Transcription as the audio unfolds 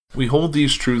We hold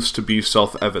these truths to be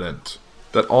self-evident,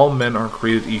 that all men are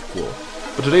created equal,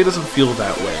 but today doesn't feel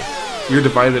that way. We are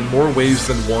divided in more ways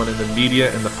than one, and the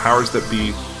media and the powers that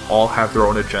be all have their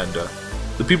own agenda.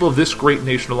 The people of this great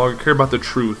nation no longer care about the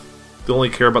truth, they only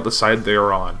care about the side they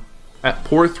are on. At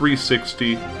Poor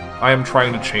 360, I am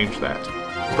trying to change that.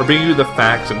 We're bringing you the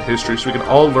facts and history so we can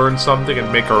all learn something and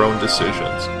make our own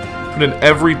decisions. Tune in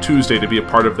every Tuesday to be a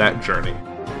part of that journey.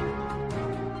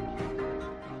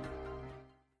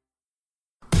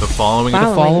 The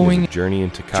following is a journey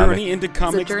into comics. Journey into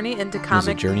comics. It's a journey into comics.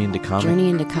 It's a journey into comics. Journey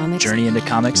into comics. Journey into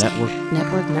comics. Network.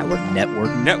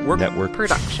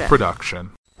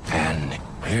 Production. And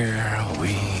here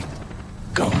we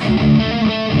go.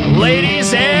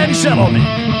 Ladies and gentlemen,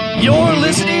 you're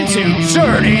listening to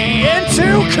Journey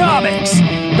into Comics,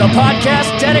 the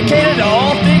podcast dedicated to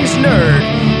all things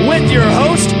nerd, with your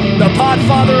host, the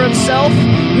podfather himself,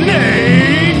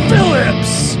 Nate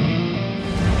Phillips.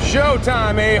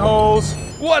 Showtime, a-holes.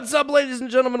 What's up, ladies and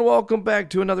gentlemen? Welcome back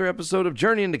to another episode of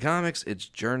Journey into Comics. It's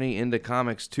Journey into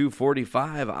Comics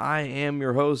 245. I am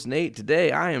your host, Nate.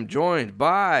 Today, I am joined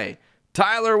by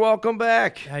Tyler. Welcome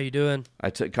back. How you doing?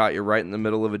 I caught you right in the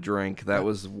middle of a drink. That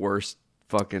was the worst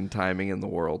fucking timing in the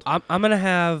world. I'm going to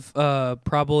have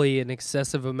probably an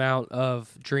excessive amount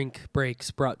of drink breaks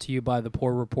brought to you by the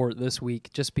Poor Report this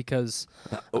week, just because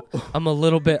I'm a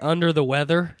little bit under the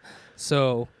weather.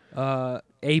 So,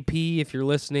 AP, if you're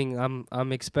listening,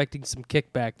 I'm expecting some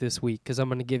kickback this week because I'm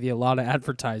going to give you a lot of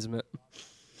advertisement.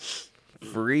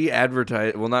 Free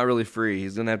advertise? Well, not really free.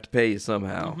 He's going to have to pay you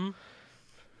somehow.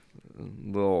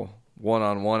 Mm-hmm. Little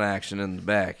one-on-one action in the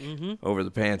back, over the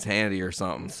pants handy or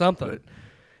something. But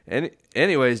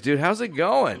anyways, dude, how's it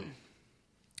going?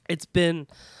 It's been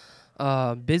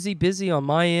busy on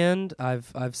my end.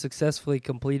 I've successfully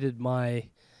completed my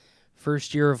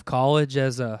first year of college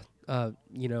as a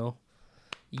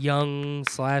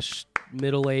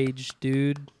young/middle-aged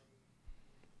dude.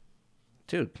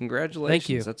 Dude, congratulations. Thank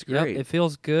you. That's great. Yep, it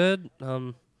feels good.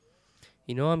 I'm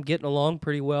getting along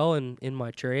pretty well in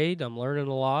my trade. I'm learning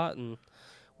a lot and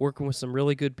working with some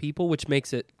really good people, which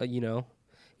makes it,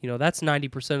 that's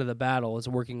 90% of the battle is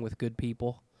working with good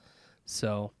people.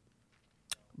 So,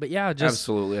 but yeah, just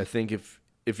absolutely. I think if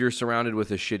you're surrounded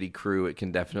with a shitty crew, it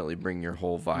can definitely bring your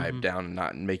whole vibe down and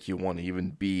not make you want to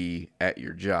even be at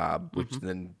your job, which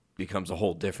then becomes a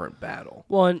whole different battle.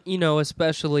 Well, and,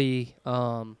 especially,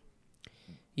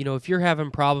 if you're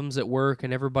having problems at work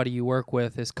and everybody you work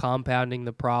with is compounding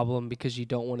the problem because you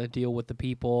don't want to deal with the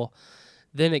people,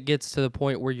 then it gets to the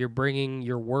point where you're bringing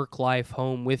your work life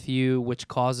home with you, which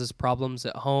causes problems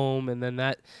at home, and then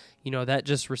that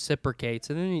just reciprocates,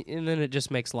 and then it just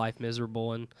makes life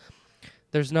miserable, and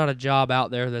there's not a job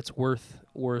out there that's worth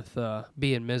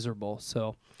being miserable.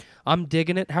 So I'm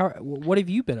digging it. What have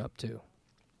you been up to?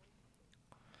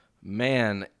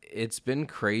 Man, it's been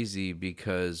crazy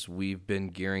because we've been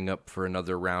gearing up for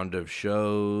another round of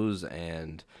shows,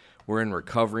 and we're in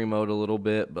recovery mode a little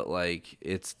bit, but like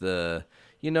it's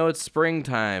it's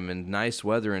springtime and nice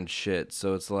weather and shit,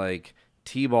 so it's like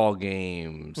t-ball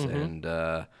games and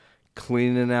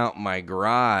cleaning out my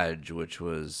garage, which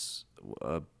was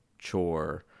a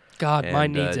chore. God, and,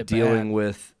 mine needs it dealing bad.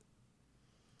 with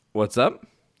what's up?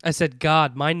 I said,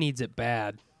 God, mine needs it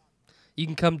bad. You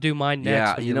can come do mine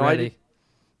next when you're ready.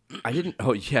 I didn't.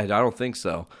 Oh yeah, I don't think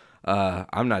so.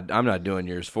 I'm not doing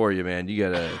yours for you, man. You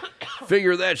gotta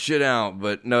figure that shit out.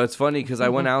 But no, it's funny because I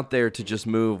went out there to just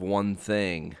move one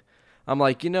thing. I'm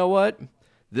like, you know what?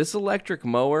 This electric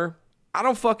mower, I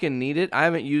don't fucking need it. I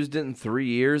haven't used it in 3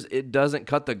 years. It doesn't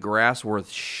cut the grass worth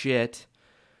shit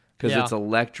because it's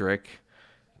electric.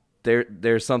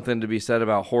 There's something to be said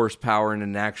about horsepower in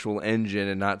an actual engine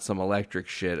and not some electric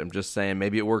shit. I'm just saying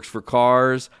maybe it works for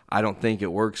cars. I don't think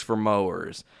it works for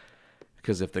mowers.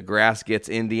 Because if the grass gets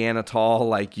Indiana tall,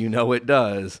 like it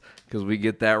does, because we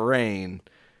get that rain.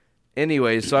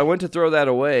 Anyways, so I went to throw that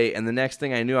away, and the next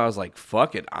thing I knew, I was like,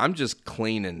 fuck it, I'm just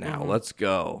cleaning now. Let's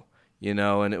go.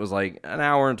 And it was like an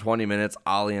hour and 20 minutes.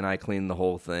 Ollie and I cleaned the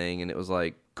whole thing, and it was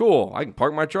like, cool, I can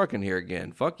park my truck in here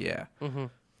again. Fuck yeah.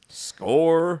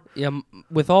 Score. Yeah,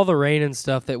 with all the rain and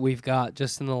stuff that we've got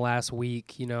just in the last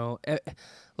week,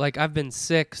 like I've been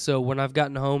sick, so when I've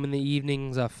gotten home in the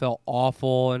evenings, I felt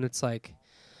awful, and it's like,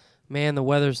 man, the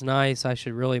weather's nice, I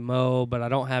should really mow, but I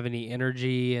don't have any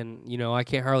energy, and, I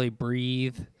can't hardly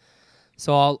breathe.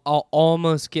 So I'll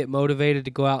almost get motivated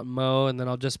to go out and mow, and then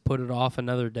I'll just put it off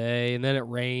another day, and then it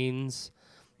rains.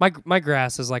 My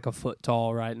grass is like a foot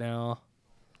tall right now.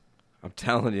 I'm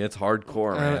telling you, it's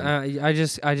hardcore, man. I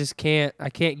just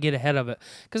can't get ahead of it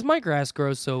because my grass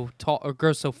grows so tall or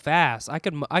grows so fast. I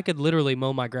could literally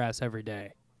mow my grass every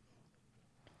day.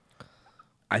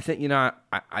 I think,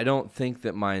 I don't think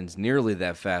that mine's nearly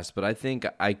that fast, but I think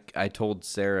I told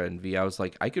Sarah and V, I was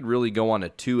like, I could really go on a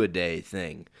 2-a-day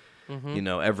thing.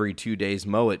 Every 2 days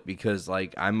mow it, because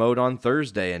like I mowed on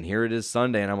Thursday and here it is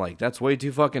Sunday, and I'm like, that's way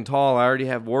too fucking tall. I already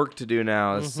have work to do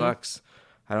now. It sucks.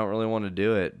 I don't really want to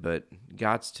do it, but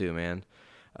gots to, man.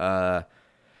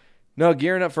 No,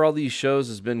 gearing up for all these shows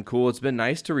has been cool. It's been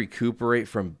nice to recuperate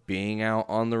from being out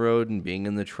on the road and being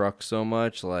in the truck so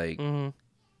much. Like,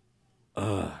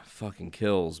 fucking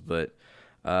kills. But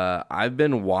I've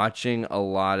been watching a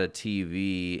lot of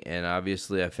TV, and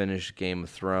obviously I finished Game of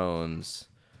Thrones.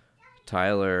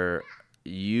 Tyler,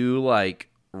 you like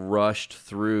rushed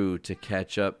through to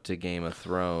catch up to Game of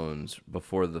Thrones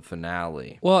before the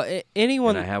finale. Well,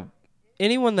 anyone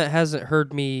that hasn't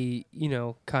heard me,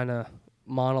 kind of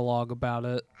monologue about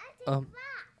it.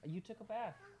 You took a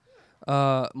bath.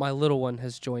 My little one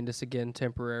has joined us again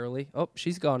temporarily. Oh,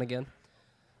 she's gone again.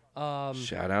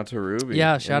 Shout out to Ruby.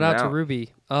 Yeah, shout out to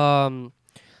Ruby.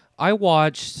 I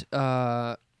watched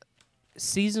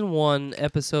season 1,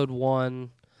 episode 1.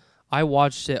 I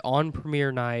watched it on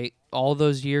premiere night all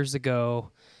those years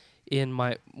ago in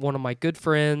one of my good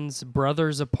friends'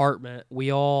 brother's apartment. We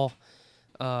all,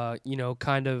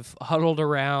 kind of huddled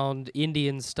around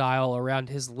Indian style around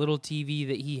his little TV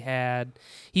that he had.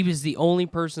 He was the only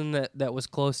person that was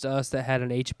close to us that had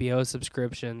an HBO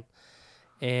subscription.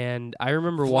 And I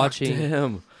remember watching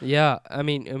him. Yeah, I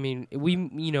mean,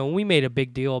 we made a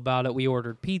big deal about it. We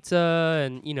ordered pizza,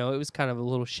 and it was kind of a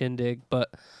little shindig.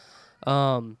 But,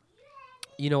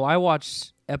 I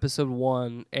watched episode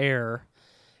 1 air,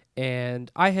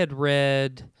 and I had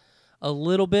read a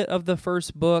little bit of the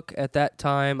first book at that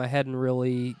time. I hadn't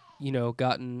really,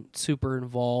 gotten super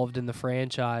involved in the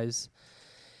franchise.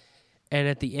 And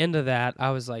at the end of that, I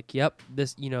was like, "Yep,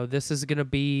 this is gonna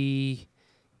be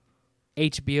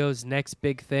HBO's next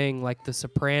big thing, like The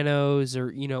Sopranos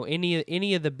or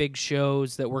any of the big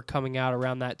shows that were coming out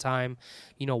around that time.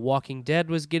 Walking Dead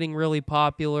was getting really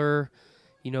popular,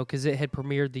 because it had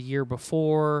premiered the year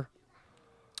before.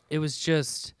 It was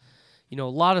just, a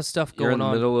lot of stuff going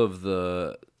on.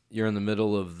 You're in the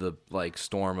middle of the like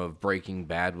storm of Breaking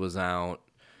Bad was out.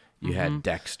 You had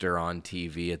Dexter on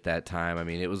TV at that time. I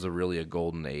mean, it was really a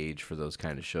golden age for those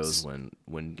kind of shows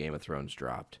when Game of Thrones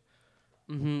dropped.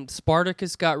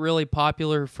 Spartacus got really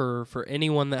popular for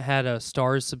anyone that had a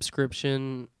Starz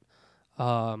subscription.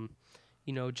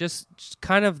 Just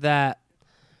kind of that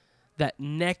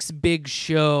next big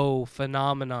show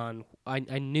phenomenon.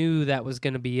 I knew that was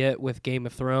going to be it with Game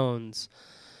of Thrones.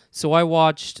 So I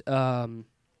watched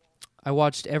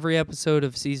every episode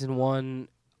of season 1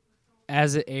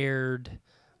 as it aired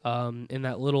in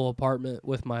that little apartment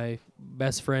with my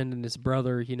best friend and his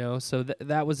brother, So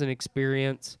that was an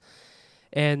experience.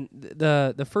 And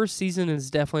the first season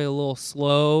is definitely a little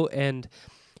slow, and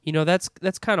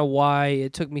that's kind of why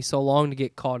it took me so long to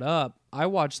get caught up. I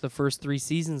watched the first 3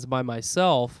 seasons by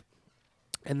myself,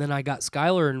 and then I got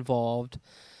Skylar involved,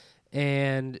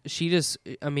 and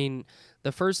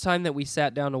the first time that we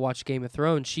sat down to watch Game of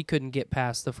Thrones, she couldn't get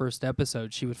past the first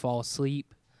episode. She would fall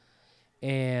asleep,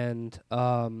 and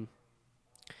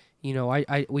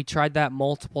we tried that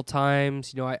multiple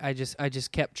times. I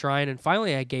just kept trying, and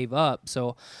finally I gave up.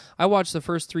 So I watched the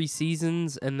first 3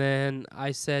 seasons, and then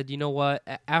I said, you know what?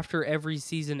 After every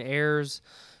season airs,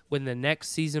 when the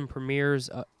next season premieres,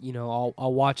 I'll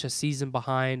watch a season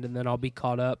behind, and then I'll be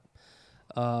caught up.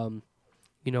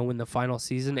 When the final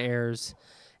season airs,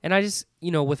 and I just,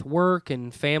 with work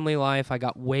and family life, I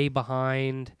got way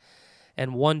behind.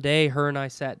 And one day, her and I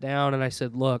sat down, and I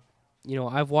said, look.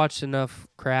 I've watched enough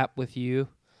crap with you,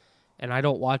 and I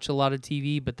don't watch a lot of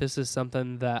TV, but this is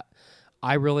something that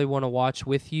I really want to watch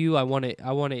with you. I want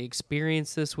to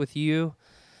experience this with you.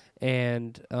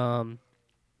 And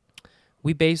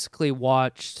we basically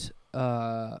watched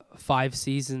 5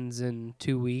 seasons in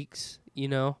 2 weeks,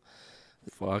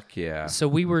 Fuck yeah. So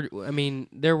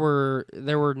there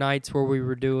were nights where we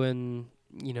were doing,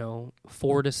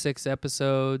 4 to 6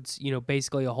 episodes,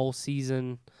 basically a whole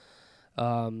season.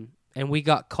 And we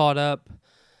got caught up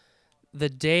the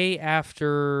day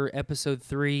after episode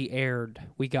 3 aired.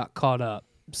 We got caught up.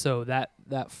 So that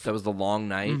was the long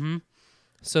night. Mm-hmm.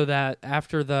 So that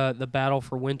after the Battle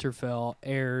for Winterfell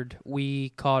aired,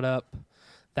 we caught up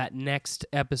that next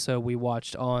episode we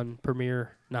watched on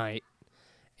premiere night.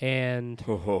 And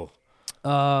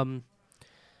I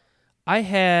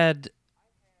had,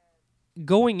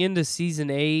 going into season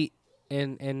 8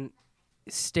 and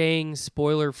staying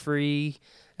spoiler free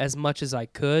as much as I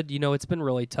could. It's been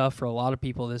really tough for a lot of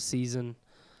people this season.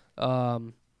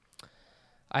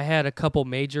 I had a couple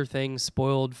major things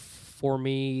spoiled for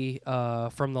me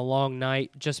from the long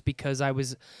night just because I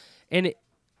was, and it,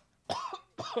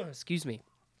 excuse me,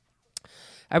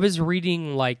 I was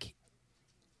reading like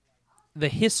the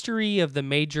history of the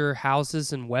major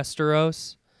houses in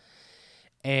Westeros,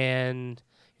 and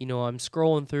I'm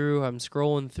scrolling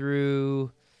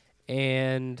through,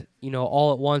 and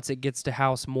all at once it gets to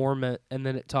House Mormont, and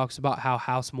then it talks about how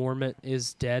House Mormont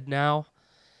is dead now,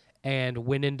 and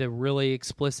went into really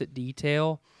explicit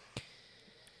detail.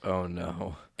 Oh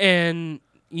no! And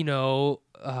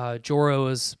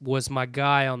Jorah was my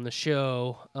guy on the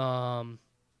show,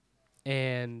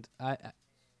 and I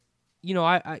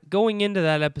going into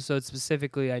that episode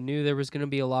specifically, I knew there was going to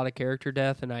be a lot of character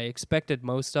death, and I expected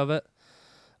most of it.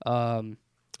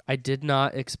 I did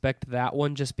not expect that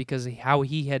one just because of how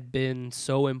he had been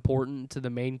so important to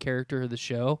the main character of the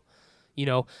show.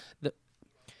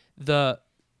 The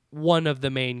one of the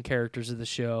main characters of the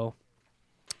show.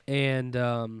 And,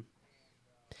 so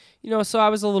I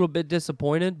was a little bit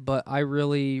disappointed, but I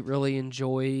really, really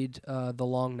enjoyed The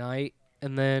Long Night.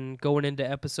 And then going into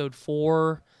episode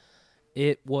 4,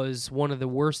 it was one of the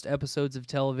worst episodes of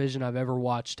television I've ever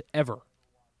watched, ever.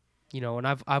 And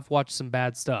I've watched some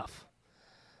bad stuff.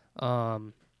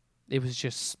 It was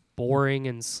just boring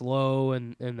and slow,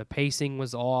 and the pacing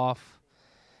was off.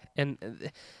 And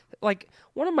like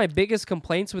one of my biggest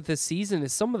complaints with this season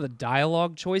is some of the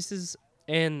dialogue choices.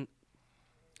 And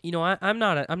I'm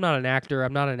not an actor,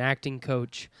 I'm not an acting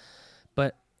coach,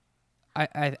 but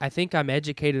I think I'm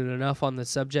educated enough on the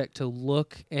subject to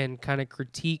look and kind of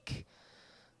critique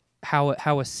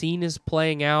how a scene is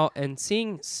playing out, and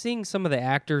seeing some of the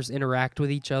actors interact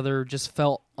with each other just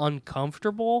felt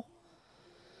uncomfortable.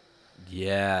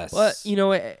 Yes. But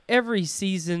every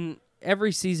season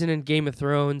in Game of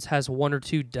Thrones has one or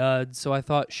two duds, so I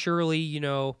thought surely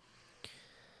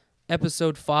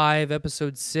episode 5,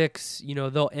 episode 6,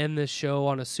 they'll end this show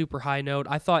on a super high note.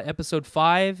 I thought episode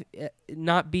 5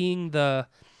 not being the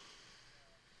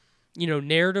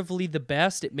narratively the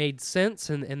best, it made sense,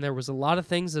 and there was a lot of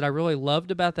things that I really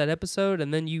loved about that episode,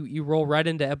 and then you roll right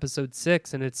into episode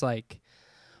 6, and it's like,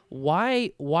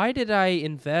 why did I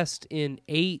invest in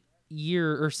 7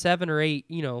 or 8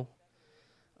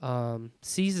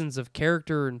 seasons of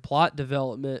character and plot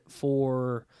development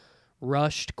for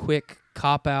rushed, quick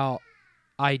cop-out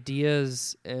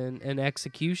ideas and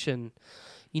execution?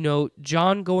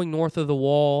 Jon going north of the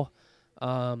wall.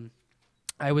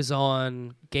 I was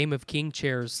on Game of King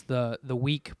Chairs the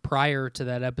week prior to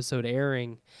that episode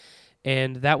airing,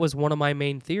 and that was one of my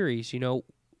main theories.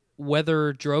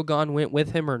 Whether Drogon went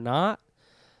with him or not,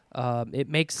 it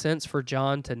makes sense for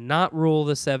Jon to not rule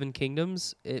the Seven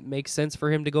Kingdoms. It makes sense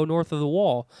for him to go north of the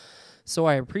wall. So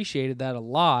I appreciated that a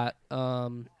lot.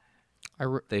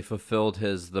 They fulfilled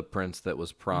the prince that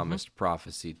was promised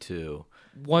prophecy too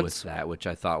with that, which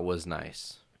I thought was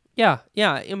nice. Yeah.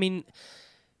 I mean,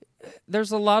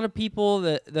 there's a lot of people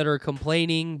that are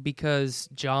complaining because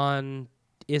Jon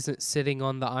isn't sitting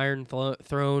on the Iron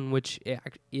Throne, which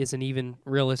isn't even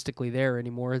realistically there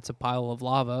anymore. It's a pile of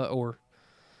lava, or,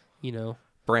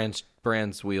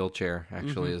 Bran's wheelchair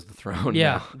actually is the throne.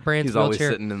 Yeah, now. Bran's He's wheelchair. always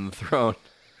sitting in the throne.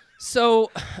 So,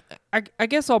 I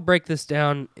guess I'll break this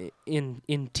down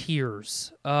in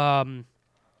tiers. There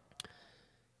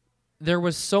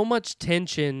was so much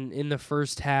tension in the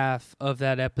first half of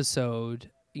that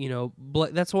episode.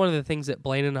 That's one of the things that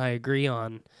Blaine and I agree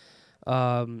on.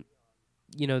 The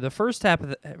first half of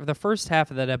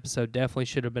that episode definitely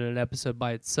should have been an episode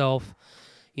by itself.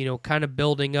 Kind of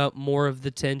building up more of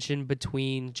the tension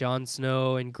between Jon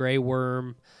Snow and Grey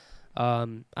Worm.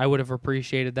 I would have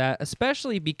appreciated that,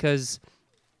 especially because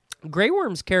Grey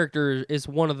Worm's character is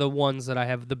one of the ones that I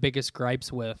have the biggest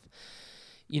gripes with.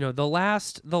 The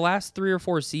last 3 or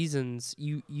 4 seasons,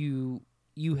 you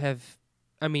have,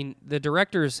 I mean, the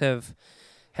directors have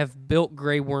built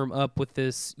Grey Worm up with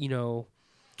this,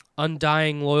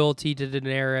 undying loyalty to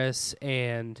Daenerys,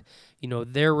 and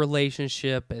their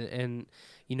relationship, and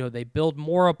they build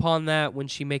more upon that when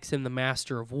she makes him the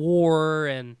Master of War,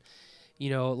 and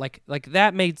like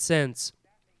that made sense.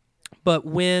 But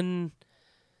when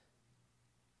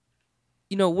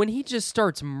he just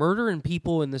starts murdering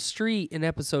people in the street in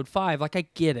episode 5, like, I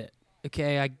get it.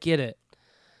 Okay, I get it.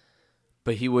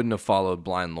 But he wouldn't have followed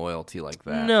blind loyalty like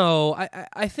that. No,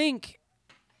 I think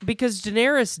because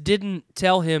Daenerys didn't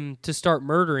tell him to start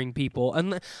murdering people,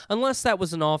 unless that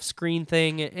was an off-screen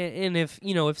thing. And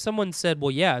if someone said,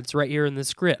 well, yeah, it's right here in the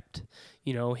script.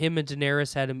 Him and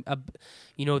Daenerys had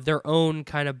their own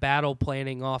kind of battle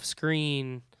planning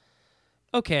off-screen.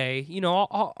 Okay,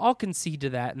 I'll concede to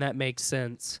that, and that makes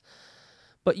sense.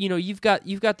 But you've got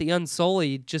the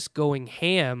Unsullied just going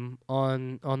ham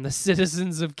on the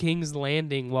citizens of King's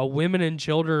Landing while women and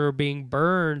children are being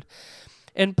burned,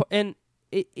 and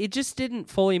it just didn't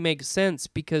fully make sense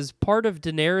because part of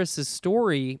Daenerys'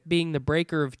 story being the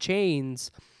breaker of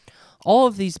chains, all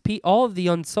of the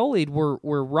Unsullied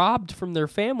were robbed from their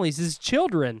families as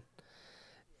children,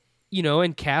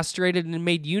 and castrated and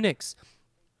made eunuchs.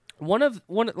 One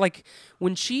like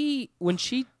when she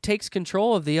takes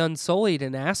control of the Unsullied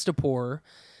in Astapor,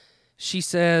 she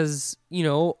says,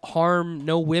 harm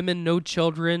no women, no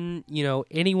children,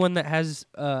 anyone that has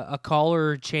a collar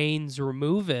or chains,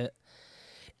 remove it.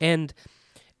 And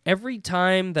every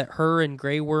time that her and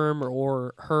Grey Worm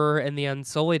or her and the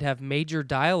Unsullied have major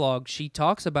dialogue, she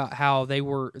talks about how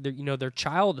their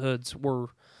childhoods were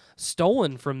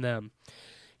stolen from them.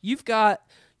 You've got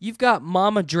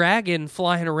Mama Dragon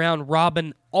flying around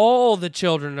robbing all the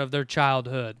children of their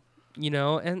childhood,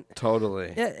 and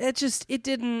Totally. It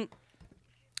didn't,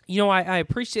 I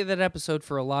appreciate that episode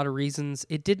for a lot of reasons.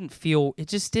 It didn't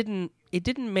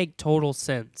make total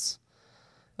sense.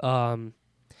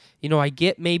 I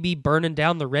get maybe burning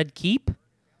down the Red Keep,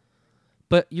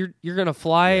 but you're going to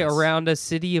fly around a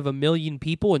city of 1 million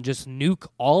people and just nuke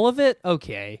all of it?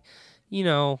 Okay.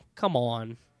 Come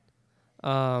on.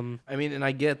 I mean, and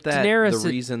I get that Daenerys, the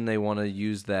reason they want to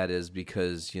use that is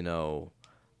because,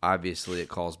 obviously it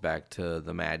calls back to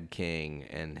the Mad King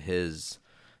and his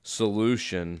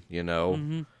solution,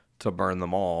 to burn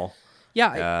them all.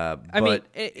 Yeah, but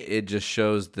it just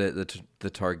shows that the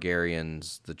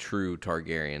Targaryens, the true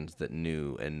Targaryens that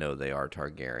knew and know they are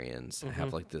Targaryens,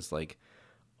 have like this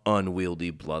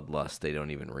unwieldy bloodlust they don't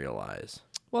even realize.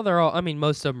 Well, they're all. I mean,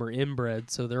 most of them are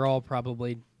inbred, so they're all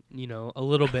probably a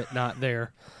little bit not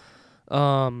there.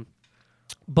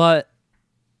 But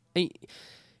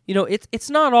it's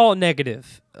not all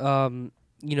negative. A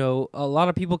lot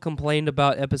of people complained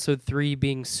about episode 3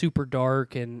 being super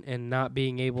dark and not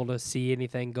being able to see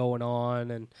anything going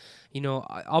on. And,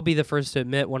 I'll be the first to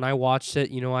admit when I watched it,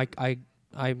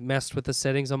 I messed with the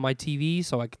settings on my TV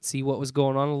so I could see what was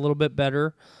going on a little bit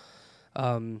better.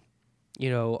 I'm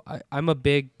a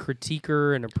big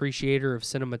critiquer and appreciator of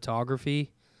cinematography.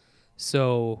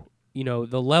 So,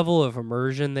 the level of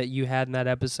immersion that you had in that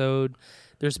episode,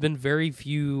 there's been very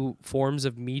few forms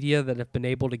of media that have been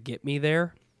able to get me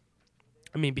there.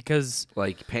 I mean, because...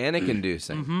 Like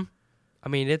panic-inducing. Mm-hmm. I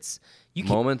mean,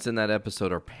 moments in that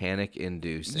episode are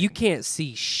panic-inducing. You can't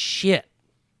see shit.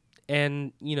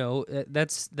 And,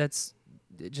 that's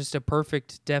just a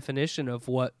perfect definition of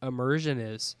what immersion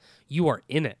is. You are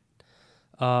in it.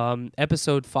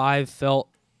 Episode 5 felt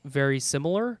very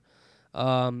similar.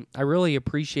 I really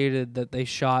appreciated that they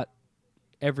shot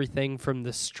everything from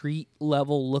the street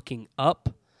level looking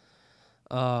up.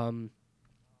 They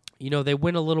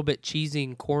went a little bit cheesy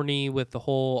and corny with the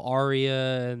whole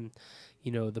Arya and,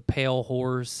 the pale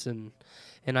horse and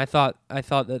I thought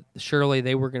that surely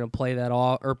they were going to play that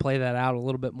out a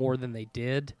little bit more than they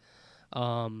did.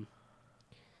 The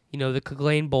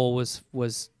Clegane Bowl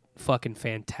was fucking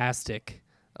fantastic.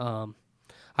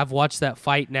 I've watched that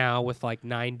fight now with like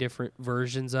 9 different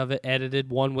versions of it edited,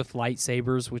 one with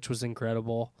lightsabers, which was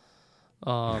incredible.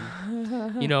 One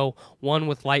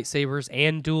with lightsabers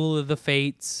and Duel of the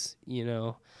Fates,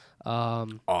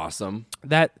 awesome.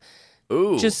 That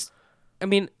Ooh. Just, I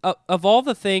mean, of all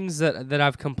the things that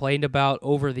I've complained about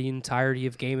over the entirety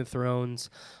of Game of Thrones,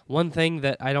 one thing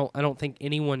that I don't think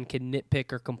anyone can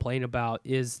nitpick or complain about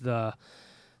is the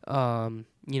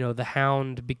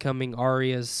Hound becoming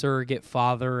Arya's surrogate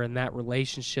father and that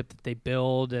relationship that they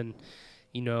build, and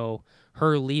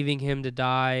her leaving him to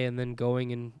die and then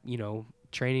going and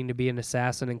training to be an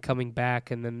assassin and coming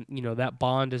back, and then that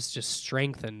bond is just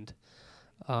strengthened.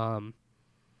 All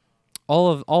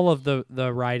of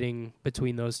the writing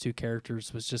between those two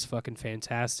characters was just fucking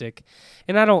fantastic,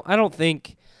 and I don't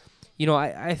think.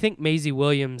 I think Maisie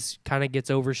Williams kind of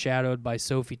gets overshadowed by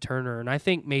Sophie Turner, and I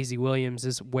think Maisie Williams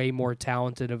is way more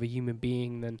talented of a human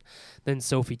being than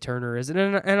Sophie Turner is. And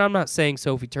I'm not saying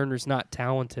Sophie Turner's not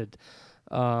talented.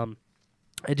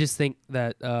 I just think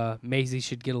that Maisie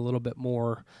should get a little bit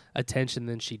more attention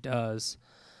than she does.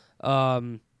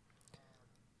 But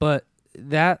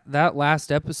that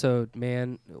last episode,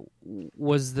 man,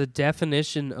 was the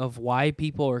definition of why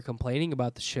people are complaining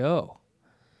about the show.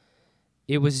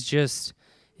 It was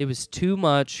too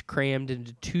much crammed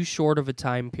into too short of a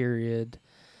time period,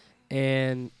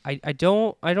 and I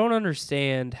don't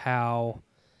understand how.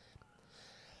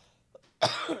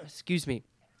 Excuse me.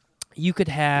 You could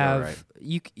have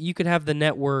you could have the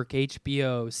network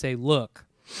HBO say, "Look,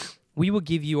 we will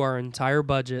give you our entire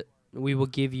budget. We will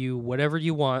give you whatever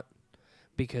you want,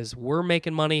 because we're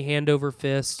making money hand over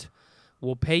fist.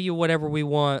 We'll pay you whatever we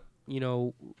want,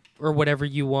 or whatever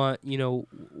you want,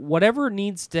 whatever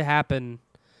needs to happen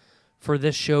for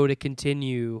this show to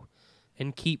continue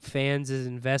and keep fans as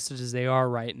invested as they are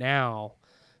right now.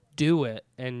 Do it,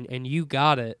 and you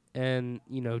got it. And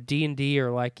D&D are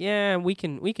like, yeah, we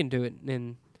can do it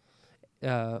in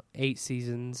 8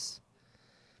 seasons.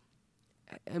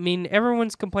 I mean,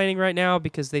 everyone's complaining right now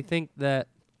because they think that,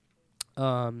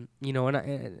 and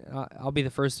I'll be the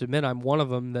first to admit I'm one of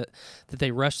them, that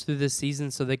they rushed through this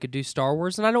season so they could do Star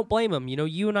Wars, and I don't blame them.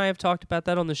 You and I have talked about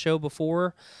that on the show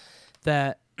before,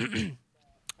 that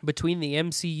between the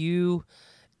MCU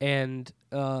and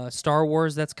Star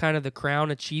Wars, that's kind of the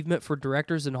crown achievement for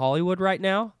directors in Hollywood right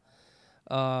now.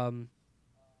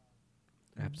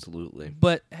 Absolutely.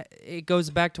 But it goes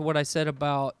back to what I said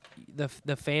about the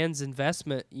fans'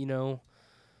 investment.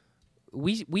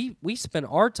 We spent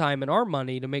our time and our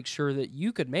money to make sure that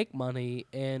you could make money,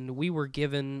 and we were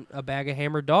given a bag of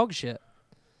hammered dog shit.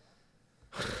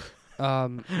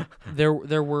 There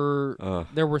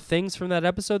were things from that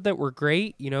episode that were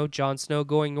great. Jon Snow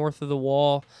going north of the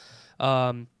wall.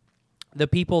 The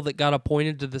people that got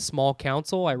appointed to the small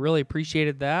council, I really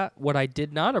appreciated that. What I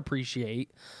did not appreciate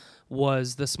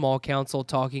was the small council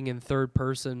talking in third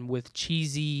person with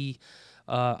cheesy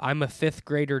I'm a fifth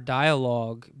grader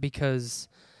dialogue, because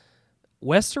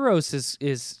Westeros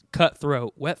is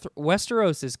cutthroat.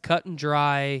 Westeros is cut and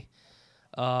dry.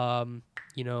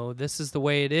 This is the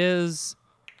way it is.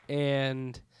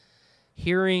 And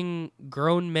hearing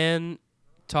grown men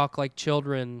talk like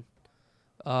children,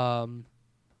 and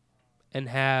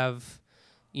have,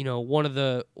 one of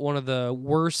the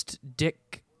worst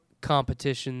dick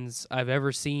competitions I've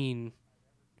ever seen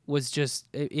was just,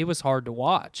 it was hard to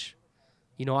watch.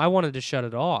 I wanted to shut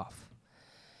it off.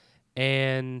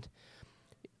 And,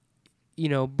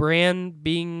 Bran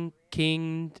being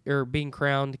king, or being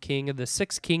crowned king of the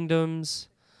Six Kingdoms,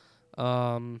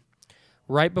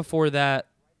 right before they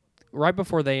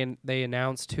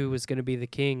announced who was going to be the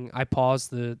king, I paused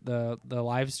the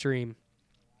live stream,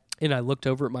 and I looked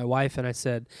over at my wife and I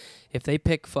said, if they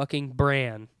pick fucking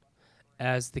Bran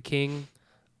as the king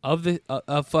of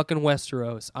fucking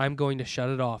Westeros, I'm going to shut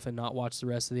it off and not watch the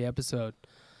rest of the episode.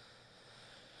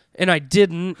 And I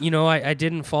didn't, I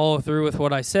didn't follow through with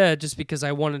what I said, just because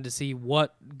I wanted to see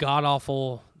what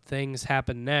god-awful things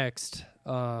happen next.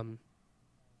 And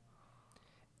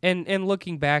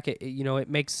looking back, it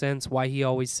makes sense why he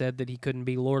always said that he couldn't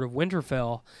be Lord of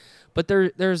Winterfell. But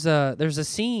there's a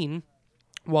scene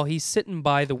while he's sitting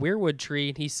by the weirwood tree,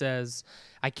 and he says,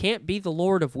 I can't be the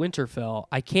Lord of Winterfell.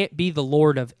 I can't be the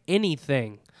Lord of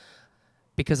anything,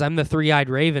 because I'm the three-eyed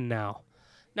raven now.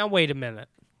 Now, wait a minute.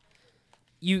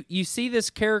 You see this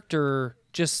character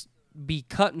just be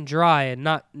cut and dry and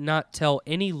not tell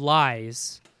any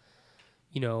lies,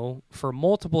 for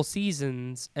multiple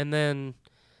seasons, and then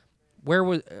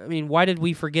why did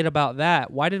we forget about that?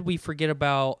 Why did we forget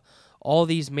about all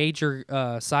these major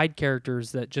side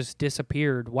characters that just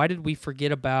disappeared? Why did we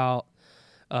forget about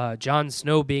Jon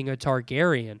Snow being a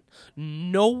Targaryen?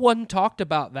 No one talked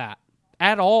about that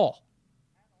at all.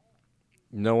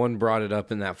 No one brought it up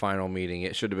in that final meeting.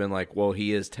 It should have been like, well,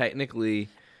 he is technically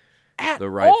the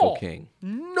rightful king.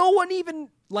 No one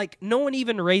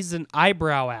even raised an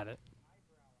eyebrow at it.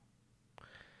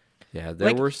 Yeah,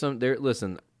 there were some there.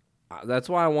 Listen, that's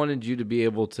why I wanted you to be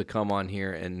able to come on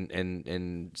here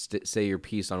and say your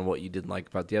piece on what you didn't like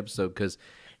about the episode, because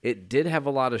it did have a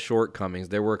lot of shortcomings.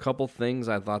 There were a couple things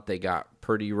I thought they got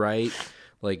pretty right.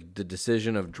 Like the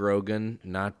decision of Drogon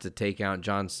not to take out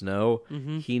Jon Snow.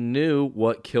 Mm-hmm. He knew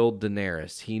what killed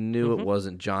Daenerys. He knew it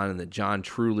wasn't Jon, and that Jon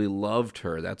truly loved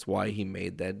her. That's why he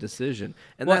made that decision.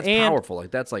 And that's powerful.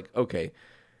 Like, that's like, okay.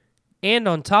 And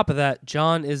on top of that,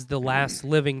 Jon is the last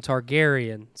living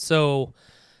Targaryen. So,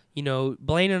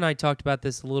 Blaine and I talked about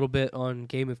this a little bit on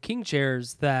Game of King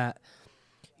Chairs, that,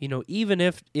 even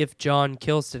if Jon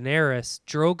kills Daenerys,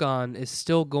 Drogon is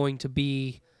still going to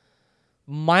be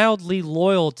mildly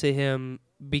loyal to him,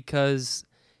 because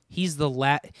he's the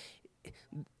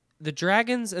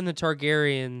dragons and the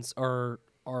Targaryens are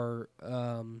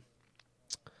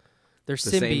they're the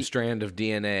same strand of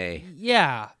DNA.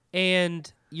 Yeah,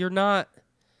 and you're not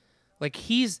like,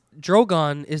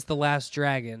 Drogon is the last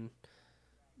dragon.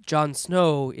 Jon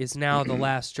Snow is now the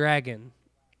last dragon.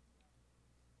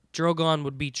 Drogon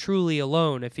would be truly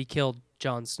alone if he killed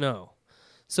Jon Snow.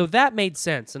 So that made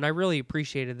sense, and I really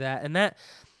appreciated that. And that,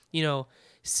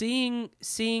 seeing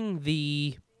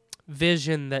the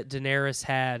vision that Daenerys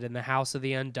had in the House of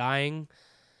the Undying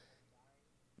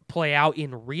play out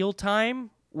in real time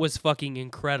was fucking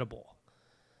incredible.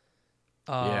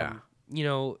 Yeah. you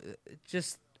know,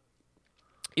 just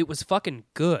it was fucking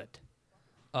good.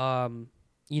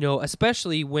 You know,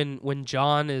 especially when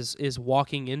Jon is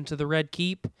walking into the Red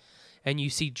Keep and you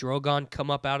see Drogon come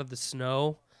up out of the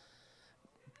snow.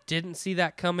 Didn't see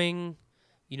that coming.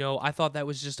 You know, I thought that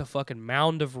was just a fucking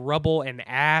mound of rubble and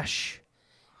ash.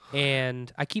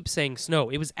 And I keep saying snow.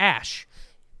 It was ash.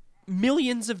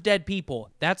 Millions of dead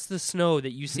people. That's the snow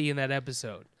that you see in that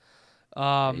episode.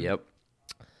 Yep.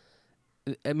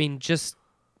 I mean,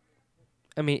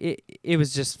 it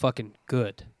was just fucking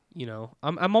good. You know,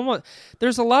 I'm almost.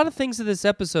 There's a lot of things in this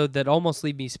episode that almost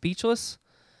leave me speechless,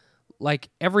 like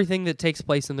everything that takes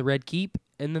place in the Red Keep,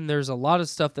 and then there's a lot of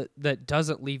stuff that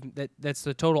doesn't leave. That's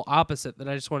the total opposite that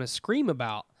I just want to scream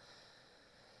about.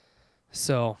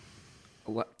 So,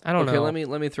 I don't know. Okay,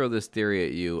 let me throw this theory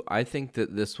at you. I think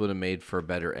that this would have made for a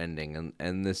better ending,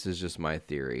 and this is just my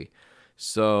theory.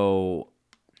 So,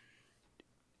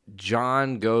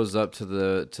 Jon goes up to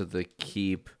the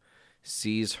keep,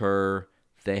 sees her.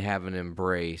 They have an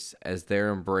embrace. As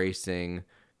they're embracing,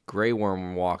 Grey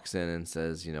Worm walks in and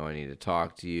says, you know, I need to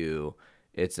talk to you.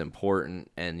 It's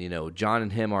important. And, you know, Jon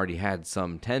and him already had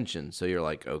some tension. So you're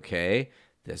like, okay,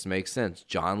 this makes sense.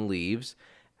 Jon leaves.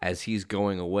 As he's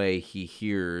going away, he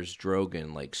hears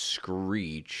Drogon, like,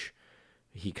 screech.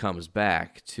 He comes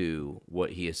back to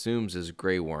what he assumes is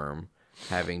Grey Worm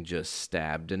having just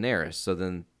stabbed Daenerys. So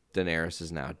then Daenerys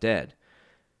is now dead.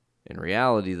 In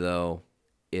reality, though,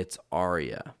 it's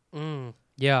Arya.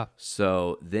 Yeah.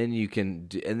 So then you can,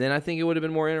 and then I think it would have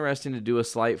been more interesting to do a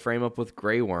slight frame up with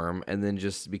Grey Worm, and then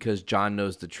just because Jon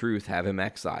knows the truth, have him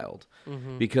exiled.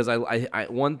 Because I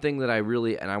one thing that I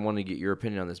really, and I want to get your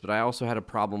opinion on this, but I also had a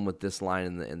problem with this line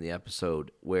in the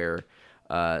episode where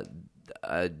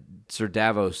Sir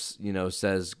Davos, you know,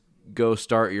 says, "Go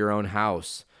start your own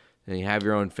house, and you have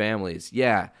your own families."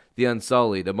 Yeah, the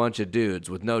Unsullied, a bunch of dudes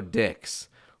with no dicks.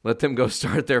 Let them go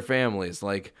start their families.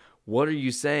 Like, what are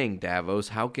you saying, Davos?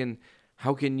 How can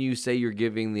you say you're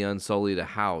giving the Unsullied a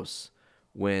house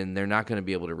when they're not going to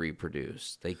be able to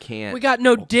reproduce? They can't. We got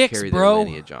no dicks, carry bro. Their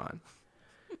lineage on.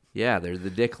 Yeah, they're the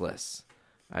dickless.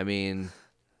 I mean,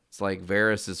 it's like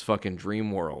Varys' fucking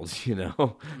dream world, you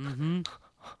know?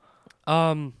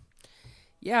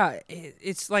 Yeah,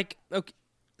 it's like, okay,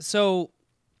 so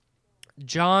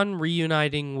Jon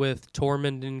reuniting with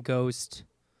Tormund and Ghost,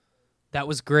 that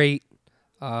was great.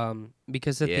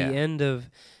 Because at the end of,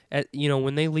 you know,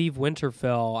 when they leave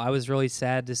Winterfell, I was really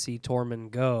sad to see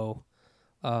Tormund go.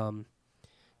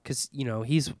 Because, you know,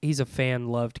 he's a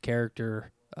fan-loved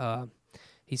character.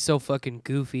 He's so fucking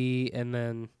goofy, and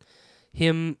then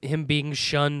him being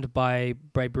shunned by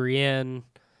Brienne,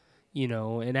 you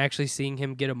know, and actually seeing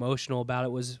him get emotional about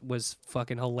it was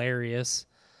fucking hilarious.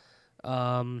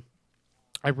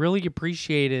 I really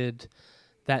appreciated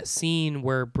that scene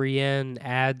where Brienne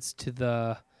adds to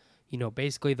the, you know,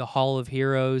 basically the Hall of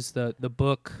Heroes, the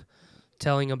book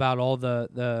telling about all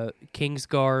the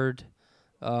Kingsguard.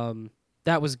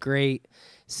 That was great.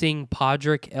 Seeing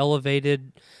Podrick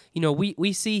elevated, you know,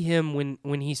 we see him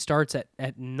when he starts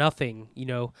at nothing, you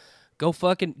know, go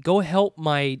help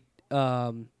my,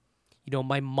 you know,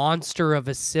 my monster of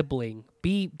a sibling.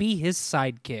 Be his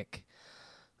sidekick.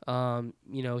 You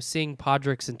know, seeing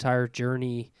Podrick's entire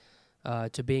journey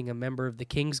to being a member of the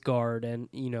Kingsguard and,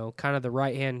 you know, kind of the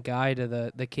right-hand guy to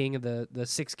the king of the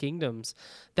Six Kingdoms.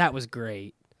 That was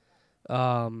great.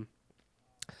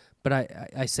 But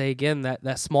I say again,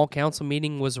 that small council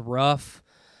meeting was rough.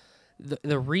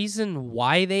 The reason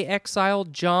why they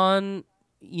exiled Jon,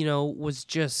 you know, was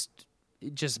just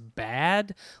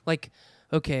bad. Like,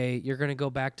 okay, you're going to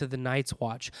go back to the Night's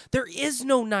Watch. There is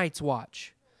no Night's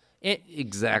Watch.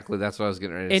 Exactly, that's what I was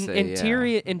getting ready to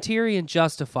say. And Tyrion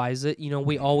justifies it. You know,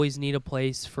 we always need a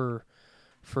place for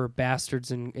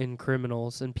bastards and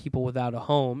criminals and people without a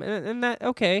home. And that,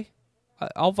 okay,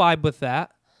 I'll vibe with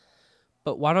that.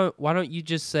 But why don't you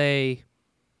just say,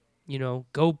 you know,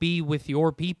 go be with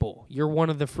your people. You're one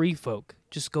of the free folk.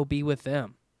 Just go be with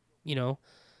them. You know,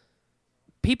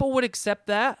 people would accept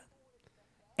that.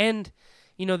 And,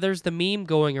 you know, there's the meme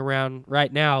going around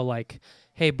right now, like,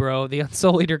 hey, bro, the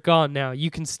Unsullied are gone now.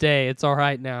 You can stay. It's all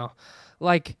right now.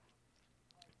 Like,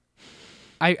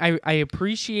 I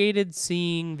appreciated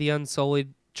seeing the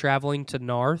Unsullied traveling to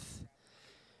Narth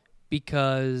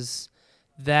because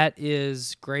that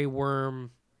is Grey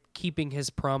Worm keeping his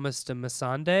promise to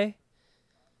Missandei.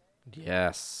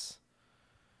 Yes.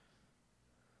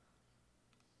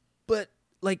 But,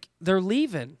 like, they're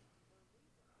leaving.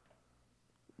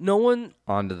 No one...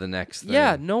 On to the next thing.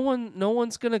 Yeah, no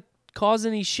one's going to cause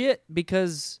any shit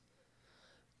because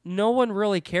no one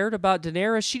really cared about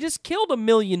Daenerys. She just killed 1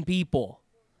 million people.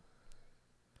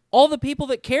 all the people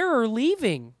that care are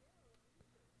leaving.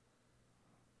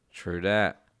 True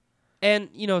that. And,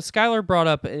 you know, Skylar brought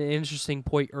up an interesting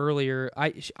point earlier.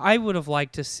 I would have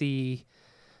liked to see,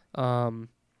 you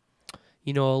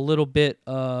know, a little bit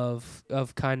of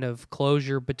kind of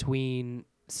closure between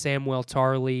Samwell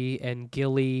Tarly and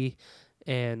Gilly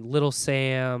and Little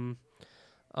Sam.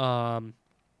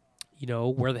 You know,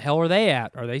 where the hell are they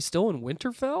at? Are they still in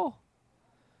Winterfell?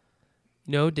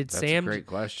 You know, did That's Sam? a great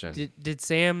question. Did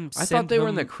Sam? I send thought they were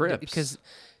in them- the crypts. because.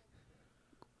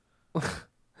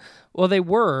 Well, they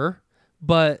were,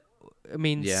 but I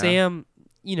mean, Yeah. Sam.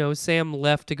 You know, Sam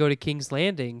left to go to King's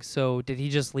Landing. So did he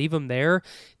just leave him there?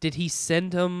 Did he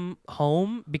send him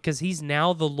home because he's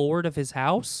now the lord of his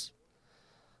house?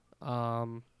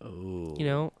 Oh. You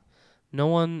know, no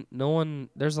one.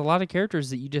 There's a lot of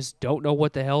characters that you just don't know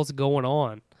what the hell's going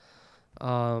on.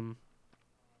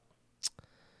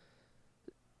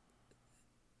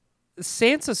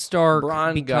 Sansa Stark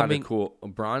Bronn becoming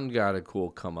got a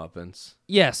cool comeuppance.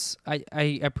 yes,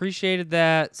 I appreciated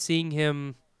that, seeing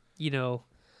him, you know,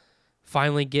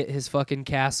 finally get his fucking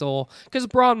castle, because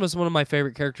Bronn was one of my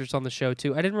favorite characters on the show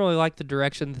too. I didn't really like the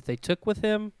direction that they took with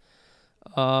him,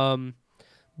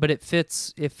 but it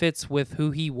fits with who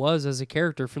he was as a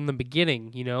character from the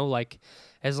beginning. You know, like,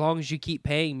 as long as you keep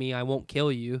paying me, I won't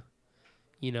kill you.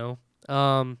 You know,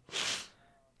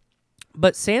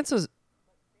 but Sansa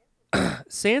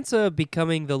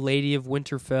becoming the Lady of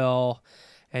Winterfell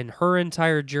and her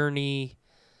entire journey,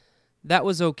 that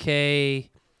was okay.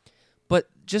 But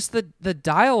just the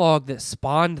dialogue that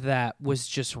spawned that was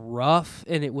just rough,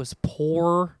 and it was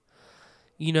poor.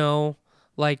 You know,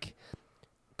 like,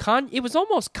 it was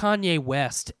almost Kanye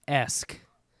West-esque.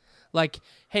 Like,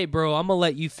 hey, bro, I'm going to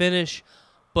let you finish,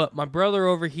 but my brother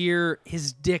over here,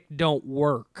 his dick don't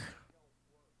work.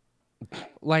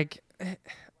 Like,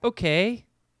 okay.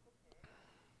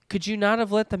 Could you not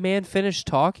have let the man finish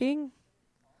talking?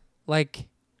 Like,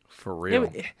 For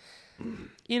real.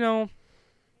 you know,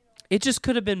 it just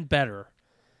could have been better.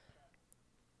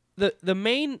 The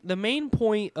main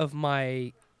point of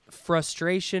my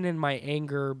frustration and my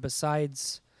anger,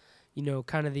 besides, you know,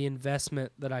 kind of the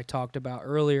investment that I talked about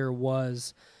earlier,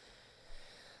 was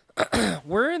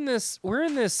we're in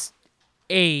this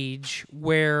age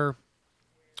where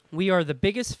we are the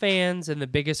biggest fans and the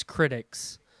biggest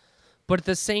critics. But at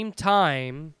the same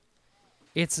time,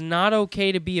 it's not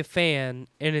okay to be a fan,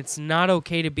 and it's not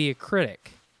okay to be a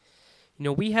critic. You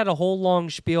know, we had a whole long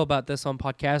spiel about this on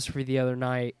Podcastry the other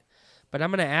night, but I'm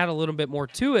going to add a little bit more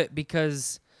to it,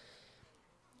 because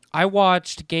I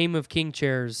watched Game of King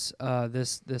Chairs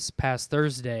this past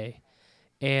Thursday,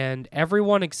 and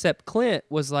everyone except Clint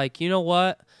was like, you know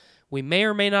what? We may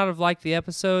or may not have liked the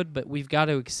episode, but we've got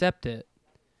to accept it.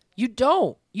 You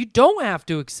don't. You don't have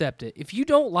to accept it. If you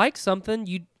don't like something,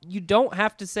 you don't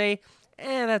have to say,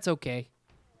 that's okay.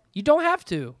 You don't have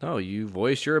to. No, you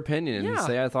voice your opinion and Yeah.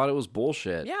 say I thought it was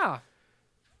bullshit. Yeah.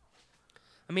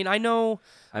 I mean, I know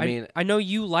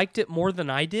you liked it more than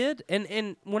I did,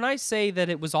 and when I say that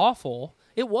it was awful,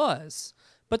 it was.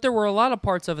 But there were a lot of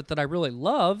parts of it that I really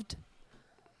loved.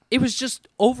 It was just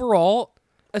overall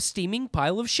a steaming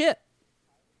pile of shit.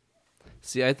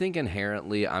 See, I think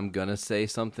inherently I'm going to say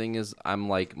something is I'm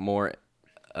like more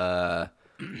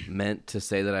meant to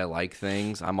say that I like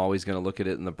things. I'm always going to look at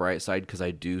it in the bright side, because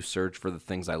I do search for the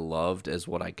things I loved as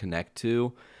what I connect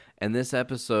to. And this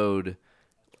episode,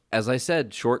 as I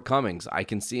said, shortcomings. I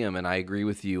can see them, and I agree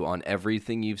with you on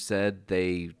everything you've said.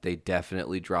 They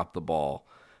definitely dropped the ball.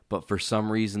 But for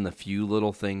some reason, the few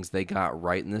little things they got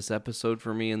right in this episode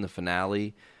for me in the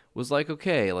finale was like,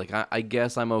 okay, like I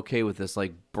guess I'm okay with this.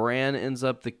 Like, Bran ends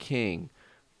up the king.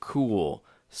 Cool.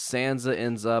 Sansa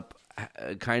ends up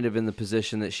kind of in the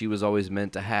position that she was always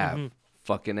meant to have.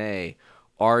 Fucking A.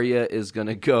 Arya is going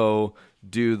to go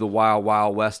do the Wild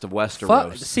Wild West of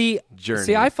Westeros journey.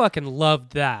 See, I fucking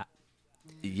loved that.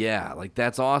 Yeah, like,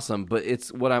 that's awesome. But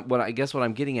it's what I guess what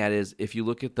I'm getting at is, if you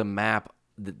look at the map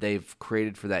that they've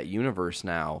created for that universe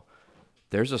now,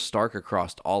 there's a Stark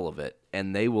across all of it,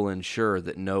 and they will ensure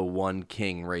that no one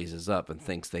king raises up and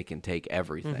thinks they can take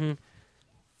everything.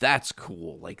 That's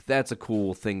cool. Like, that's a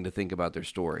cool thing to think about their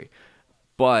story.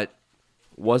 But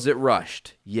was it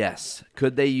rushed? Yes.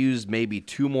 Could they use maybe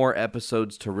 2 more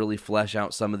episodes to really flesh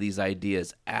out some of these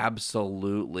ideas?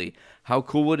 Absolutely. How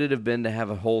cool would it have been to have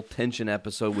a whole tension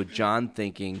episode with Jon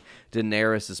thinking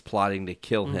Daenerys is plotting to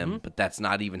kill him, but that's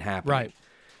not even happening? Right.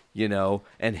 You know,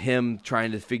 and him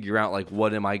trying to figure out, like,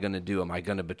 what am I going to do? Am I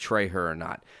going to betray her or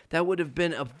not? That would have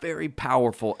been a very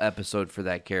powerful episode for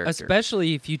that character.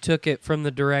 Especially if you took it from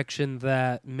the direction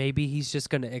that maybe he's just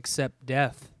going to accept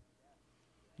death.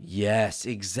 Yes,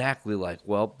 exactly. Like,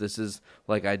 well, this is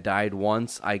like I died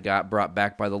once. I got brought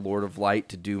back by the Lord of Light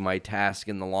to do my task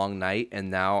in the long night, and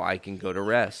now I can go to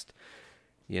rest.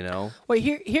 You know?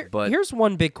 Wait, But- here's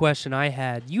one big question I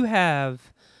had. You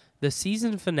have the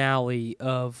season finale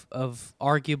of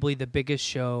arguably the biggest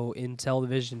show in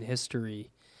television history.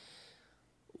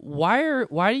 Why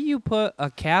do you put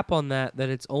a cap on that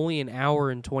it's only an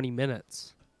hour and 20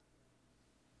 minutes?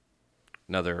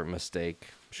 Another mistake,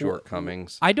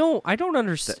 shortcomings. I don't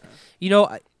understand. You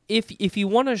know, if you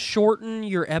want to shorten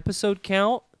your episode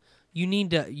count, you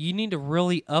need to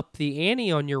really up the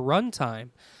ante on your runtime.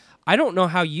 I don't know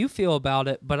how you feel about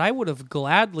it, but I would have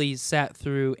gladly sat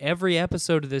through every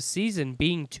episode of this season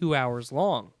being 2 hours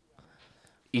long.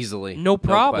 Easily. No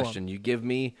problem. No question. You give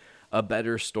me a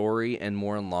better story and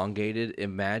more elongated.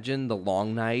 Imagine the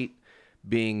long night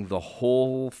being the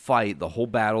whole fight, the whole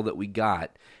battle that we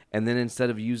got. And then instead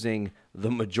of using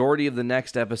the majority of the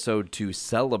next episode to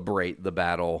celebrate the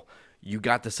battle, you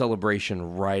got the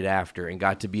celebration right after and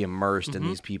got to be immersed in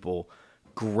these people,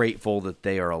 grateful that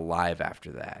they are alive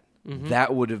after that.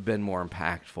 That would have been more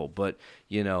impactful. But,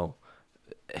 you know,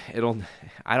 I don't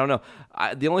know.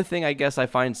 The only thing I guess I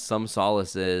find some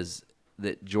solace is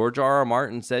that George R.R.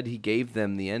 Martin said he gave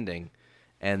them the ending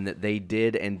and that they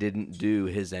did and didn't do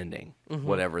his ending,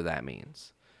 whatever that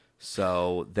means.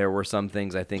 So there were some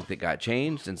things I think that got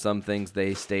changed and some things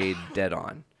they stayed dead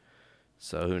on.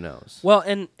 So who knows? Well,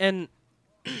 and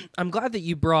I'm glad that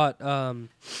you brought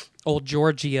old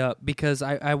Georgie up because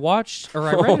I watched or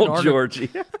I read an article. Georgie.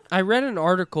 I read an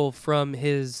article from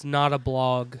his Not a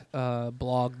Blog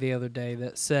blog the other day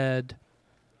that said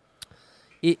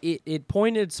it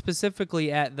pointed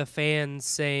specifically at the fans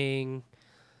saying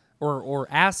or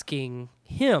asking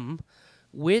him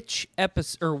which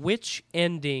episode or which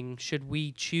ending should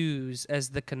we choose as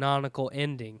the canonical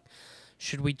ending?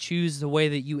 Should we choose the way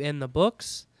that you end the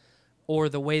books, or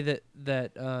the way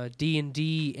that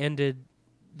D&D ended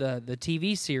the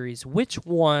TV series? Which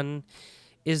one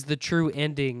is the true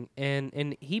ending?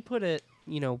 And he put it,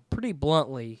 you know, pretty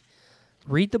bluntly: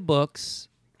 read the books,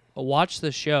 watch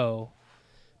the show,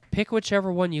 pick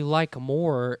whichever one you like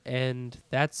more, and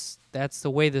that's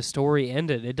the way the story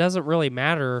ended. It doesn't really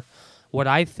matter what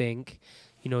I think.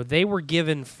 You know, they were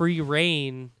given free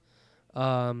reign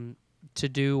to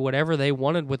do whatever they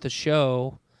wanted with the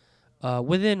show,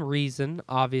 within reason,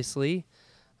 obviously.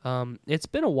 It's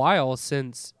been a while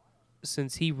since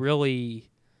he really,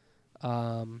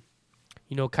 kind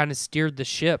of steered the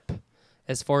ship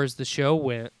as far as the show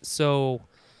went. So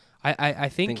I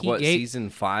think he gave season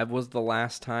 5 was the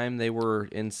last time they were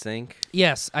in sync.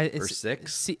 Yes, or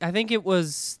 6. I think it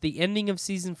was the ending of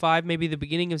season 5, maybe the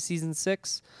beginning of season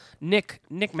 6. Nick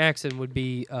Maxon would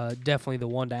be definitely the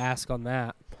one to ask on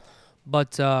that.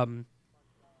 But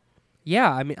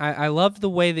yeah, I mean, I love the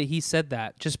way that he said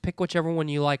that. Just pick whichever one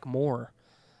you like more.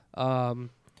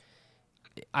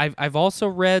 I've also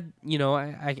read, you know,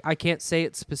 I can't say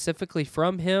it specifically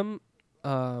from him,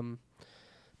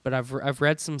 but I've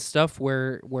read some stuff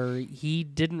where he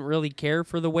didn't really care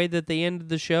for the way that they ended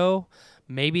the show.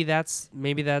 Maybe that's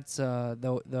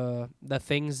the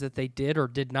things that they did or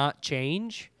did not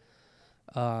change.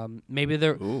 Maybe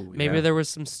there was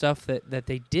some stuff that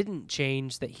they didn't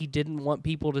change that he didn't want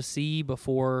people to see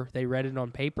before they read it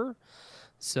on paper.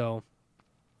 So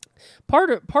part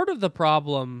of the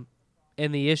problem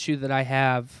and the issue that I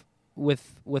have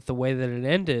with the way that it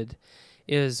ended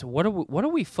is what do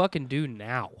we fucking do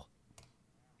now?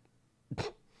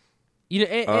 You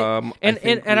know, I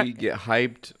think we get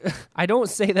hyped. I don't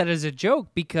say that as a joke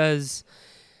because,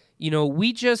 you know,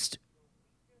 we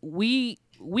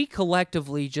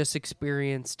collectively just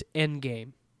experienced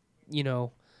Endgame. You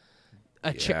know,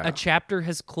 a chapter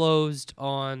has closed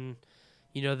on,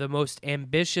 you know, the most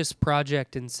ambitious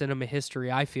project in cinema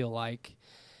history, I feel like.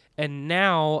 And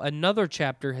now another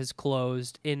chapter has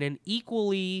closed in an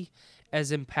equally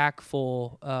as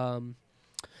impactful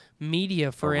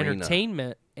media for Arena.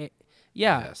 entertainment.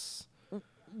 Yeah. Yes.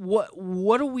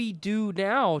 What do we do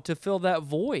now to fill that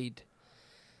void?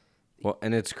 Well,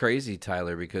 and it's crazy,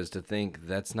 Tyler, because to think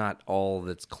that's not all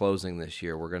that's closing this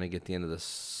year. We're going to get the end of the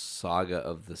saga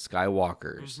of the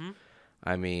Skywalkers. Mm-hmm.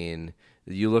 I mean,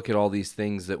 you look at all these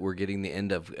things that we're getting the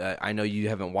end of. I know you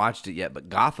haven't watched it yet, but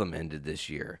Gotham ended this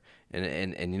year.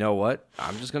 And you know what?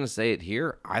 I'm just going to say it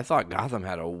here. I thought Gotham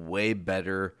had a way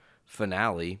better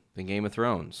finale than Game of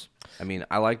Thrones. I mean,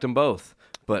 I liked them both,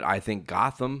 but I think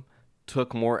Gotham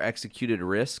took more executed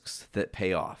risks that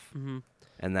pay off. Mm-hmm.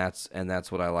 And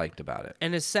that's what I liked about it.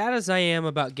 And as sad as I am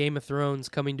about Game of Thrones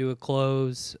coming to a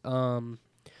close,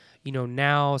 you know,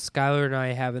 now Skylar and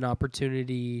I have an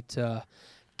opportunity to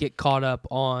get caught up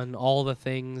on all the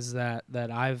things that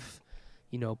I've,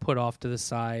 put off to the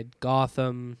side.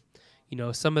 Gotham,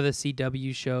 some of the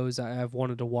CW shows I've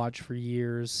wanted to watch for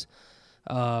years.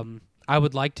 I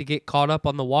would like to get caught up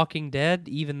on The Walking Dead,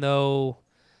 even though,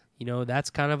 that's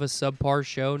kind of a subpar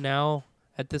show now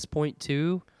at this point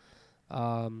too.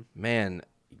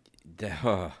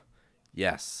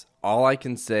 Yes. All I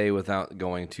can say without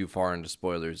going too far into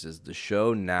spoilers is the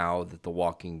show now that The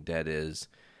Walking Dead is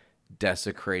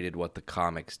desecrated what the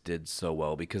comics did so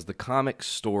well, because the comic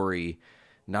story,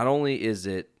 not only is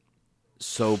it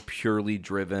so purely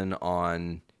driven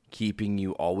on keeping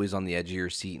you always on the edge of your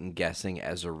seat and guessing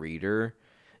as a reader,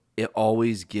 it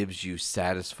always gives you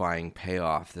satisfying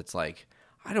payoff that's like,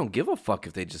 I don't give a fuck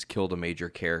if they just killed a major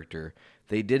character.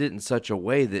 They did it in such a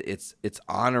way that it's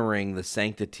honoring the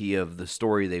sanctity of the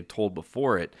story they've told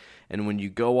before it. And when you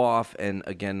go off and,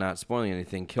 again, not spoiling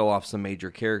anything, kill off some major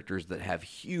characters that have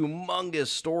humongous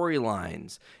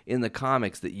storylines in the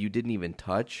comics that you didn't even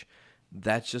touch,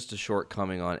 that's just a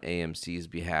shortcoming on AMC's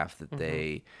behalf that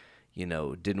they,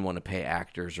 didn't want to pay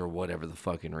actors or whatever the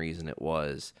fucking reason it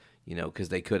was, because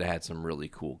they could have had some really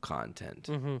cool content.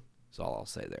 That's all I'll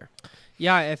say there.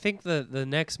 Yeah, I think the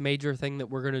next major thing that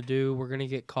we're going to do, we're going to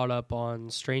get caught up on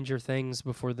Stranger Things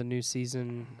before the new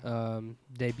season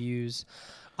debuts.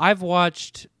 I've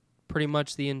watched pretty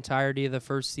much the entirety of the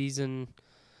first season.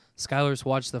 Skylar's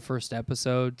watched the first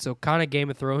episode, so kind of Game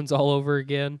of Thrones all over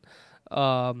again.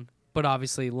 But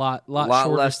obviously a lot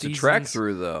less seasons. to trek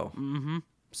through, though. Mm-hmm.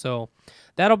 So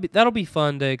that'll be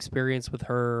fun to experience with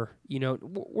her.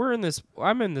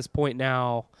 I'm in this point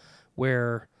now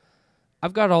where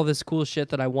I've got all this cool shit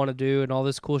that I want to do and all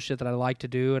this cool shit that I like to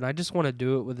do, and I just want to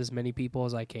do it with as many people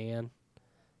as I can.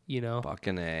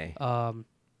 Fucking A.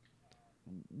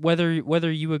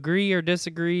 Whether you agree or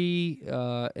disagree,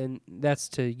 and that's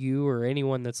to you or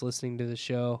anyone that's listening to the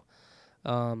show.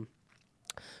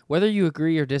 Whether you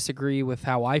agree or disagree with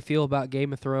how I feel about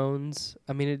Game of Thrones,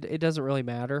 I mean, it doesn't really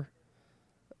matter.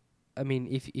 I mean,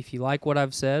 if you like what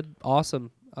I've said,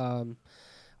 awesome.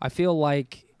 I feel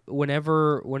like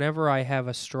whenever I have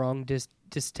a strong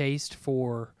distaste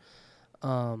for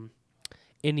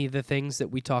any of the things that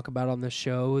we talk about on the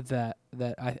show, that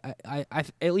I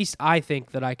at least I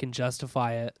think that I can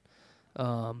justify it,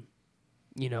 good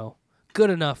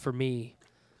enough for me,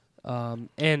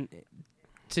 and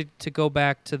to go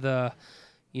back to the,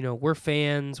 we're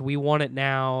fans, we want it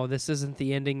now. This isn't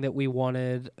the ending that we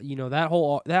wanted. That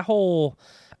whole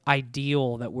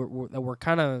ideal that we're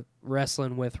kind of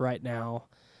wrestling with right now.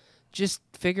 Just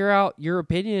figure out your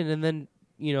opinion and then,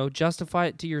 justify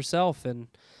it to yourself. And,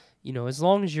 as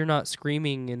long as you're not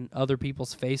screaming in other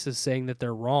people's faces saying that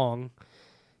they're wrong,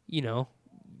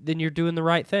 then you're doing the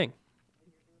right thing.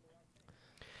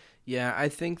 Yeah, I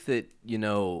think that,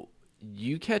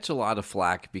 you catch a lot of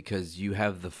flack because you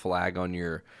have the flag on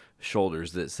your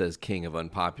shoulders that says King of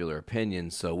Unpopular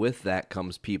Opinion. So with that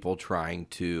comes people trying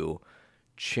to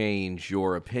change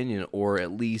your opinion, or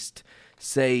at least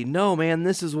say, no, man,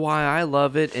 this is why I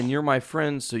love it, and you're my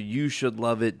friend, so you should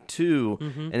love it too.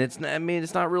 And it's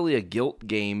not really a guilt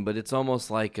game, but it's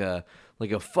almost like a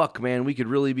fuck, man, we could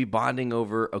really be bonding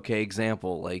over, okay,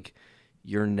 example, like,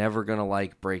 you're never going to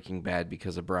like Breaking Bad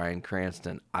because of Bryan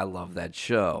Cranston. I love that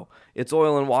show. It's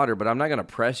oil and water, but I'm not going to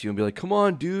press you and be like, come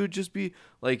on, dude, just be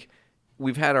like,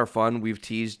 we've had our fun. We've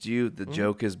teased you. The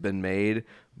joke has been made.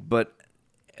 But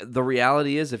the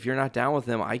reality is, if you're not down with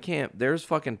them, I can't. There's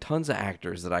fucking tons of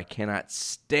actors that I cannot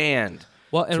stand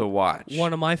to watch.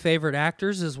 One of my favorite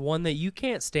actors is one that you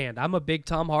can't stand. I'm a big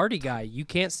Tom Hardy guy. You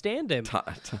can't stand him.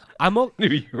 I'm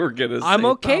you were gonna say I'm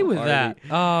okay Tom with Hardy. that.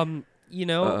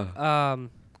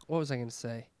 What was I going to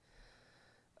say?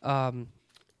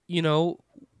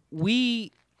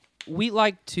 We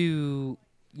like to,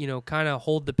 kind of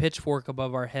hold the pitchfork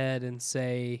above our head and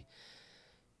say,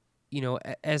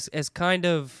 as kind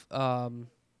of, I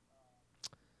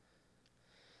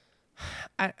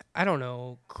don't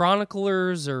know,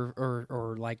 chroniclers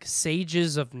or like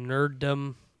sages of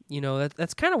nerddom.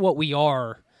 That's kind of what we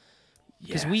are,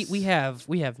 because we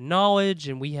have knowledge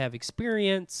and we have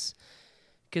experience.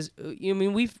 Because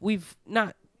we've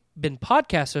not been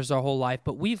podcasters our whole life,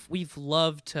 but we've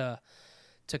loved to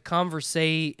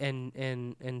conversate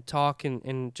and talk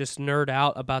and just nerd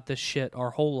out about this shit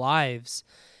our whole lives.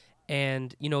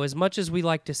 And as much as we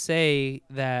like to say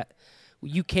that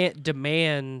you can't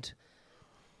demand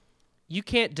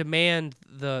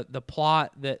the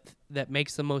plot that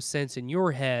makes the most sense in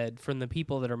your head from the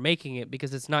people that are making it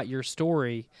because it's not your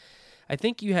story. I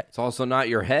think It's also not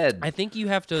your head. I think you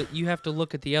have to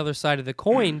look at the other side of the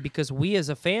coin, because we as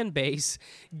a fan base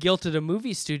guilted a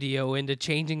movie studio into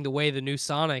changing the way the new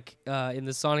Sonic in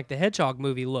the Sonic the Hedgehog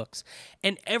movie looks,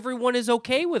 and everyone is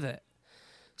okay with it.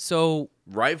 So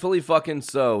Rightfully fucking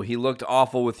so. He looked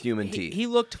awful with human teeth. he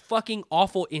looked fucking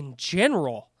awful in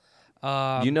general.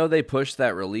 They pushed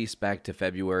that release back to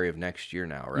February of next year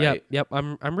now, right? Yep.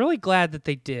 I'm really glad that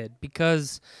they did,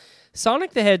 because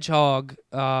Sonic the Hedgehog,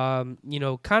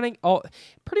 kind of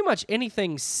pretty much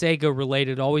anything Sega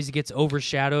related always gets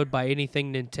overshadowed by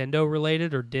anything Nintendo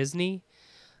related or Disney.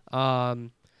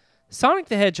 Sonic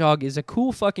the Hedgehog is a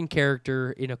cool fucking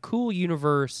character in a cool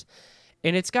universe,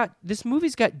 and this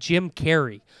movie's got Jim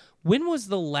Carrey. When was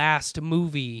the last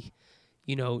movie,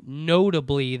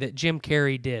 notably that Jim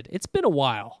Carrey did? It's been a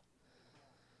while.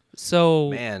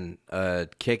 So Man,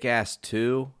 Kick-Ass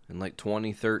 2 in like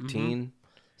 2013.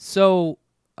 So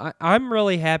I'm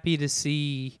really happy to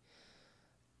see.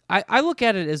 I look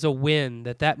at it as a win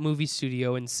that movie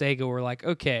studio and Sega were like,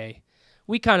 okay,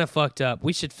 we kind of fucked up.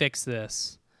 We should fix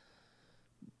this.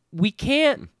 We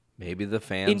can't. Maybe the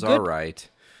fans are right.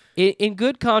 In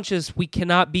good conscience, we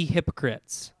cannot be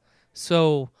hypocrites.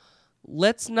 So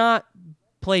let's not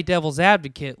play devil's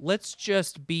advocate. Let's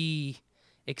just be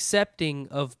accepting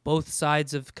of both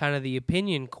sides of kind of the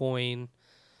opinion coin.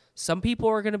 Some people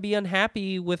are going to be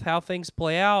unhappy with how things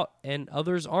play out, and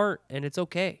others aren't, and it's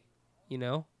okay,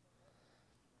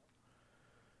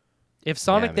 If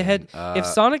Sonic if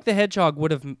Sonic the Hedgehog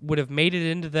would have made it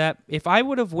into that, if I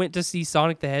would have went to see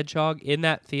Sonic the Hedgehog in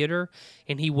that theater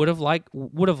and he would have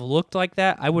looked like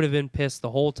that, I would have been pissed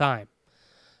the whole time.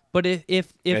 But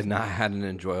if and not had an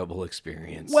enjoyable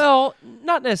experience. Well,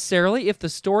 not necessarily. If the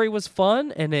story was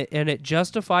fun and it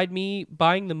justified me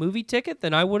buying the movie ticket,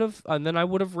 then I would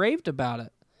have raved about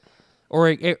it,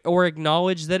 or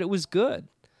acknowledged that it was good.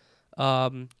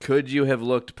 Could you have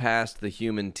looked past the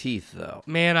human teeth, though?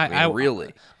 Man, I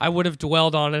really would have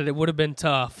dwelled on it. It would have been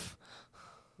tough.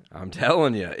 I'm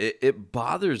telling you, it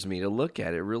bothers me to look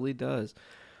at. It really does.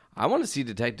 I want to see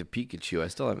Detective Pikachu. I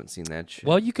still haven't seen that shit.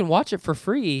 Well, you can watch it for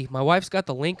free. My wife's got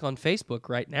the link on Facebook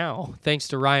right now, thanks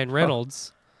to Ryan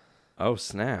Reynolds. Oh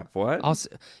snap! What?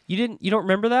 You don't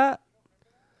remember that?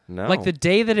 No. Like the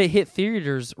day that it hit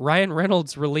theaters, Ryan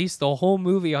Reynolds released the whole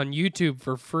movie on YouTube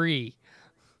for free.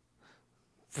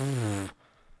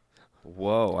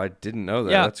 Whoa! I didn't know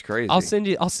that. Yeah, That's crazy. I'll send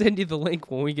you the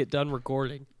link when we get done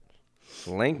recording.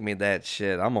 Link me that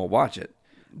shit. I'm gonna watch it.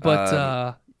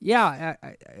 But yeah,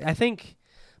 I think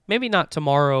maybe not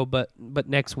tomorrow, but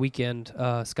next weekend,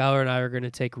 Skylar and I are going to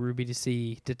take Ruby to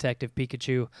see Detective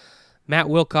Pikachu. Matt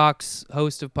Wilcox,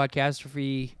 host of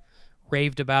Podcastrophe,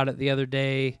 raved about it the other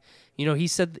day. He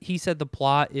said the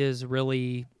plot is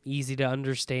really easy to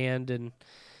understand and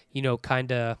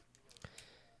kind of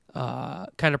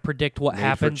predict what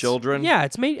happens. For children. Yeah,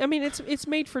 it's made. I mean, it's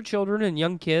made for children and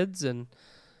young kids, and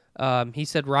he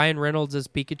said Ryan Reynolds as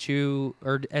Pikachu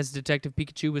or as Detective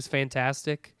Pikachu was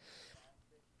fantastic.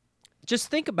 Just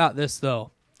think about this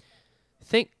though.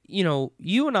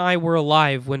 You and I were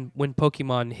alive when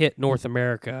Pokemon hit North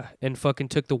America and fucking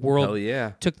took the world. Hell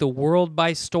yeah. Took the world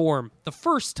by storm the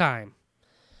first time.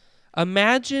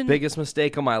 Imagine. Biggest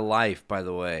mistake of my life, by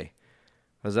the way.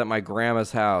 I was at my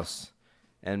grandma's house,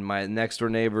 and my next door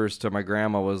neighbors to my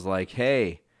grandma was like,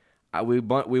 "Hey, we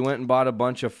went and bought a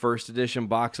bunch of first edition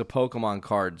box of Pokemon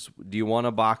cards. Do you want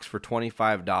a box for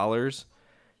 $25?"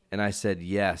 And I said,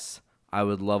 "Yes, I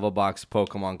would love a box of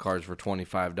Pokemon cards for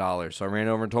 $25." So I ran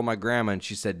over and told my grandma, and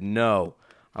she said, "No,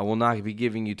 I will not be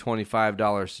giving you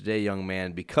 $25 today, young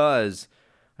man, because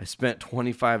I spent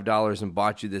 $25 and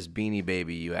bought you this Beanie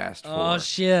Baby you asked for." Oh,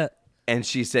 shit. And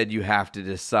she said, "You have to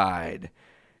decide."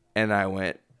 And I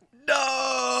went,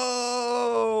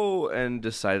 "No!" and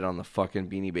decided on the fucking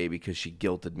Beanie Baby because she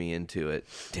guilted me into it.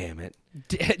 Damn it.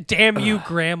 Damn you,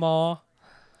 Grandma.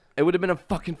 It would have been a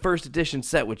fucking first edition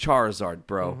set with Charizard,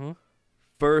 bro. Mm-hmm.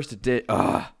 First edition.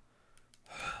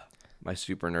 My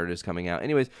super nerd is coming out.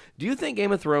 Anyways, do you think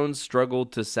Game of Thrones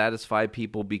struggled to satisfy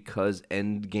people because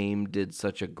Endgame did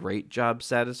such a great job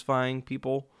satisfying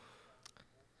people?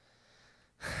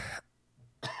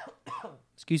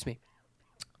 Excuse me.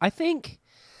 I think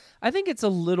it's a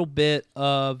little bit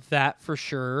of that for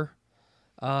sure.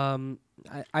 I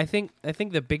think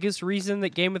the biggest reason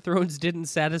that Game of Thrones didn't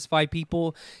satisfy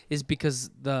people is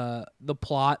because the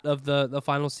plot of the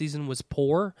final season was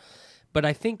poor. But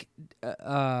I think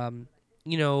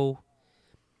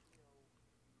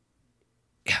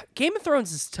Game of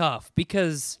Thrones is tough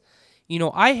because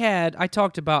I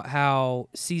talked about how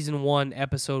season 1,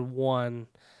 episode 1,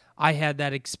 I had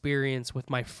that experience with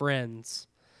my friends.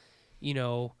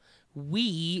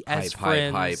 we as Hype,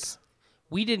 friends, hype.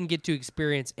 we didn't get to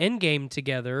experience Endgame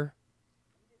together.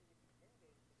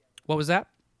 What was that?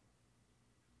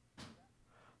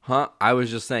 Huh? I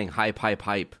was just saying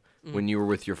hype when you were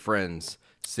with your friends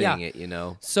seeing Yeah. it, you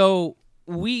know? So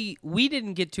we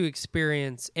didn't get to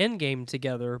experience Endgame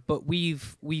together, but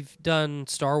we've done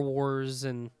Star Wars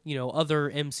and, you know, other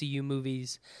MCU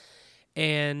movies.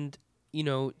 And, you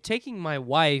know, taking my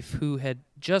wife, who had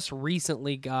just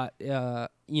recently got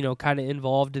you know, kind of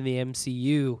involved in the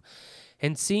MCU,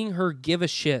 and seeing her give a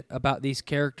shit about these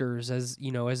characters as,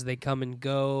 you know, as they come and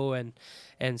go,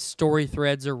 and story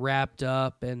threads are wrapped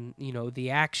up, and, you know, the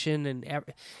action and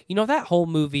you know, that whole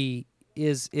movie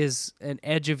is an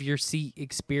edge of your seat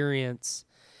experience,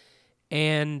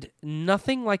 and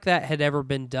nothing like that had ever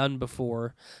been done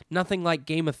before. Nothing like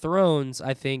Game of Thrones,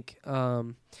 I think.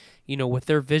 You know, with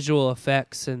their visual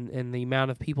effects and the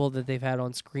amount of people that they've had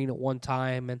on screen at one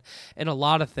time, and a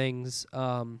lot of things.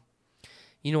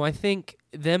 You know, I think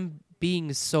them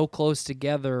being so close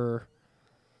together,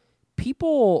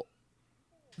 people,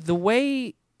 the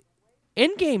way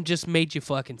Endgame just made you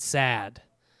fucking sad.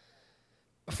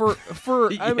 Yeah,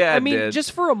 I mean, it did.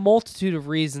 just for a multitude of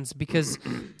reasons, because,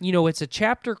 you know, it's a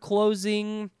chapter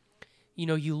closing. You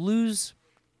know, you lose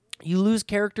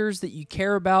characters that you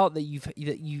care about, that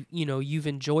you've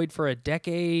enjoyed for a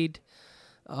decade.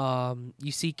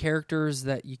 You see characters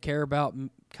that you care about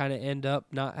kind of end up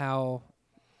not how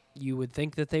you would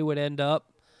think that they would end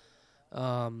up.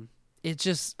 It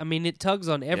just, I mean, it tugs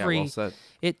on every well said.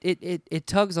 it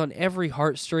tugs on every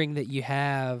heartstring that you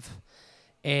have,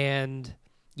 and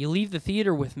you leave the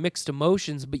theater with mixed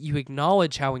emotions, but you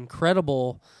acknowledge how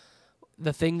incredible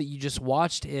the thing that you just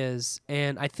watched is.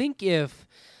 And I think I'm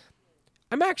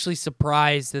actually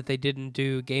surprised that they didn't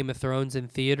do Game of Thrones in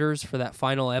theaters for that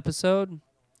final episode.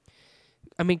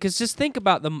 I mean, because just think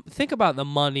about the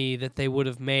money that they would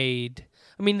have made.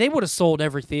 I mean, they would have sold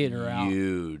every theater out.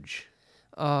 Huge.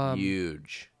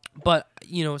 But,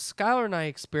 you know, Skylar and I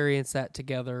experienced that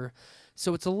together,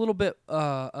 so it's a little bit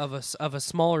of a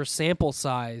smaller sample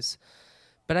size.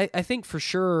 But I think for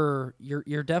sure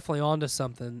you're definitely onto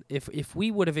something. If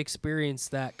we would have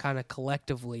experienced that kind of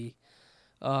collectively,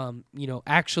 you know,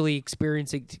 actually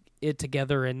experiencing it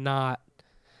together and not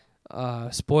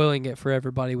spoiling it for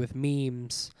everybody with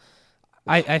memes,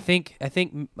 I think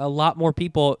a lot more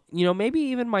people, you know, maybe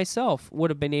even myself,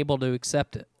 would have been able to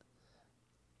accept it.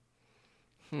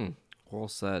 Well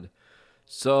said.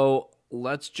 So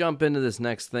let's jump into this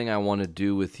next thing I want to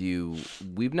do with you.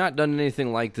 We've not done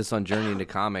anything like this on Journey into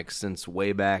Comics since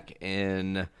way back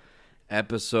in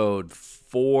episode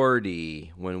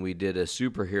 40, when we did a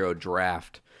superhero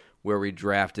draft where we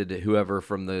drafted whoever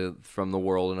from the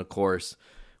world, and of course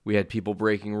we had people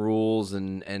breaking rules,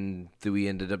 and we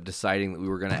ended up deciding that we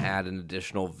were going to add an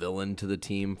additional villain to the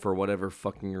team for whatever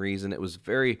fucking reason. It was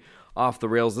very off the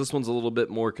rails. This one's a little bit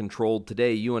more controlled.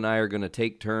 Today, you and I are going to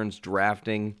take turns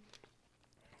drafting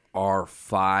our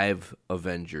 5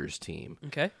 Avengers team.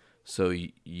 Okay. So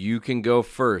you can go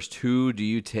first. Who do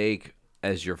you take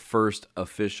as your first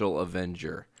official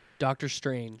Avenger? Doctor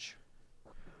Strange.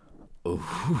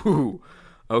 Ooh.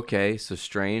 Okay, so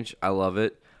Strange. I love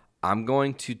it. I'm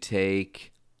going to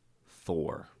take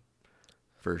Thor.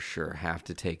 For sure. Have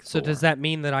to take Thor. So does that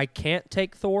mean that I can't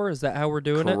take Thor? Is that how we're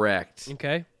doing Correct. it?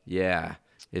 Okay. Yeah.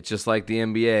 It's just like the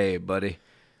NBA, buddy.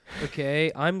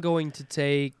 Okay, I'm going to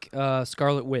take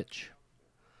Scarlet Witch.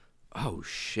 Oh,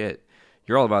 shit.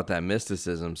 You're all about that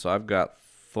mysticism. So I've got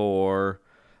Thor.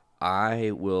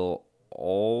 I will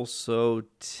also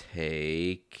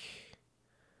take...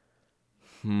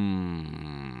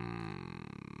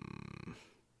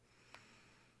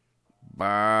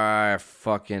 I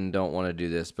fucking don't want to do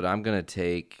this, but I'm going to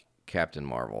take Captain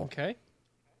Marvel. Okay.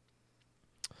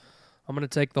 I'm going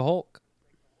to take the Hulk.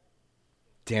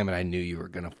 Damn it, I knew you were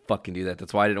going to fucking do that.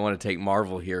 That's why I didn't want to take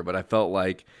Marvel here, but I felt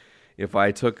like if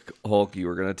I took Hulk, you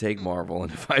were going to take Marvel,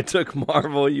 and if I took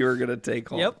Marvel, you were going to take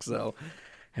Hulk. Yep. So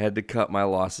had to cut my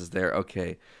losses there.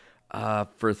 Okay.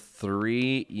 For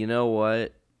 3, you know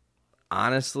what?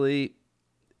 Honestly,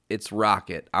 it's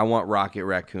Rocket. I want Rocket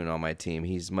Raccoon on my team.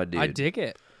 He's my dude. I dig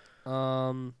it.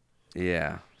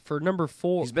 Yeah. For number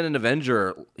 4. He's been an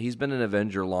Avenger. He's been an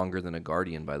Avenger longer than a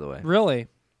Guardian, by the way. Really?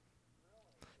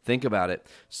 Think about it.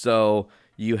 So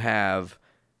you have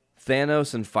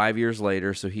Thanos, and 5 years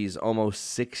later, so he's almost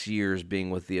 6 years being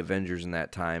with the Avengers in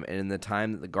that time. And in the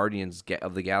time that the Guardians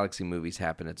of the Galaxy movies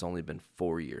happened, it's only been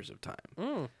 4 years of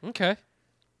time. Okay.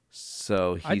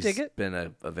 So I he's dig it. been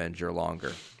an Avenger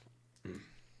longer.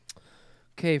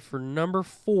 Okay, for number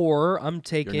 4, I'm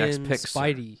taking next pick, sir.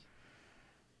 Spidey.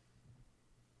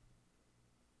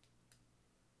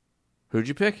 Who'd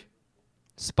you pick?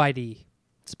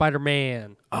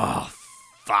 Spider-Man. Oh,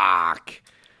 fuck.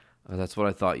 Oh, that's what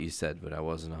I thought you said, but I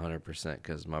wasn't 100%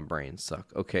 because my brain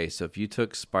sucked. Okay, so if you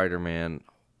took Spider-Man,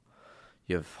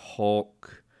 you have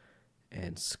Hulk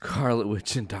and Scarlet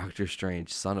Witch and Doctor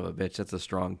Strange. Son of a bitch, that's a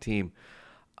strong team.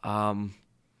 I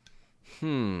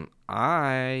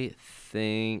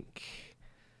think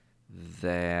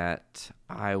that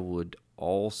I would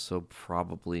also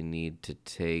probably need to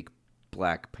take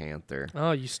Black Panther.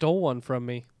 Oh, you stole one from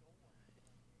me.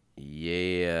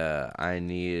 Yeah, I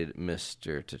need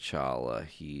Mr. T'Challa.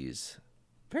 He's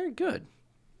very good,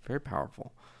 very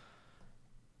powerful.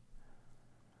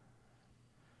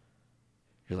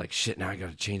 You're like, shit, now I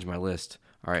got to change my list.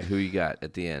 All right, who you got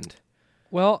at the end?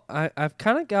 Well, I've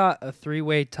kind of got a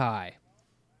 3-way tie.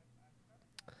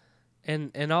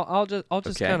 And I'll just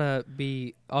Okay. kind of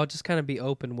be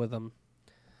open with them.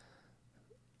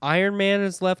 Iron Man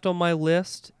is left on my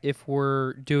list if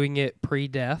we're doing it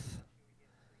pre-death.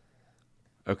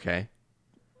 Okay.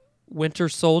 Winter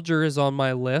Soldier is on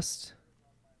my list.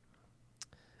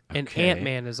 And Okay.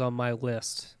 Ant-Man is on my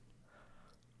list.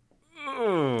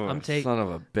 I'm taking Son of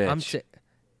a bitch.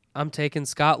 I'm taking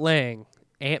Scott Lang,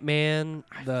 Ant-Man,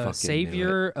 the fucking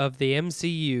savior of the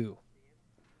MCU.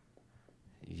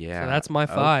 Yeah. So that's my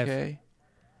 5. Okay.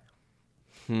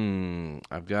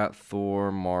 I've got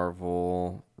Thor,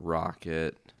 Marvel,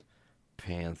 Rocket,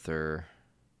 Panther.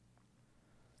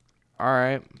 All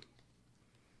right.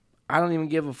 I don't even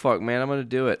give a fuck, man. I'm going to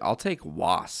do it. I'll take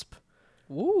Wasp.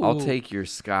 Ooh. I'll take your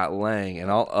Scott Lang,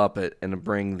 and I'll up it and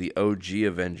bring the OG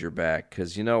Avenger back.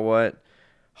 Because you know what?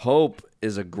 Hope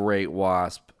is a great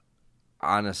Wasp.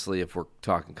 Honestly, if we're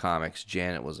talking comics,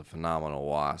 Janet was a phenomenal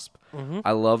Wasp.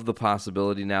 I love the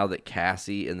possibility now that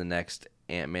Cassie in the next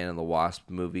Ant-Man and the Wasp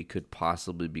movie could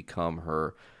possibly become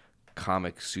her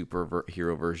comic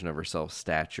superhero version of herself,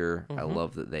 Stature. I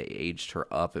love that they aged her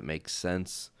up. It makes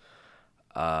sense.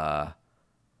 But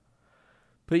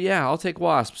yeah, I'll take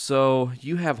Wasp. So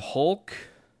you have Hulk.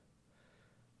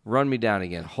 Run me down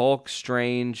again. Hulk,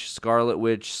 Strange, Scarlet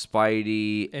Witch,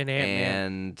 Spidey, And Ant-Man.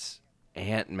 and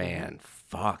Ant-Man.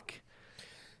 Fuck.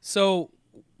 So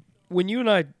when you and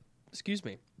I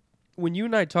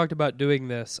talked about doing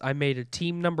this, I made a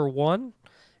team number 1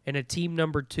 and a team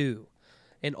number 2.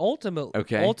 And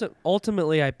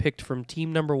ultimately I picked from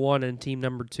team number 1 and team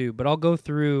number 2, but I'll go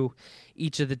through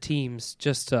each of the teams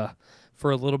just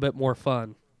for a little bit more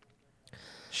fun.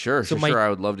 Sure. So I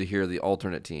would love to hear the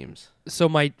alternate teams. So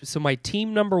my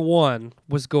team number 1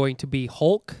 was going to be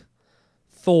Hulk,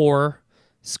 Thor,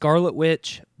 Scarlet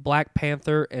Witch, Black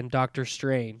Panther, and Doctor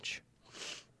Strange.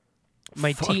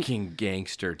 Fucking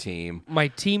gangster team. My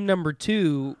team number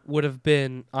 2 would have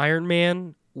been Iron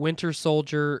Man, Winter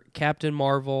Soldier, Captain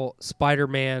Marvel,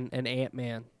 Spider-Man, and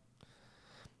Ant-Man.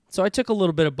 So I took a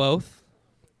little bit of both.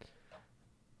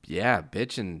 Yeah,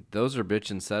 bitchin'. Those are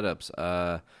bitchin'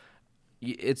 setups.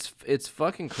 It's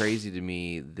fucking crazy to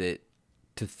me that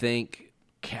to think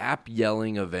Cap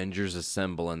yelling Avengers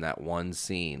Assemble in that one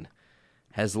scene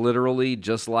has literally,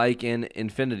 just like in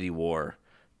Infinity War,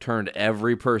 turned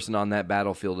every person on that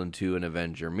battlefield into an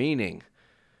Avenger, meaning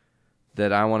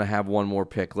that I want to have one more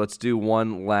pick. Let's do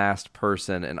one last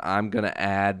person, and I'm going to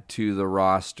add to the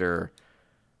roster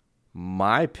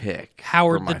my pick.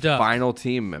 Howard for my the Duck. Final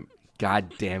team member.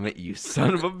 God damn it, you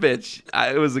son of a bitch.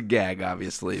 It was a gag,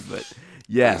 obviously, but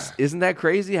yes. Isn't that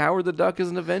crazy? Howard the Duck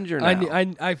is an Avenger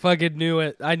now. I fucking knew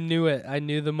it. I knew it. I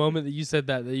knew the moment that you said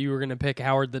that you were going to pick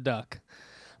Howard the Duck.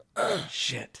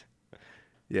 Shit.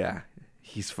 Yeah,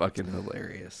 he's fucking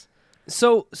hilarious.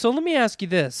 So let me ask you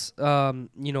this. Kind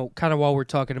of while we're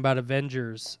talking about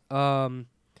Avengers, kind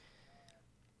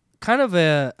of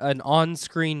an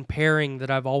on-screen pairing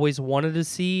that I've always wanted to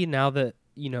see. Now that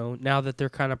they're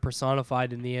kind of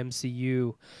personified in the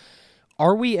MCU,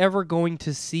 are we ever going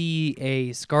to see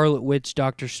a Scarlet Witch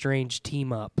Doctor Strange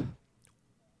team up,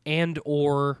 and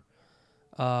or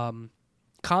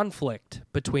conflict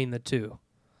between the two?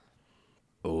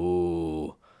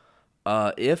 Oh.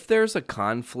 If there's a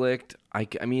conflict, I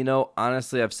mean,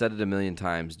 honestly, I've said it a million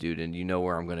times, dude, and you know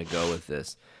where I'm going to go with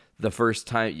this. The first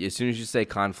time, as soon as you say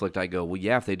conflict, I go, well,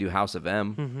 yeah, if they do House of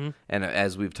M. And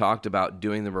as we've talked about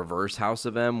doing the reverse House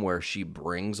of M, where she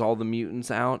brings all the mutants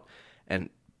out,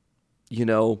 and,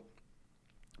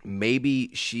 maybe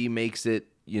she makes it,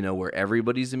 where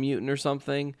everybody's a mutant or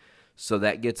something, so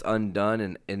that gets undone,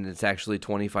 and it's actually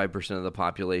 25% of the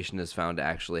population is found to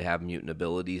actually have mutant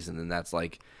abilities, and then that's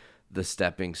like the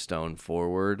stepping stone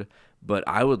forward. But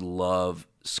I would love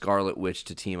Scarlet Witch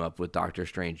to team up with Doctor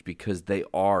Strange because they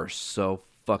are so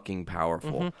fucking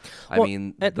powerful. I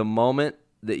mean, the moment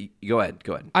Go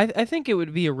ahead. I think it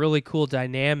would be a really cool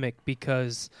dynamic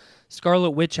because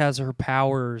Scarlet Witch has her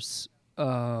powers.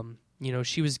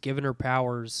 She was given her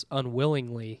powers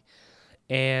unwillingly.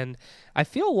 And I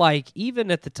feel like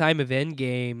even at the time of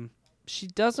Endgame, she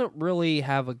doesn't really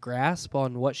have a grasp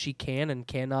on what she can and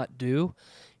cannot do.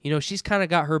 She's kind of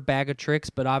got her bag of tricks,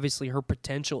 but obviously her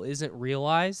potential isn't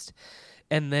realized.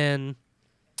 And then,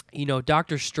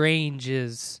 Doctor Strange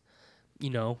is, he's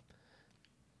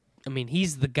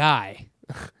the guy.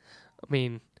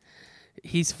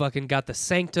 He's fucking got the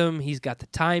Sanctum. He's got the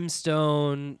Time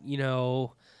Stone. The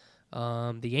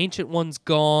Ancient One's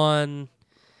gone.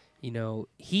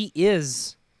 He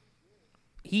is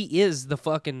the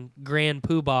fucking grand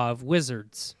poobah of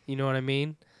wizards. You know what I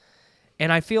mean?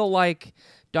 And I feel like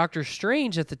Doctor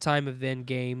Strange at the time of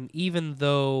Endgame, even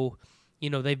though,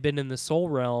 they've been in the Soul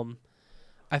Realm,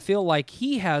 I feel like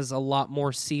he has a lot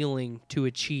more ceiling to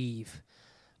achieve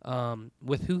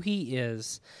with who he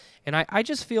is. And I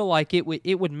just feel like it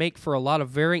would make for a lot of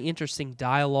very interesting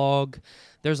dialogue.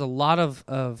 There's a lot of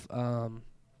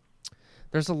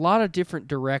different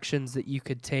directions that you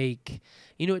could take.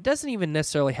 It doesn't even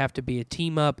necessarily have to be a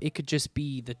team up. It could just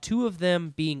be the two of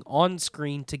them being on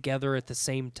screen together at the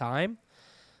same time.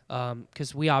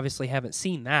 Because we obviously haven't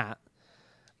seen that.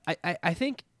 I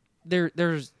think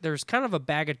there's kind of a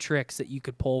bag of tricks that you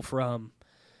could pull from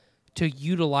to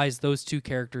utilize those two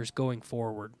characters going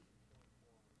forward.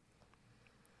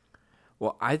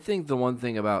 Well, I think the one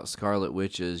thing about Scarlet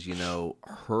Witch is,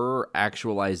 her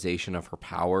actualization of her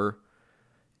power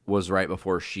was right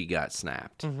before she got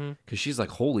snapped. Because she's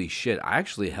like, holy shit, I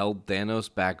actually held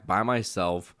Thanos back by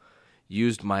myself,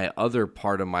 used my other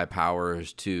part of my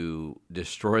powers to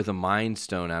destroy the Mind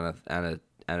Stone on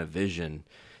a Vision.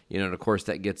 And of course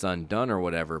that gets undone or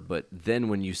whatever. But then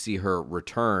when you see her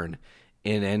return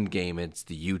in Endgame, it's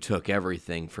you took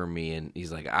everything from me. And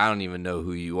he's like, I don't even know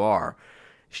who you are.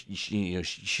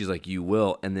 She's like, you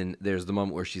will. And then there's the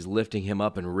moment where she's lifting him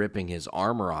up and ripping his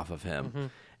armor off of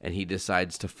him. And he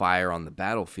decides to fire on the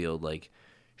battlefield. Like,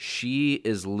 she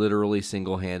is literally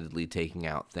single-handedly taking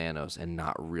out Thanos and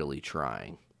not really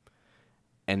trying.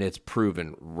 And it's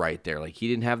proven right there. Like, he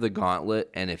didn't have the gauntlet,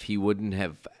 and if he wouldn't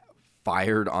have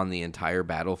fired on the entire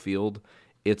battlefield,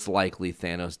 it's likely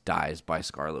Thanos dies by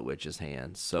Scarlet Witch's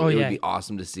hands. So would be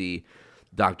awesome to see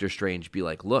Doctor Strange be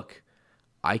like, look,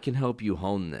 I can help you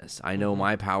hone this. I know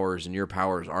my powers and your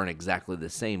powers aren't exactly the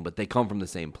same, but they come from the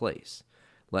same place.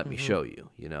 Let me show you,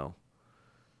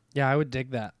 Yeah, I would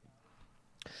dig that.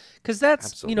 Because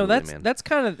that's Absolutely, that's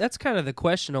kind of the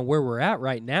question on where we're at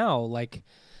right now. Like,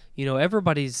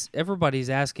 everybody's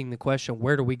asking the question,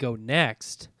 where do we go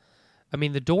next?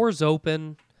 The door's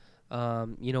open. We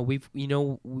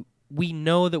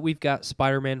know that we've got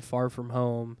Spider-Man: Far From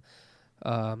Home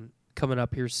coming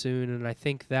up here soon, and I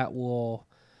think that will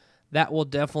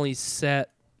definitely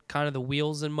set kind of the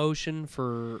wheels in motion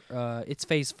for it's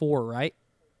Phase 4, right?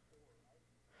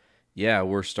 Yeah,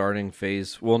 we're starting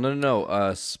phase. Well,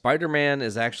 no. Spider-Man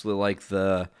is actually like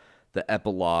the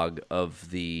epilogue of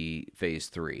the Phase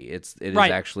 3. It is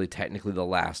actually technically the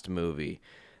last movie.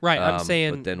 Right. I'm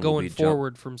saying going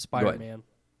forward from Spider-Man.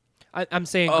 I'm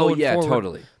saying going forward.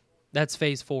 Totally. That's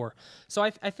Phase 4. So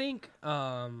I think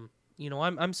I'm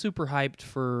super hyped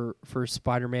for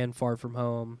Spider-Man: Far From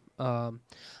Home. I'm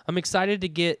excited to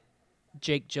get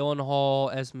Jake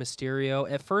Gyllenhaal as Mysterio.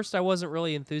 At first, I wasn't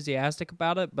really enthusiastic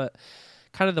about it, but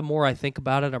kind of the more I think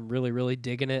about it, I'm really, really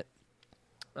digging it.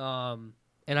 And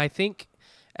I think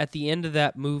at the end of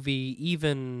that movie,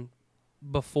 even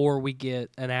before we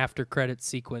get an after-credits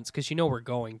sequence, because we're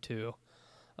going to.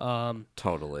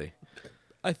 Totally.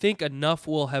 I think enough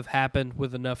will have happened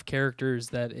with enough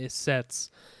characters that it sets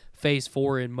Phase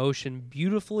 4 in motion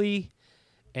beautifully,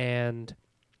 and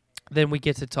then we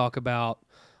get to talk about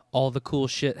all the cool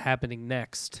shit happening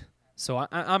next. So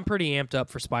I'm pretty amped up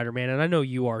for Spider-Man, and I know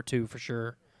you are too, for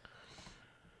sure.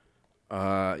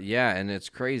 Yeah, and it's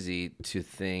crazy to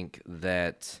think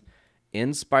that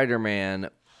in Spider-Man,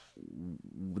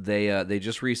 they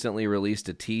just recently released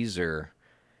a teaser,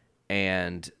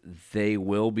 and they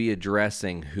will be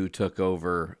addressing who took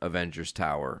over Avengers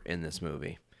Tower in this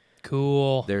movie.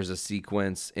 Cool. There's a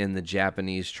sequence in the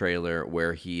Japanese trailer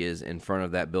where he is in front of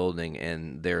that building,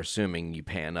 and they're assuming you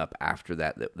pan up after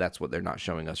that. That's what they're not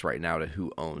showing us right now, to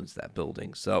who owns that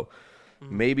building. So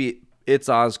maybe it's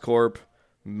Oscorp,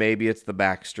 maybe it's the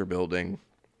Baxter Building.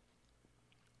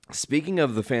 Speaking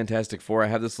of the Fantastic Four, I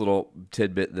have this little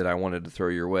tidbit that I wanted to throw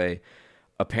your way.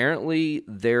 Apparently,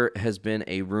 there has been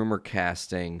a rumor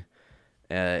casting.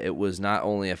 It was not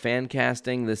only a fan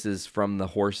casting. This is from the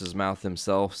horse's mouth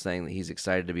himself, saying that he's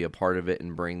excited to be a part of it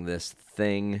and bring this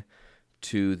thing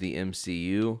to the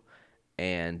MCU,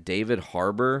 and David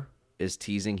Harbour is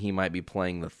teasing he might be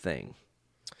playing the Thing.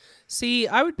 See,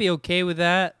 I would be okay with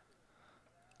that.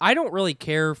 I don't really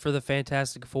care for the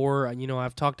Fantastic Four. You know,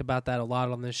 I've talked about that a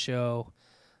lot on this show,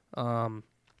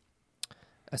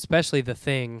 especially the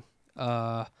Thing.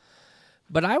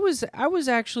 But I was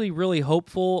actually really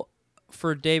hopeful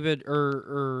for David,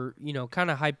 or you know,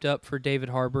 kind of hyped up for David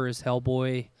Harbour as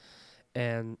Hellboy,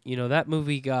 and you know that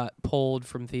movie got pulled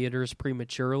from theaters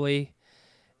prematurely,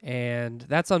 and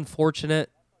that's unfortunate.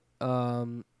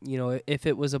 You know, if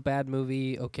it was a bad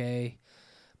movie, okay.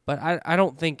 But I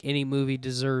don't think any movie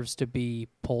deserves to be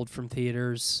pulled from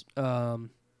theaters, you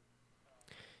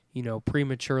know,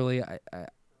 prematurely.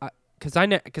 Because I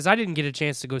didn't get a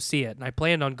chance to go see it, and I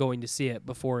planned on going to see it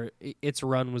before its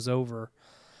run was over.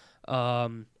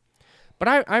 But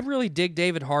I really dig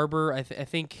David Harbour. I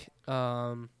think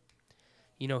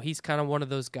you know, he's kind of one of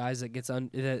those guys that gets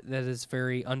that is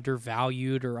very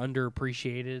undervalued or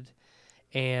underappreciated.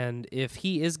 And if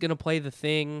he is going to play the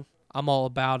Thing, I'm all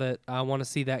about it. I want to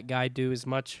see that guy do as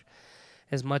much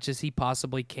as he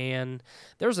possibly can.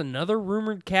 There's another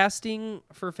rumored casting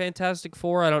for Fantastic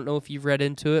Four. I don't know if you've read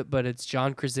into it, but it's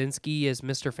John Krasinski as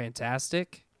Mr.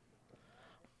 Fantastic.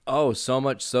 Oh, so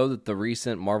much so that the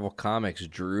recent Marvel Comics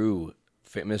drew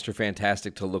Mr.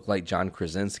 Fantastic to look like John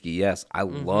Krasinski. Yes, I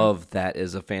love that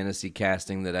as a fantasy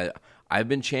casting that I've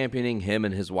been championing him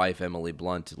and his wife, Emily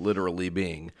Blunt, literally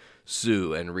being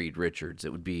Sue and Reed Richards.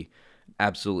 It would be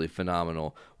absolutely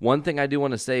phenomenal. One thing I do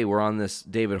want to say, we're on this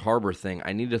David Harbour thing.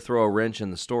 I need to throw a wrench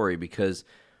in the story because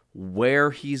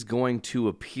where he's going to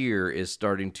appear is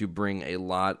starting to bring a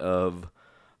lot of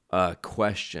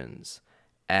questions,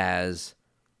 as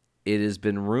it has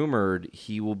been rumored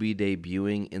he will be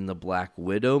debuting in the Black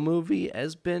Widow movie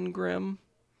as Ben Grimm.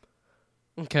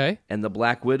 Okay. And the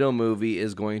Black Widow movie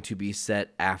is going to be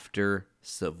set after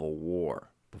Civil War,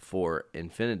 before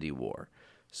Infinity War.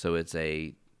 So it's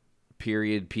a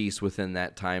period piece within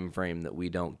that time frame that we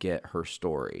don't get her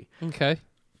story. Okay.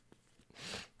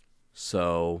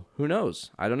 So who knows?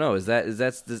 I don't know. Is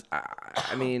this?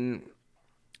 I mean,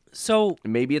 so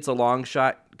maybe it's a long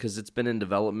shot because it's been in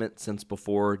development since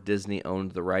before Disney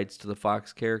owned the rights to the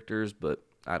Fox characters, but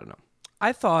I don't know.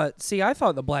 I thought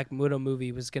the Black Widow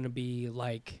movie was going to be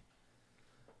like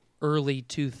early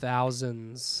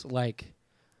 2000s, like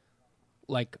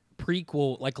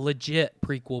prequel, like legit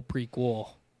prequel.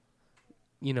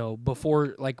 You know,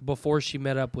 before she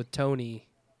met up with Tony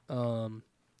in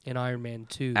Iron Man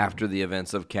 2. After the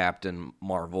events of Captain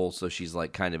Marvel, so she's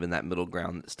like kind of in that middle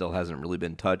ground that still hasn't really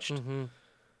been touched. Mm-hmm.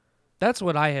 That's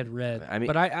what I had read. I mean,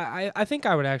 but I think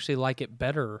I would actually like it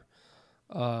better,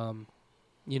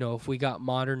 you know, if we got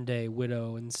modern day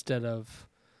Widow instead of,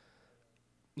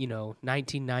 you know,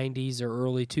 1990s or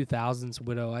early 2000s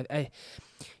Widow. I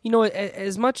you know,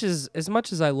 as much as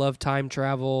I love time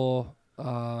travel,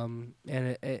 and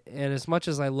as much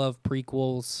as I love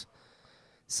prequels,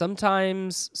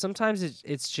 sometimes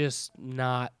it's just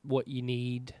not what you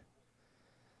need.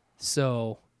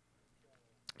 So,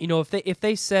 you know, if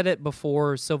they said it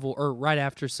before right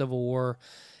after Civil War,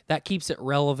 that keeps it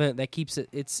relevant. That keeps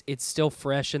it's still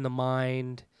fresh in the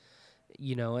mind.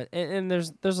 You know, and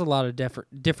there's a lot of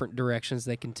different directions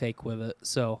they can take with it.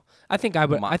 So I think I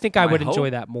would enjoy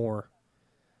that more.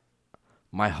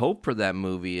 My hope for that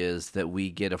movie is that we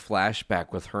get a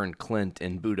flashback with her and Clint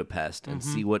in Budapest and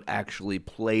see what actually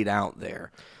played out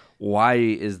there. Why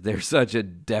is there such a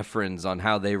deference on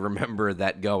how they remember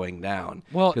that going down?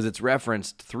 Well, because it's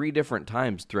referenced 3 different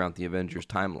times throughout the Avengers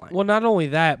timeline. Well, not only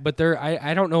that, but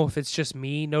I don't know if it's just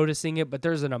me noticing it, but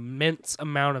there's an immense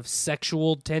amount of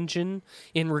sexual tension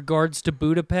in regards to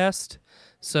Budapest.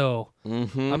 So,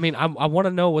 I mean, I want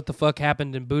to know what the fuck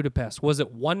happened in Budapest. Was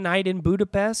it one night in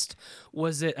Budapest?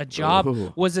 Was it a job?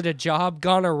 Ooh. Was it a job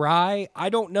gone awry? I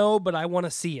don't know, but I want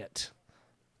to see it.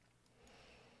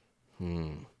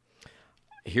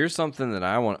 Here's something that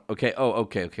I want. Okay.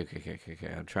 Okay.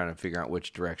 I'm trying to figure out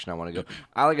which direction I want to go.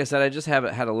 Like I said, I just had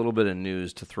a little bit of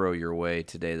news to throw your way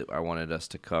today that I wanted us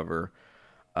to cover.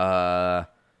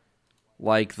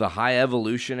 Like the High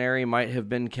Evolutionary might have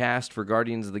been cast for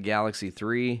Guardians of the Galaxy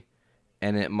 3,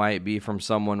 and it might be from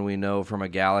someone we know from a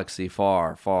galaxy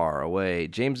far, far away.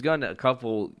 James Gunn,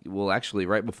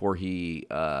 right before he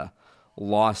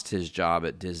lost his job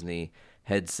at Disney,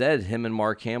 had said him and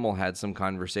Mark Hamill had some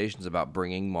conversations about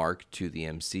bringing Mark to the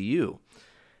MCU.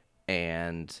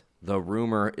 And the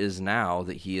rumor is now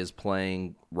that he is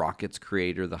playing Rocket's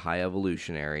creator, the High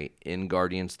Evolutionary, in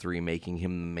Guardians 3, making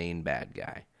him the main bad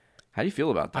guy. How do you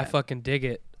feel about that? I fucking dig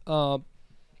it. You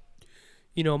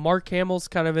know, Mark Hamill's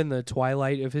kind of in the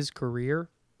twilight of his career,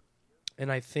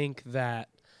 And I think that,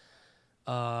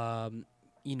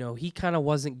 he kind of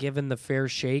wasn't given the fair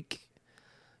shake,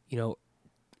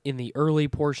 in the early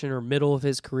portion or middle of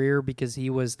his career, because he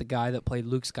was the guy that played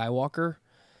Luke Skywalker.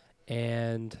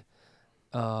 And,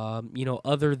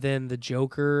 other than the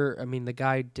Joker, I mean, the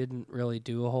guy didn't really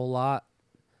do a whole lot.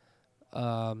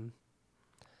 I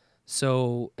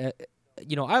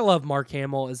love Mark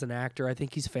Hamill as an actor. I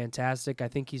think he's fantastic. I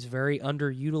think he's very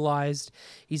underutilized.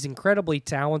 He's incredibly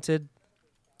talented.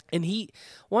 And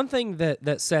one thing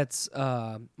that sets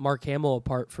Mark Hamill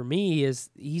apart for me is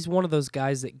he's one of those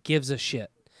guys that gives a shit.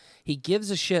 He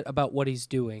gives a shit about what he's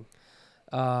doing.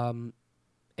 And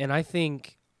I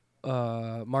think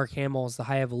Mark Hamill as the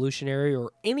High Evolutionary,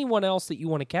 or anyone else that you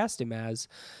want to cast him as,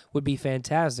 would be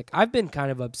fantastic. I've been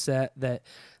kind of upset that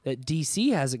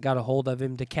DC hasn't got a hold of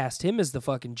him to cast him as the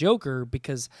fucking Joker,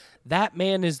 because that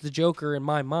man is the Joker in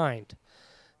my mind.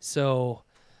 So,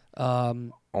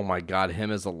 oh my God,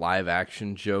 him as a live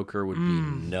action Joker would be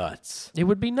nuts. It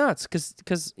would be nuts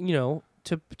because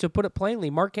to put it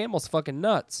plainly, Mark Hamill's fucking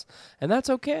nuts, and that's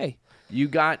okay. You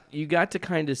got to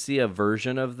kind of see a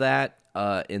version of that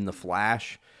in The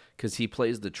Flash, because he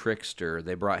plays the Trickster.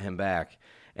 They brought him back.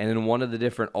 And in one of the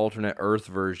different alternate Earth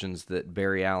versions that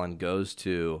Barry Allen goes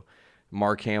to,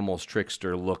 Mark Hamill's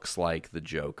Trickster looks like the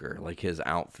Joker. Like, his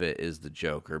outfit is the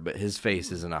Joker, but his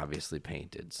face isn't obviously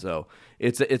painted. So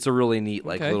it's a really neat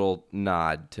little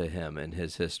nod to him and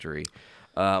his history.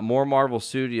 More Marvel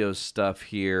Studios stuff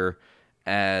here,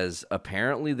 as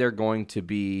apparently they're going to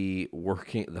be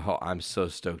working. I'm so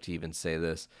stoked to even say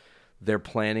this. They're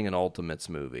planning an Ultimates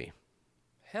movie.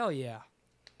 Hell yeah.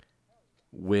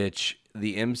 Which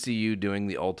the MCU doing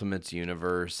the Ultimates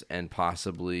universe and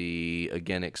possibly,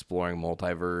 again, exploring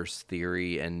multiverse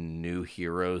theory and new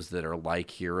heroes that are like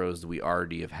heroes we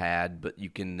already have had, but you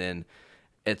can then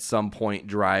at some point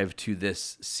drive to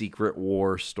this Secret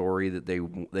War story that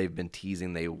they've been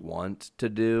teasing they want to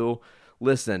do.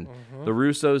 Listen, the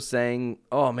Russos saying,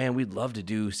 oh man, we'd love to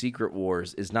do Secret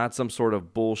Wars, is not some sort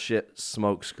of bullshit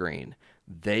smokescreen.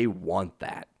 They want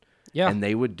that. Yeah. And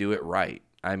they would do it right.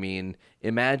 I mean,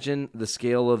 imagine the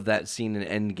scale of that scene in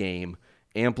Endgame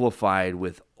amplified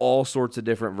with all sorts of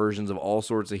different versions of all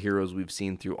sorts of heroes we've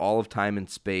seen through all of time and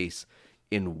space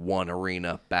in one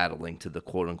arena battling to the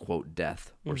quote-unquote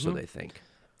death, or so they think.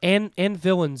 And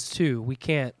villains too. We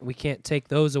can't take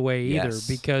those away either, Yes.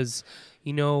 because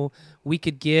we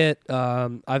could get.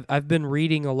 I've been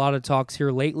reading a lot of talks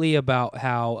here lately about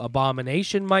how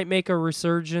Abomination might make a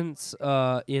resurgence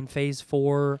in Phase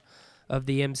 4 of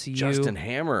the MCU. Justin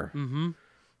Hammer.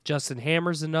 Justin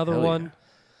Hammer's another Hell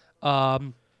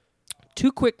one.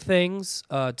 Two quick things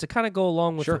to kind of go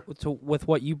along with Sure. with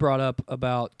what you brought up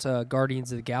about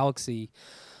Guardians of the Galaxy.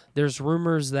 There's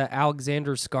rumors that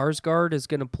Alexander Skarsgård is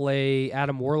going to play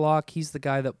Adam Warlock. He's the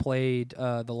guy that played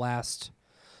the last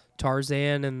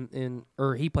Tarzan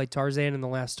or he played Tarzan in the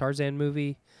last Tarzan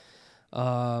movie.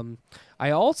 I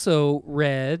also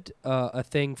read a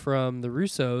thing from the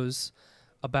Russos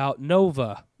about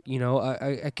Nova,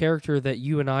 a character that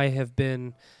you and I have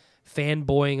been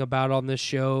fanboying about on this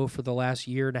show for the last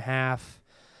year and a half.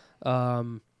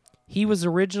 He was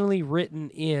originally written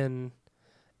in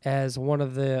as one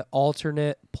of the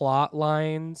alternate plot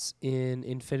lines in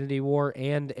Infinity War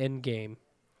and Endgame.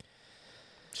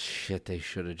 Shit, they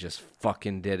should have just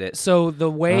fucking did it. So the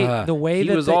way he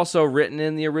that was also written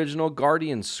in the original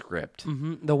Guardians script.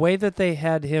 the way that they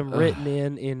had him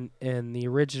written in the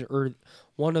original, or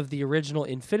one of the original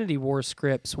Infinity War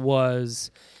scripts,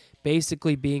 was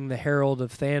basically being the herald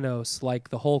of Thanos, like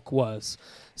the Hulk was.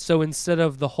 So instead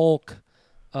of the Hulk,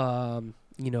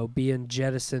 being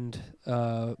jettisoned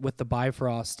with the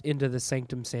Bifrost into the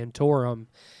Sanctum Sanctorum,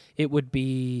 it would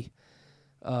be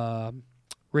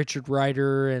Richard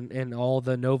Rider and all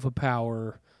the Nova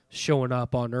power showing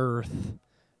up on Earth,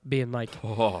 being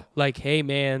like, hey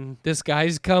man, this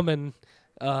guy's coming.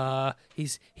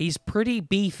 He's pretty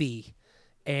beefy,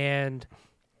 and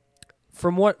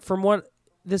from what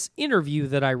this interview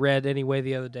that I read anyway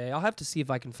the other day, I'll have to see if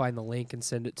I can find the link and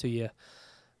send it to you.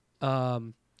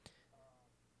 But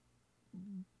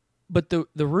the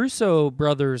Russo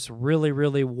brothers really,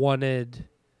 really wanted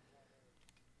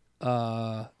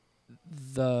the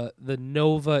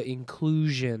Nova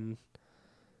inclusion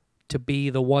to be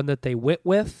the one that they went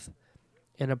with,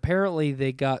 and apparently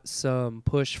they got some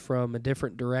push from a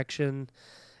different direction,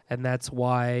 and that's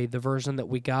why the version that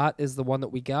we got is the one that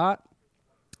we got.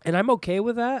 And I'm okay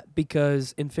with that,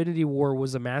 because Infinity War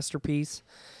was a masterpiece.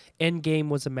 Endgame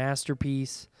was a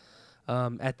masterpiece.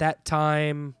 At that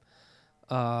time,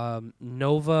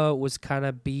 Nova was kind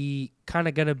of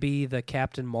gonna be the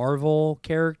Captain Marvel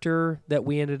character that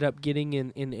we ended up getting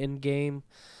in Endgame.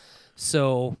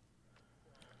 So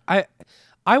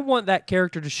I want that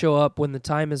character to show up when the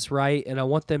time is right, and I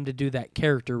want them to do that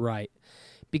character right,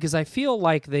 because I feel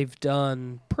like they've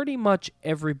done pretty much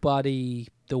everybody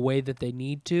the way that they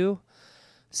need to.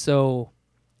 So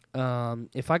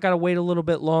if I gotta wait a little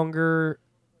bit longer,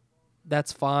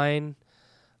 that's fine.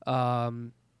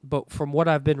 But from what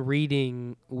I've been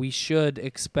reading, we should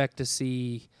expect to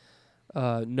see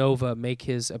Nova make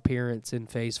his appearance in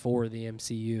Phase 4 of the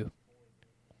MCU.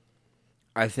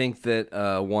 I think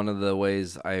that one of the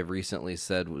ways I have recently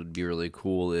said would be really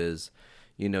cool is,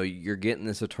 you're getting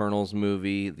this Eternals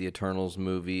movie. The Eternals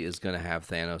movie is going to have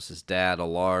Thanos' dad,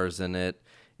 Lars, in it.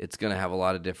 It's going to have a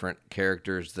lot of different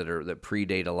characters that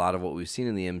predate a lot of what we've seen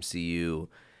in the MCU.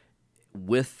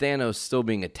 With Thanos still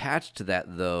being attached to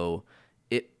that, though,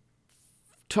 it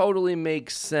totally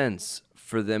makes sense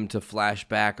for them to flash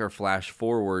back or flash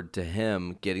forward to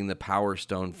him getting the Power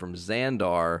Stone from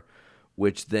Xandar,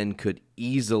 which then could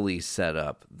easily set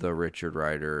up the Richard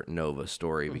Rider Nova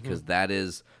story, because that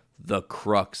is the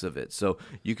crux of it. So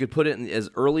you could put it in as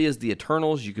early as the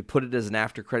Eternals. You could put it as an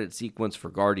after-credit sequence for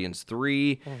Guardians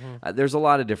 3. There's a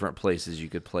lot of different places you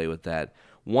could play with that.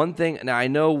 One thing, now I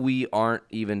know we aren't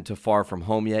even too far from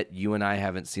home yet. You and I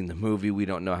haven't seen the movie. We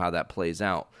don't know how that plays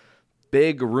out.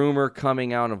 Big rumor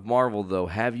coming out of Marvel, though.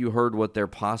 Have you heard what their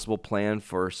possible plan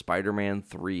for Spider-Man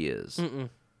 3 is?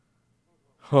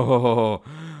 Oh,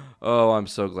 I'm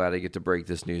so glad I get to break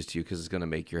this news to you, because it's going to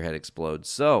make your head explode.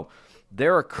 So,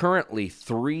 there are currently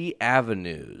 3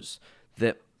 avenues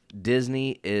that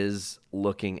Disney is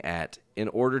looking at in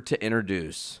order to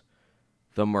introduce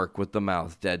the Merc with the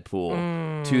Mouth,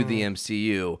 Deadpool, to the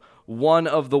MCU. One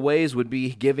of the ways would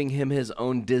be giving him his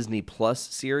own Disney Plus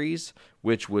series,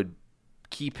 which would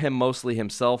keep him mostly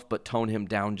himself but tone him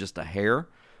down just a hair,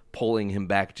 pulling him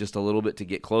back just a little bit to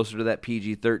get closer to that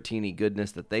PG-13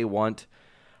 goodness that they want.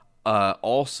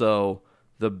 Also,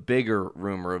 the bigger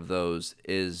rumor of those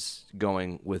is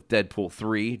going with Deadpool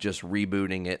 3, just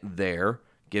rebooting it there,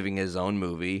 giving his own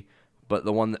movie. But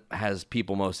the one that has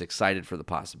people most excited for the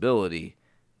possibility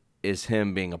is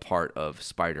him being a part of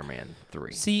Spider-Man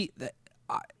 3. See,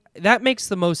 that makes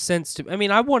the most sense to me. I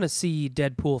mean, I want to see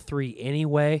Deadpool 3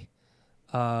 anyway.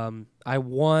 I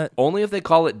want... Only if they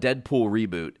call it Deadpool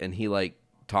Reboot, and he,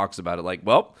 talks about it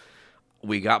well,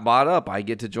 we got bought up. I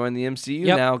get to join the MCU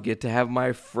now, get to have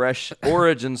my fresh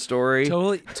origin story.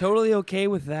 Totally okay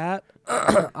with that.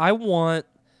 I want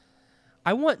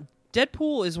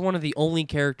Deadpool is one of the only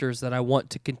characters that I want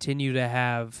to continue to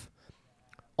have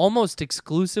almost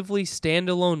exclusively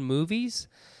standalone movies.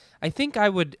 I think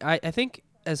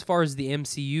as far as the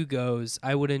MCU goes,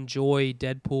 I would enjoy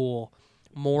Deadpool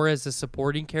more as a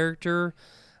supporting character,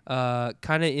 kind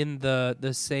of in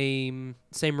the same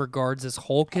regards as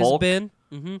Hulk has been.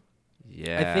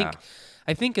 Yeah,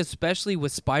 I think especially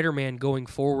with Spider-Man going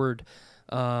forward,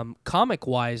 comic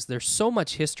wise, there's so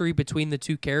much history between the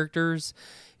two characters.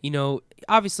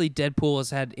 Obviously Deadpool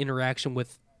has had interaction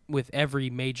with every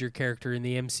major character in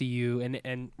the MCU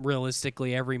and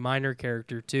realistically every minor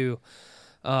character too.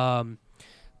 But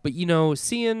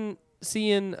seeing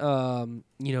Chimichanga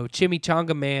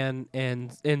Man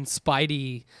and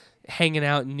Spidey hanging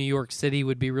out in New York City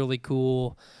would be really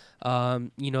cool.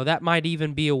 That might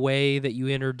even be a way that you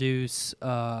introduce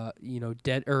not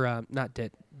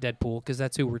Deadpool, because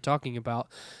that's who we're talking about,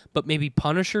 but maybe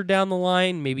Punisher down the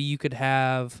line. Maybe you could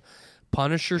have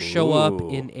Punisher show up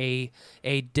in a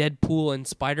Deadpool and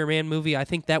Spider-Man movie. I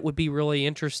think that would be really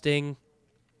interesting.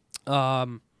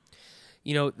 The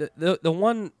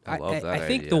one I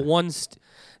think idea.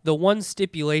 the one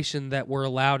stipulation that we're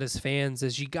allowed as fans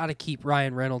is you got to keep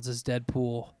Ryan Reynolds as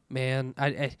Deadpool. Man,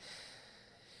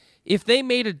 if they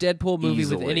made a Deadpool movie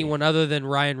with anyone other than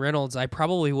Ryan Reynolds, I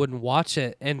probably wouldn't watch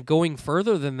it. And going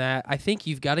further than that, I think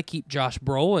you've got to keep Josh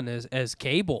Brolin as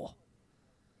Cable.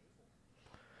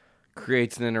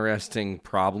 Creates an interesting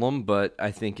problem, but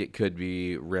I think it could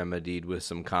be remedied with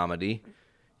some comedy.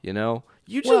 You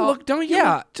just look. Don't you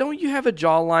have a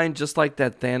jawline just like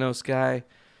that Thanos guy?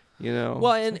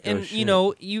 Well,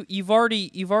 you've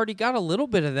already got a little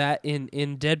bit of that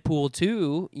in Deadpool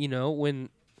 2.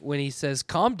 When he says,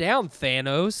 "Calm down,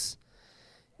 Thanos,"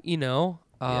 Yep.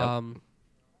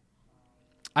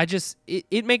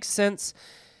 It makes sense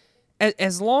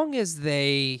as long as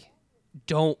they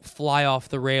don't fly off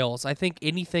the rails. I think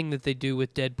anything that they do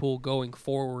with Deadpool going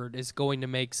forward is going to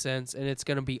make sense, and it's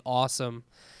going to be awesome.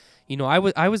 I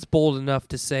was bold enough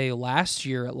to say last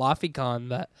year at LaFiCon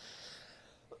that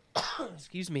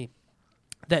excuse me,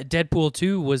 that Deadpool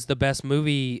 2 was the best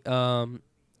movie,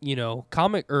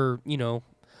 comic or,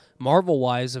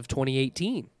 Marvel-wise of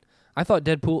 2018. I thought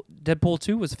Deadpool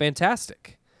 2 was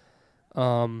fantastic.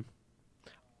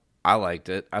 I liked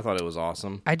it. I thought it was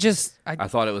awesome. I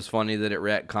thought it was funny that it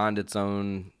retconned its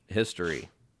own history.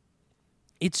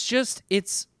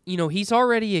 He's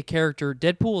already a character.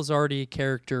 Deadpool is already a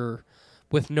character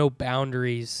with no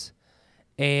boundaries.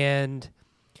 And,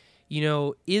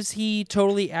 is he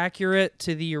totally accurate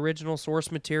to the original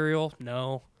source material?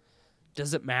 No.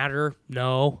 Does it matter?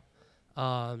 No.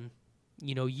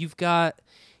 You've got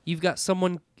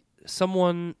someone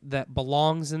that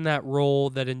belongs in that role,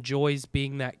 that enjoys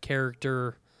being that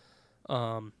character.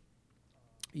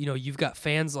 You've got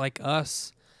fans like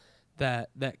us that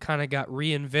kind of got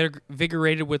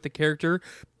reinvigorated with the character.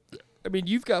 I mean,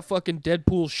 you've got fucking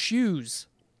Deadpool shoes.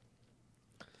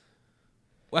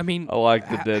 I mean, I like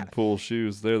the Deadpool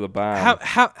shoes. They're the bomb.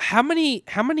 How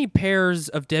many pairs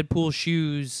of Deadpool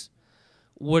shoes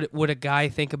would a guy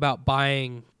think about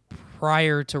buying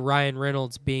prior to Ryan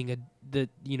Reynolds being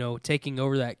taking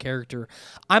over that character?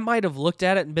 I might have looked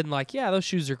at it and been like, yeah, those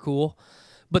shoes are cool.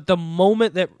 But the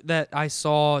moment that I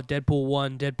saw Deadpool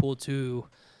 1, Deadpool 2,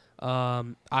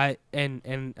 I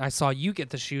saw you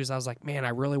get the shoes, I was like, man, I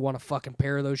really want a fucking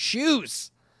pair of those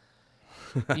shoes.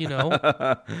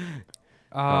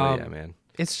 Oh yeah, man.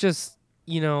 It's just,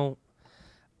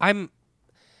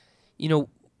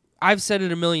 I've said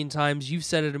it a million times, you've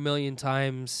said it a million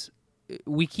times.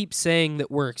 We keep saying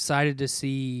that we're excited to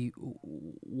see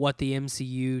what the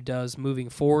MCU does moving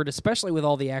forward, especially with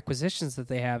all the acquisitions that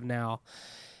they have now.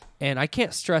 And I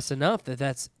can't stress enough that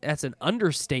that's an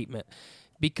understatement,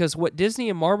 because what Disney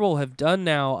and Marvel have done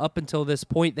now up until this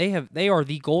point, they are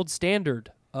the gold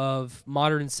standard of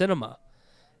modern cinema.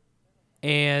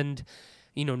 And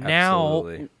now,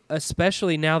 Absolutely.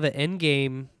 especially now that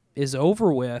Endgame is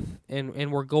over with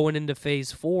and we're going into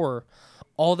Phase 4,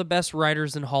 all the best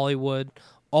writers in Hollywood,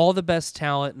 all the best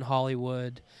talent in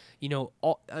Hollywood,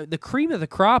 the cream of the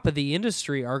crop of the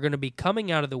industry are going to be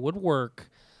coming out of the woodwork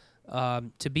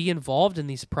to be involved in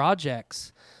these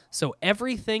projects. So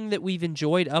everything that we've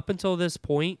enjoyed up until this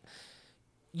point,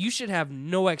 you should have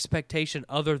no expectation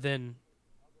other than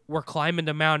we're climbing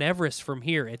to Mount Everest from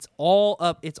here. It's all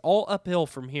uphill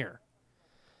from here.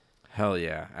 Hell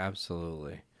yeah,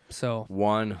 absolutely. So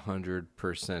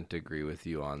 100% agree with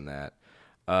you on that.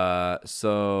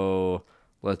 So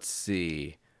let's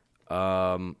see.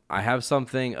 I have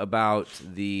something about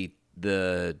the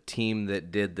team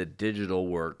that did the digital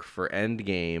work for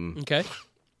Endgame. okay,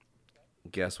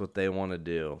 Guess what they want to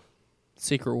do?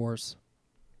 Secret Wars.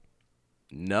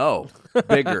 No,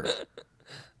 bigger,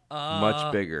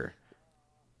 much bigger.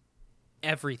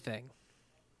 Everything.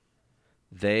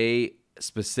 They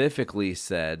specifically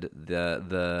said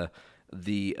the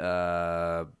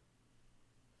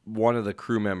one of the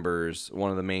crew members,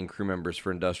 one of the main crew members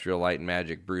for Industrial Light and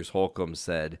Magic, Bruce Holcomb,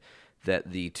 said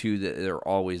that the two that are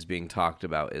always being talked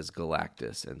about is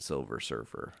Galactus and Silver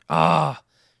Surfer.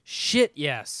 Shit,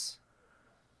 yes.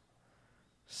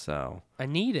 So I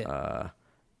need it.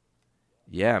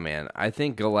 yeah, man, I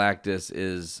think Galactus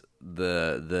is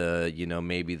the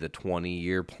maybe the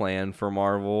 20-year plan for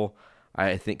Marvel.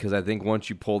 I think once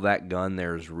you pull that gun,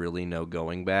 there's really no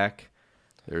going back.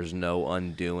 There's no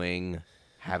undoing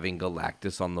having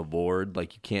Galactus on the board.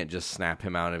 Like, you can't just snap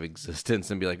him out of existence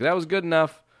and be like, that was good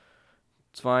enough.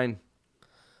 It's fine.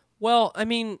 Well, I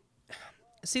mean,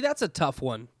 see, that's a tough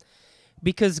one.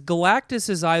 Because Galactus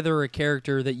is either a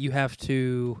character that you have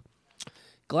to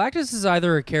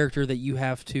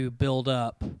build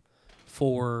up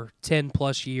for 10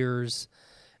 plus years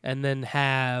and then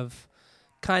have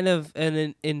kind of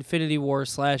an Infinity War /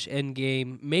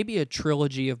 Endgame, maybe a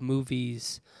trilogy of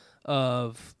movies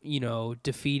of,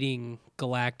 defeating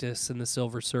Galactus and the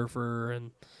Silver Surfer and,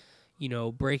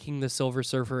 breaking the Silver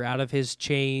Surfer out of his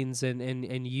chains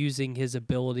and using his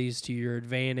abilities to your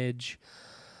advantage.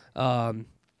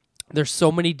 There's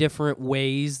so many different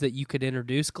ways that you could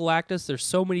introduce Galactus. There's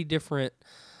so many different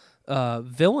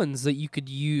villains that you could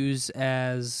use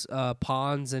as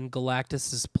pawns in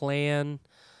Galactus's plan.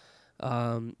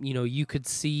 You could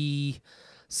see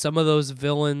some of those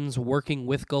villains working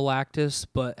with Galactus,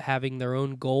 but having their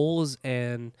own goals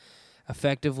and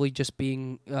effectively just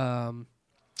being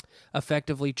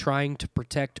effectively trying to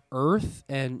protect Earth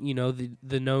and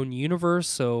the known universe,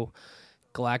 so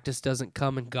Galactus doesn't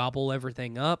come and gobble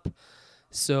everything up.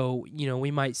 So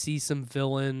we might see some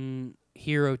villain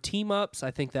hero team ups.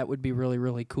 I think that would be really,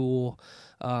 really cool,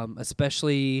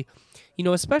 especially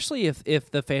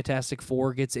if the Fantastic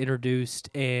Four gets introduced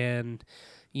and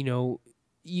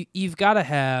you've got to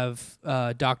have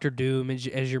Doctor Doom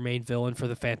as your main villain for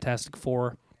the Fantastic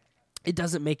Four. It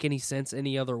doesn't make any sense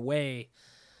any other way.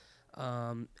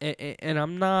 And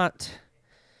I'm not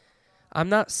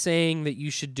saying that you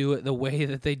should do it the way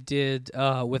that they did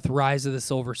with Rise of the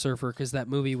Silver Surfer, because that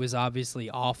movie was obviously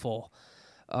awful.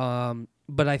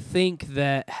 But I think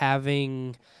that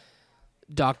having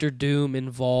Doctor Doom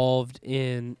involved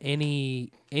in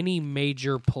any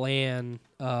major plan,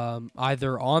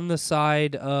 either on the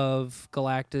side of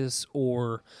Galactus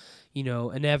or,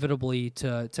 inevitably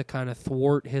to kind of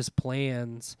thwart his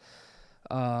plans,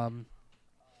 I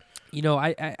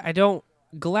don't.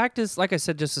 Galactus, like I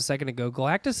said just a second ago,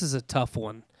 Galactus is a tough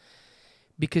one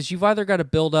because you've either got to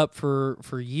build up for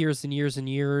years and years and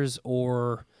years,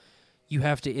 or you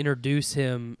have to introduce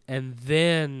him and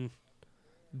then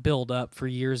build up for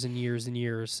years and years and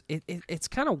years. It's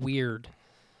kind of weird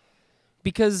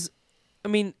because, I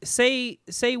mean, say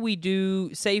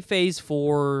Phase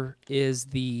 4 is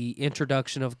the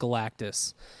introduction of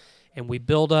Galactus, and we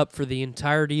build up for the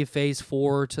entirety of Phase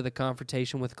 4 to the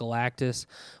confrontation with Galactus.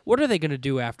 What are they going to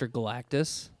do after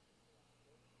Galactus?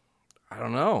 I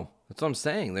don't know. That's what I'm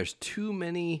saying. There's too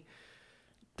many.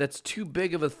 That's too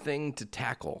big of a thing to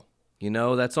tackle.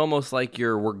 That's almost like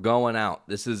we're going out.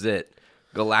 This is it.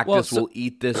 Galactus will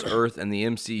eat this Earth, and the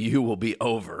MCU will be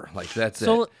over. Like, that's it.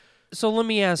 So let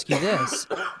me ask you this.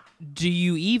 Do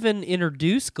you even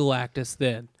introduce Galactus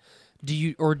then? Do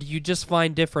you just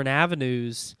find different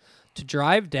avenues to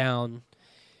drive down?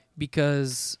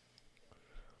 Because,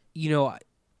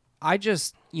 I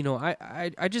just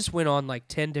went on like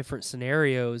 10 different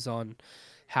scenarios on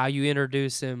how you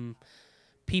introduce him,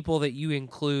 people that you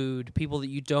include, people that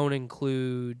you don't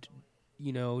include.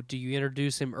 Do you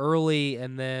introduce him early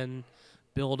and then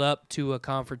build up to a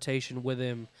confrontation with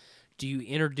him? Do you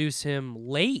introduce him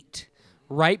late,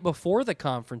 right before the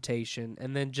confrontation,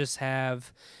 and then just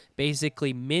have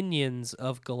basically minions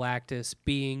of Galactus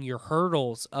being your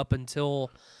hurdles up until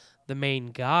the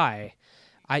main guy?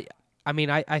 I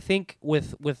think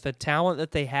with the talent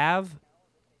that they have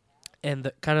and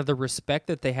the kind of the respect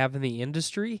that they have in the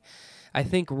industry, I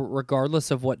think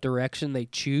regardless of what direction they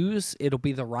choose, it'll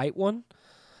be the right one.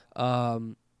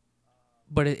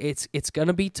 But it's going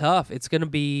to be tough. It's going to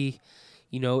be,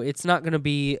 it's not going to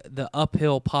be the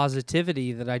uphill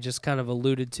positivity that I just kind of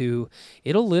alluded to.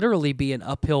 It'll literally be an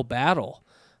uphill battle.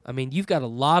 I mean, you've got a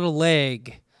lot of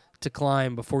leg to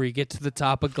climb before you get to the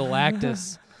top of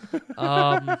Galactus.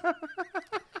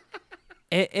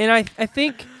 And I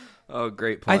think... Oh,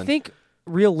 great pun. I think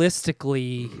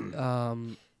realistically,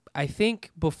 I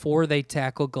think before they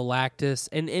tackle Galactus,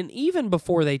 and even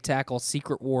before they tackle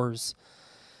Secret Wars,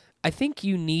 I think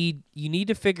you need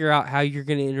to figure out how you're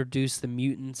going to introduce the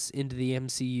mutants into the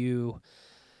MCU,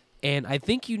 and I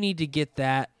think you need to get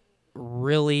that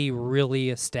really, really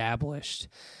established,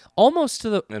 almost to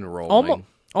the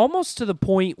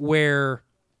point where,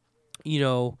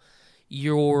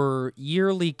 your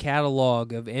yearly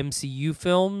catalog of MCU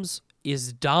films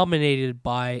is dominated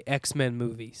by X-Men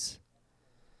movies.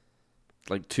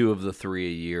 Like 2 of the 3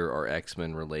 a year are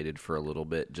X-Men related for a little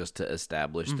bit, just to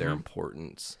establish their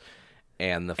importance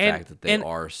and the fact that they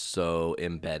are so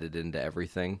embedded into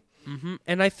everything. Mm-hmm.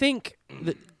 And I think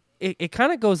that it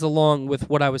kind of goes along with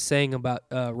what I was saying about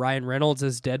Ryan Reynolds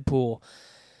as Deadpool.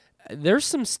 There's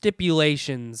some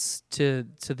stipulations to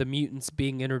the mutants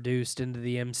being introduced into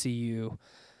the MCU.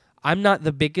 I'm not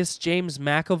the biggest James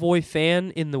McAvoy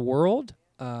fan in the world.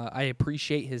 I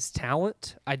appreciate his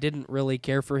talent. I didn't really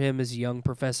care for him as young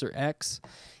Professor X.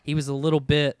 He was a little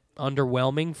bit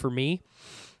underwhelming for me.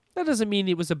 That doesn't mean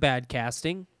it was a bad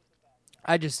casting.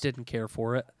 I just didn't care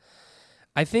for it.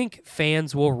 I think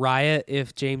fans will riot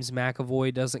if James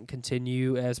McAvoy doesn't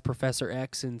continue as Professor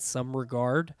X in some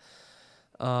regard.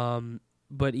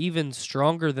 But even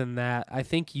stronger than that, I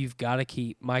think you've got to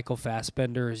keep Michael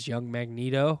Fassbender as young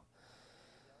Magneto.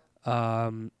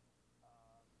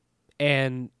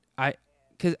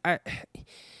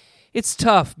 It's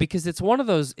tough because it's one of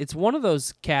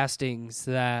those castings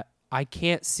that I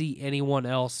can't see anyone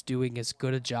else doing as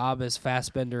good a job as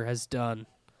Fassbender has done.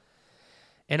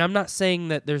 And I'm not saying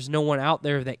that there's no one out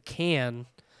there that can,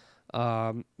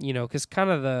 because kind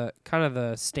of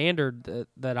the standard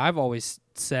that I've always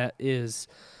set is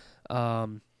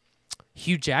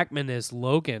Hugh Jackman as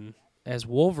Logan, as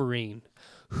Wolverine.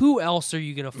 Who else are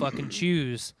you gonna fucking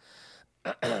choose?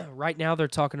 Right now, they're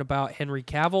talking about Henry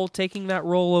Cavill taking that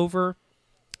role over.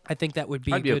 I think that would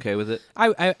be. I'd be okay with it.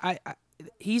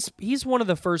 He's one of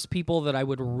the first people that I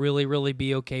would really, really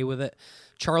be okay with it.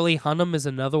 Charlie Hunnam is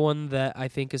another one that I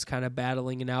think is kind of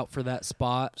battling it out for that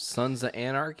spot. Sons of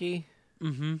Anarchy?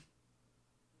 Mm-hmm.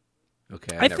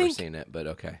 Okay, I I've never think- seen it, but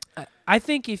okay. I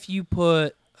think if you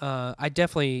put, I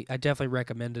definitely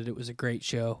recommend it. It was a great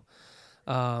show.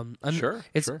 Sure,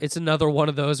 It's sure. it's another one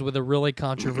of those with a really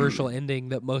controversial ending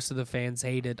that most of the fans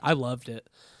hated. I loved it,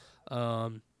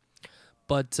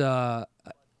 but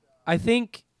I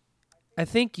think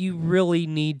you really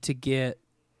need to get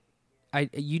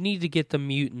you need to get the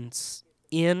mutants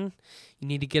in. You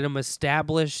need to get them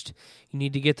established. You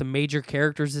need to get the major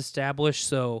characters established.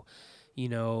 So,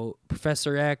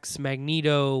 Professor X,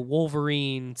 Magneto,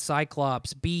 Wolverine,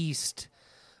 Cyclops, Beast.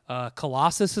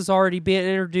 Colossus has already been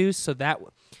introduced, so that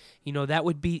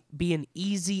would be an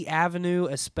easy avenue,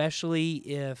 especially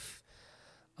if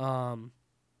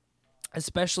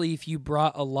you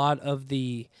brought a lot of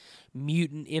the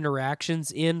mutant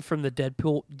interactions in from the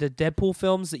Deadpool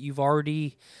films that you've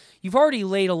already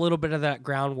laid a little bit of that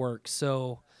groundwork.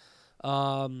 So,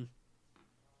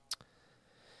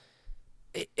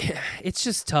 it's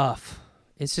just tough.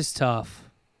 It's just tough.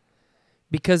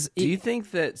 Because Do you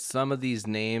think that some of these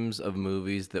names of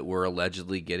movies that we're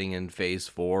allegedly getting in Phase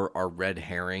 4 are red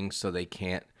herrings so they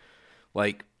can't,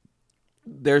 like,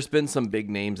 there's been some big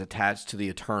names attached to the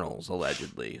Eternals,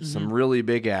 allegedly. Some really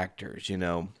big actors,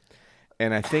 And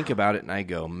I think about it and I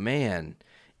go, man,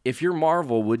 if you're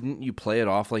Marvel, wouldn't you play it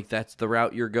off like that's the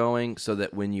route you're going so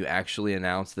that when you actually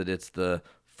announce that it's the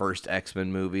first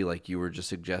X-Men movie, like you were just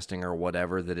suggesting or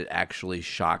whatever, that it actually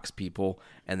shocks people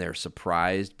and they're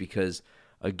surprised? Because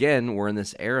again, we're in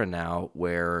this era now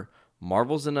where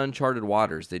Marvel's in uncharted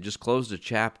waters. They just closed a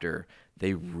chapter.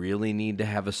 They really need to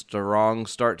have a strong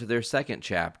start to their second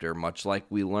chapter, much like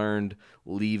we learned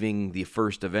leaving the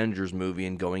first Avengers movie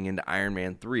and going into Iron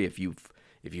Man 3. If you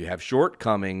have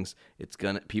shortcomings,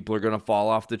 people are gonna fall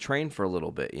off the train for a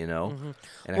little bit, And Well,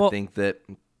 I think that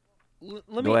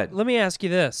Go ahead. Let me ask you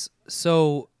this.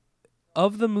 So,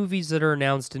 of the movies that are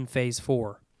announced in Phase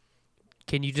 4,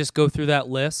 can you just go through that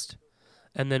list,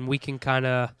 and then we can kind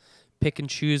of pick and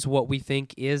choose what we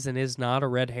think is and is not a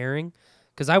red herring?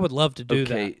 Because I would love to do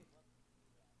that.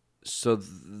 So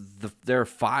there are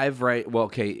 5, right? Well,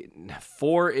 okay,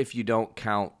 4 if you don't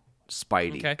count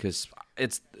Spidey, Okay. because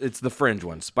it's the fringe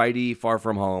one. Spidey, Far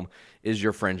From Home is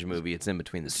your fringe movie. It's in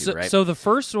between the two, right? So the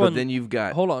first one. But then you've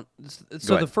got. Hold on.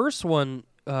 So ahead. the first one,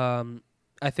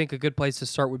 I think a good place to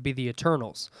start would be the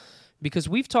Eternals, because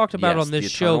we've talked about Yes, on this the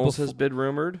show Eternals before. has been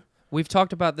rumored. We've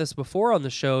talked about this before on the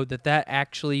show, that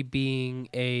actually being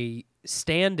a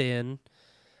stand-in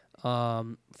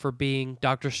for being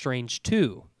Doctor Strange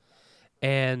 2.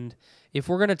 And if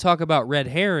we're going to talk about red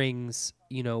herrings,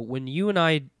 when you and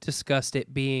I discussed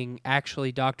it being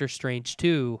actually Doctor Strange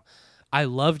 2, I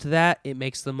loved that. It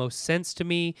makes the most sense to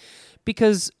me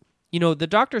because, the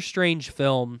Doctor Strange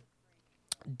film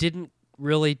didn't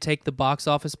really take the box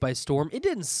office by storm. It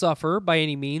didn't suffer by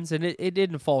any means, and it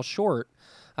didn't fall short.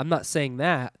 I'm not saying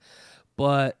that,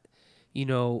 but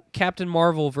Captain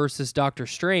Marvel versus Doctor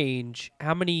Strange,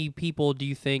 how many people do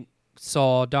you think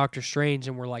saw Doctor Strange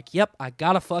and were like, yep, I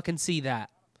gotta fucking see that?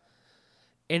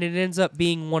 And it ends up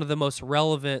being one of the most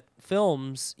relevant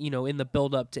films, in the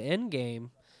build-up to Endgame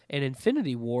and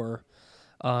Infinity War.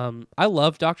 I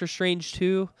love Doctor Strange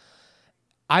 2.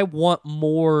 I want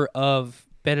more of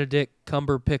Benedict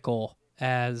Cumberpickle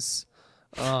as...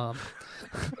 I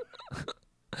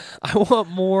want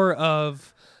more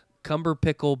of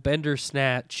Cumberpickle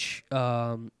Bendersnatch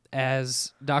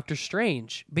as Doctor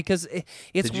Strange, because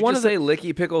it's Did you one just of the. say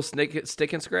Licky Pickle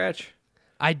Stick and Scratch?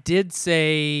 I did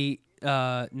say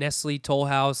Nestle Toll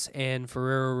House and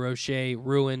Ferrero Rocher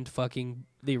ruined fucking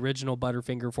the original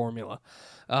Butterfinger formula.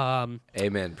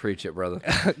 Amen. Preach it, brother.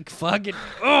 Fucking.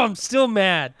 Oh, I'm still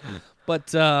mad.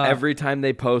 But Every time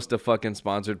they post a fucking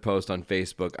sponsored post on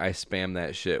Facebook, I spam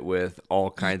that shit with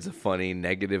all kinds of funny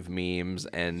negative memes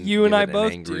and You and give I it an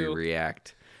both angry do.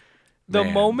 react. the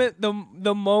Man.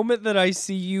 moment that I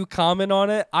see you comment on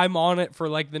it, I'm on it for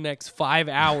like the next 5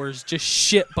 hours, just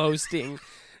shit posting.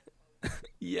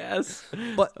 Yes.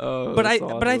 But Oh, but that's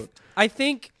awesome. I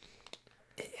think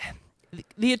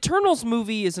the Eternals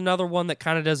movie is another one that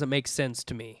kind of doesn't make sense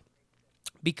to me,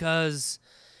 because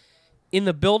in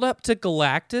the build up to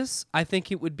Galactus, I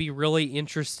think it would be really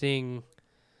interesting,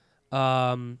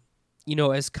 as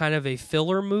kind of a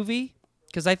filler movie,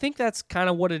 because I think that's kind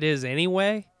of what it is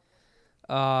anyway.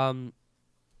 To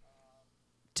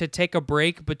take a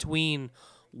break between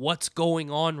what's going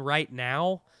on right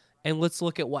now and let's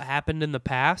look at what happened in the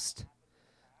past.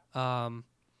 But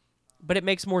it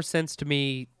makes more sense to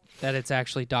me that it's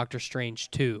actually Doctor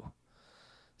Strange 2.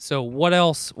 So what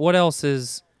else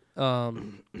is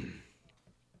on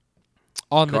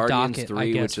the Guardians docket, 3,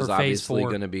 I guess, which for is Phase obviously 4?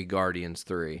 going to be Guardians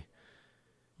 3.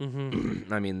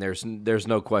 I mean, there's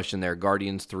no question there.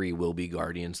 Guardians 3 will be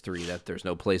Guardians 3. That there's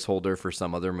no placeholder for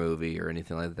some other movie or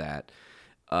anything like that.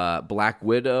 Black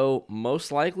Widow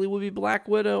most likely will be Black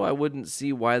Widow. I wouldn't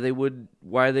see why they would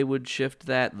shift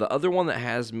that. The other one that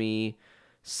has me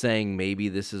saying maybe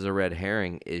this is a red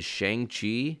herring is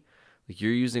Shang-Chi. Like,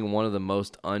 you're using one of the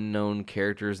most unknown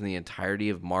characters in the entirety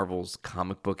of Marvel's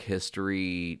comic book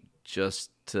history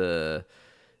just to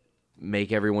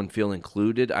make everyone feel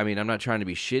included. I mean, I'm not trying to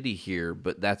be shitty here,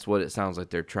 but that's what it sounds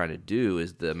like they're trying to do,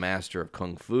 is the master of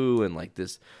Kung Fu and like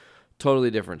this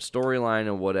totally different storyline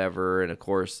and whatever. And of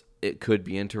course, it could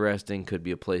be interesting, could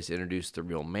be a place to introduce the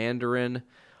real Mandarin,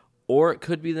 or it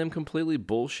could be them completely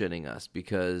bullshitting us,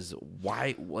 because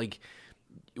why, like,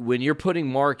 when you're putting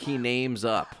marquee names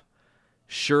up,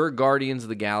 sure, Guardians of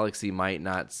the Galaxy might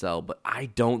not sell, but I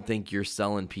don't think you're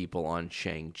selling people on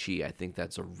Shang-Chi. I think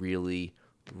that's a really,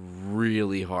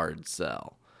 really hard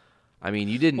sell. I mean,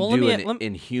 you didn't do an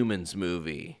Inhumans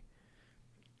movie.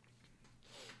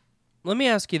 Let me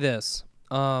ask you this.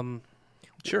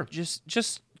 Sure.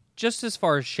 Just as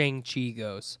far as Shang-Chi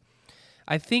goes,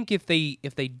 I think if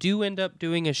they do end up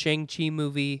doing a Shang-Chi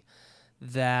movie,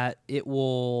 that it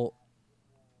will,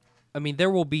 I mean, there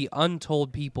will be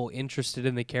untold people interested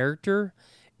in the character,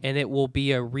 and it will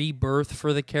be a rebirth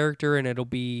for the character, and it'll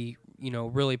be,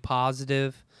 really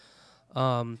positive.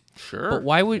 Sure. But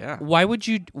why would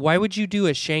you do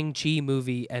a Shang-Chi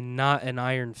movie and not an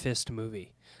Iron Fist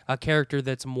movie? A character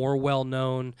that's more well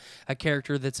known, a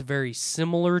character that's very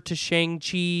similar to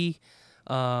Shang-Chi,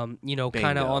 kind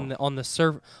of on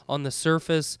the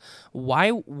surface.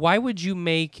 Why would you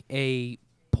make a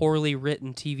poorly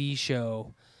written TV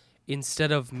show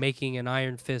instead of making an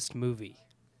Iron Fist movie?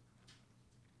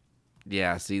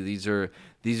 Yeah, see, these are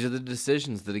the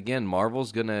decisions that, again,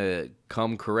 Marvel's gonna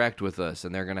come correct with us,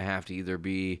 and they're gonna have to either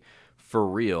be for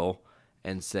real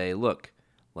and say, look,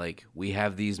 like, we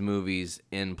have these movies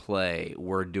in play,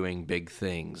 we're doing big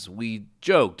things. We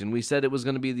joked and we said it was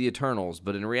going to be the Eternals,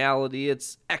 but in reality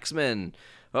it's X-Men.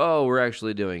 Oh, we're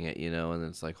actually doing it, and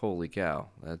it's like, holy cow,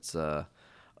 that's a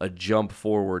jump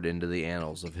forward into the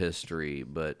annals of history.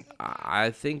 But I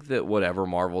think that whatever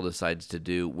Marvel decides to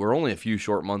do, we're only a few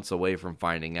short months away from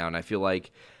finding out, and I feel like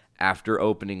after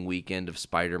opening weekend of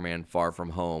Spider-Man Far From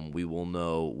Home, we will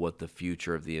know what the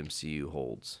future of the MCU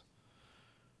holds.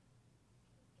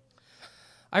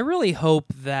 I really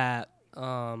hope that,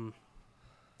 I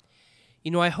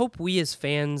hope we as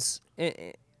fans,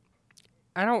 I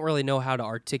don't really know how to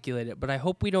articulate it, but I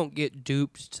hope we don't get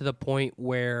duped to the point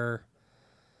where,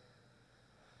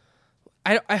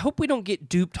 I hope we don't get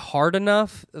duped hard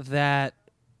enough that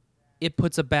it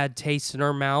puts a bad taste in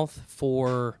our mouth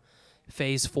for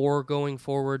Phase 4 going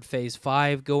forward, Phase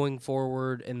 5 going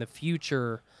forward, in the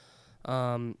future.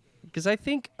 Because I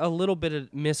think a little bit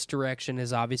of misdirection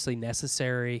is obviously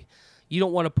necessary. You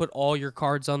don't want to put all your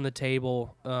cards on the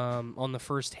table on the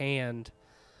first hand.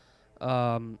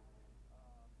 But,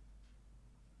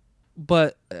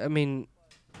 I mean,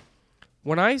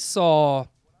 when I saw,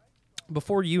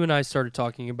 before you and I started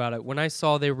talking about it, when I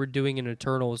saw they were doing an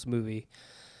Eternals movie,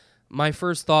 my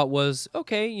first thought was,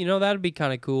 okay, that'd be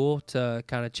kind of cool to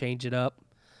kind of change it up.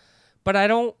 But I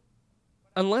don't,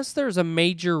 unless there's a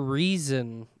major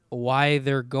reason why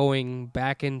they're going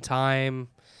back in time,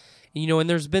 and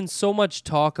there's been so much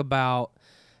talk about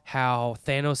how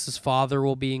Thanos' father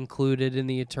will be included in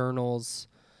the Eternals.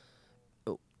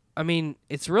 I mean,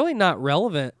 it's really not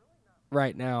relevant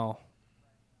right now.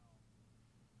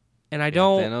 And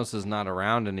Thanos is not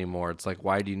around anymore. It's like,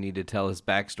 why do you need to tell his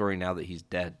backstory now that he's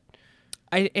dead?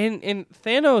 And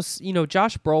Thanos,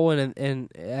 Josh Brolin and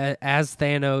as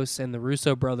Thanos and the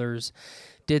Russo brothers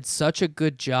did such a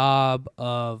good job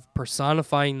of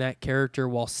personifying that character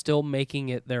while still making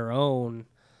it their own.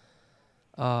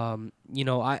 I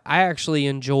actually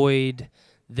enjoyed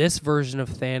this version of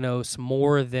Thanos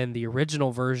more than the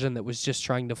original version that was just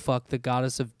trying to fuck the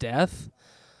goddess of death.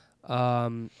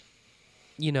 That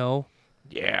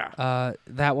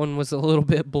one was a little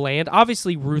bit bland.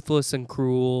 Obviously ruthless and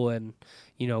cruel and,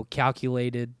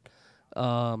 calculated.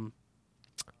 But,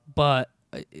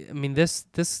 I mean, this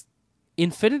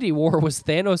Infinity War was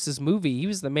Thanos' movie. He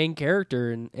was the main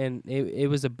character, and it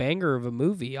was a banger of a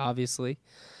movie, obviously.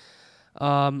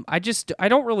 I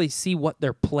don't really see what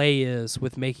their play is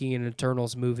with making an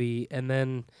Eternals movie. And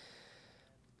then,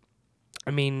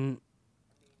 I mean,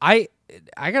 I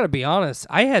gotta be honest,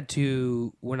 I had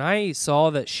to, when I saw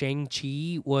that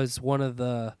Shang-Chi was one of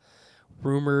the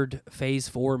rumored Phase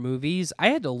 4 movies, I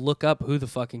had to look up who the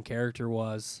fucking character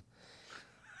was.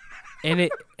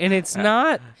 It's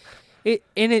not...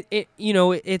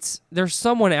 It's there's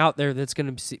someone out there that's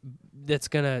going to that's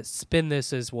gonna spin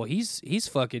this as, well, he's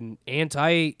fucking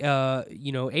anti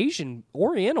Asian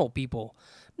Oriental people.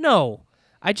 No,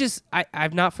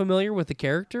 I'm not familiar with the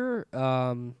character.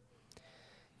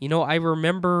 I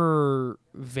remember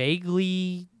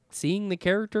vaguely seeing the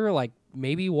character like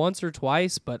maybe once or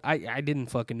twice, but I didn't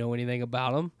fucking know anything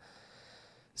about him.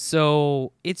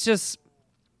 So it's just,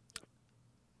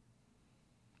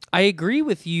 I agree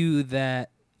with you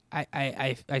that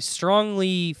I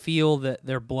strongly feel that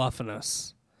they're bluffing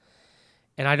us.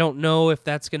 And I don't know if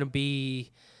that's going to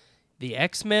be the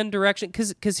X-Men direction.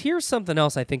 Because here's something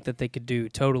else I think that they could do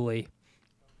totally.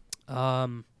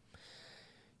 You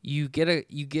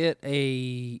get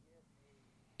a,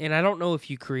 and I don't know if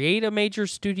you create a major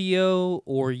studio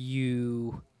or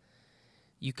you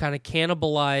kind of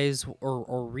cannibalize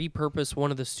or repurpose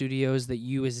one of the studios that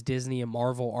you as Disney and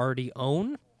Marvel already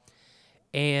own,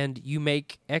 and you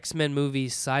make X-Men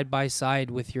movies side by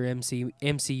side with your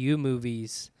MCU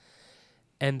movies,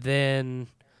 and then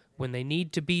when they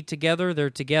need to be together, they're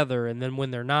together, and then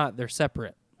when they're not, they're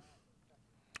separate.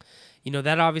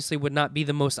 That obviously would not be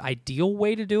the most ideal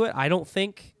way to do it, I don't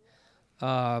think.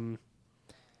 But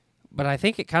I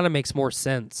think it kind of makes more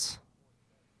sense.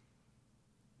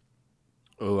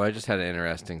 Oh, I just had an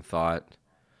interesting thought.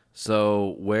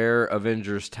 So where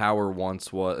Avengers Tower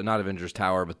once was, not Avengers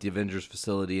Tower, but the Avengers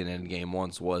facility in Endgame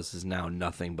once was, is now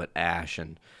nothing but ash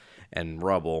and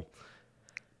rubble.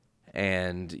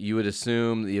 And you would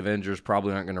assume the Avengers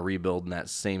probably aren't going to rebuild in that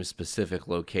same specific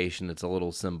location. It's a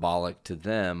little symbolic to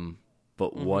them.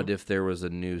 But what if there was a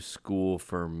new school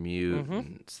for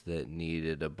mutants that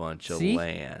needed a bunch of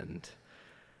land?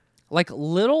 Like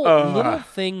little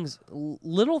things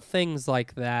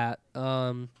like that.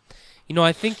 I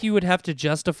think you would have to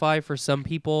justify for some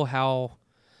people how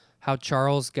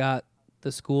Charles got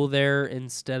the school there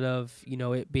instead of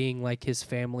it being like his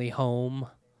family home.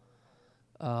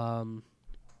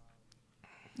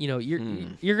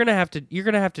 You're gonna have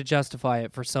to justify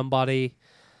it for somebody.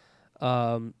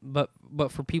 But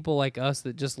for people like us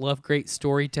that just love great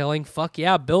storytelling, fuck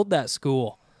yeah, build that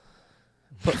school.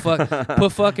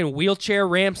 Put fucking wheelchair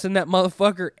ramps in that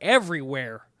motherfucker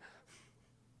everywhere.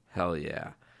 Hell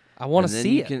yeah. I want to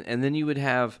see it. And then you could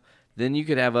have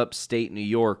upstate New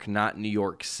York, not New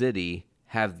York City,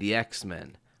 have the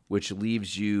X-Men, which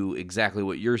leaves you exactly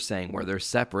what you're saying, where they're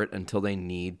separate until they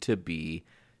need to be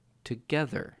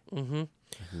together. Mm-hmm.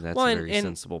 That's a very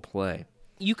sensible play.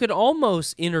 You could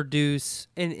almost introduce,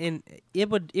 and it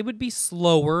would be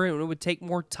slower and it would take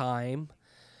more time,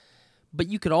 but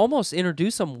you could almost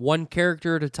introduce them one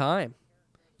character at a time.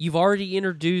 You've already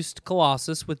introduced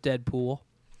Colossus with Deadpool.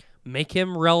 Make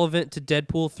him relevant to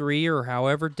Deadpool 3 or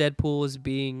however Deadpool is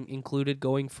being included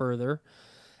going further.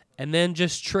 And then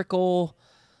just trickle,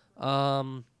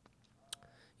 whoever's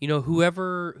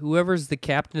the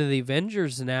captain of the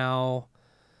Avengers now,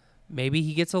 maybe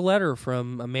he gets a letter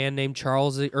from a man named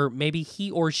Charles, or maybe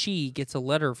he or she gets a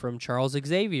letter from Charles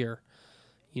Xavier,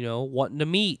 wanting to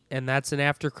meet, and that's an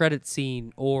after-credit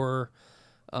scene. Or,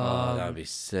 that would be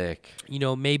sick.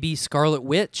 Maybe Scarlet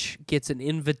Witch gets an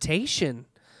invitation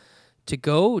to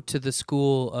go to the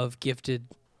School of Gifted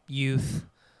Youth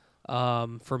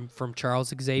from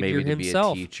Charles Xavier maybe to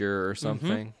himself. Be a teacher or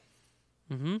something.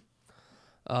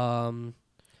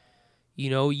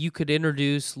 You could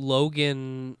introduce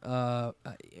Logan,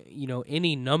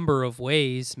 any number of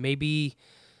ways. Maybe,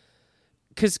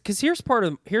 because here's part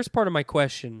of my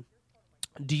question: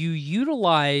 do you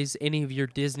utilize any of your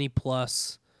Disney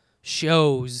Plus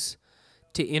shows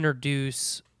to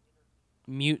introduce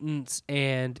mutants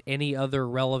and any other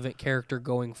relevant character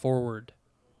going forward?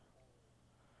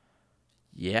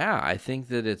 Yeah, I think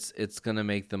that it's going to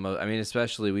make the most. I mean,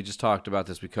 especially, we just talked about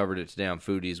this. We covered it today on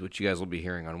Foodies, which you guys will be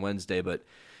hearing on Wednesday. But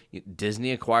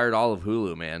Disney acquired all of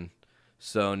Hulu, man.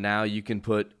 So now you can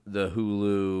put the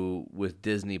Hulu with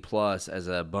Disney Plus as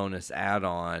a bonus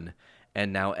add-on.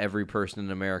 And now every person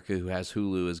in America who has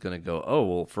Hulu is going to go, oh,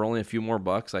 well, for only a few more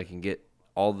bucks, I can get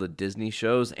all the Disney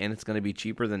shows, and it's going to be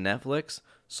cheaper than Netflix.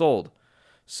 Sold.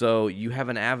 So you have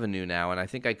an avenue now, and I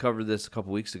think I covered this a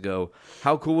couple weeks ago.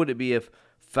 How cool would it be if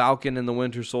Falcon and the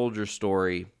Winter Soldier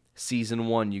story, season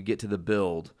 1, you get to the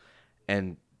build,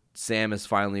 and Sam is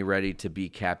finally ready to be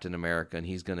Captain America, and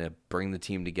he's going to bring the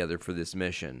team together for this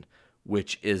mission,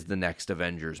 which is the next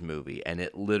Avengers movie, and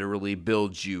it literally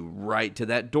builds you right to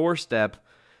that doorstep.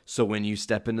 So when you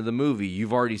step into the movie,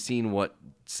 you've already seen what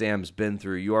Sam's been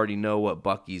through. You already know what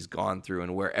Bucky's gone through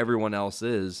and where everyone else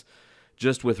is,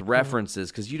 just with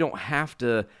references, because you don't have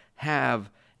to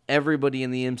have everybody in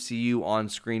the MCU on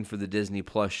screen for the Disney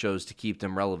Plus shows to keep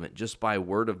them relevant. Just by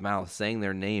word of mouth, saying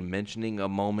their name, mentioning a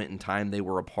moment in time they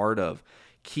were a part of,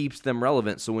 keeps them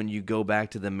relevant. So when you go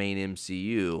back to the main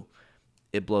MCU,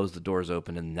 it blows the doors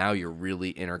open, and now you're really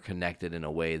interconnected in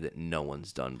a way that no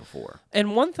one's done before.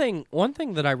 And one thing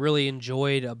that I really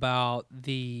enjoyed about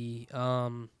the,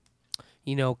 kind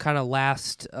of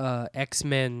last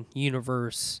X-Men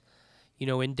universe,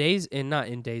 not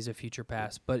in Days of Future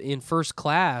Past, but in First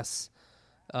Class,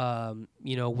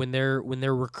 when they're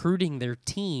recruiting their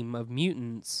team of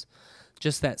mutants,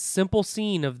 just that simple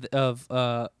scene of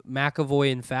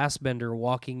McAvoy and Fassbender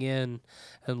walking in,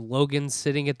 and Logan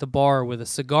sitting at the bar with a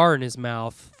cigar in his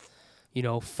mouth.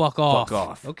 Fuck off. Fuck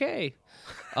off. Okay.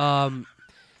 How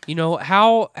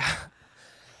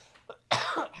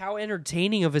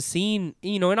entertaining of a scene.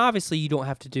 And obviously you don't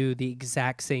have to do the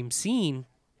exact same scene,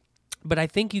 but I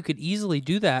think you could easily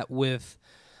do that with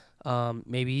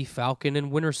maybe Falcon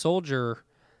and Winter Soldier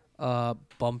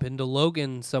bump into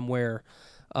Logan somewhere.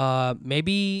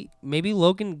 Maybe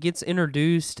Logan gets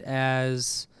introduced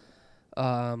as,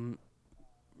 or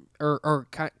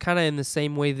kind of in the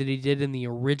same way that he did in the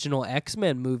original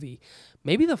X-Men movie.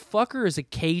 Maybe the fucker is a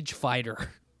cage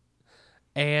fighter,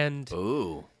 and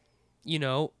Ooh,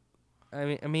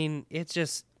 I mean, it's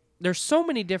just there's so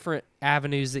many different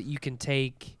avenues that you can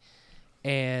take,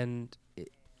 and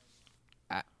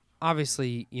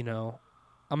obviously,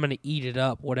 I'm gonna eat it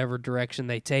up, whatever direction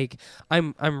they take.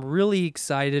 I'm really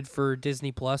excited for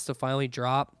Disney Plus to finally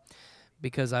drop,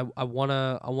 because I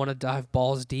wanna dive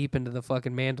balls deep into the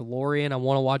fucking Mandalorian. I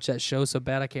want to watch that show so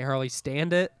bad I can't hardly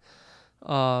stand it.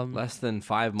 less than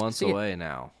 5 months away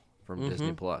now from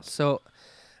Disney Plus. So,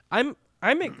 I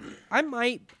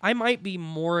might be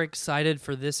more excited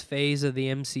for this phase of the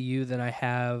MCU than I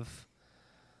have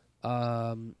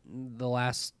the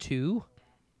last two.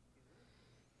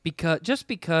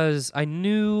 Because I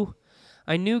knew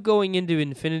going into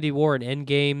Infinity War and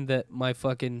Endgame that my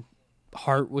fucking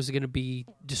heart was going to be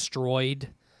destroyed,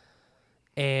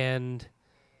 and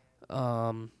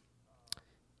I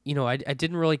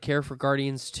didn't really care for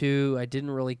Guardians 2. I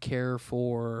didn't really care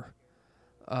for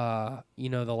the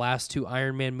last two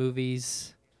Iron Man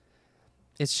movies.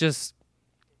 It's just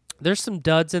there's some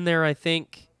duds in there, I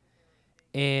think,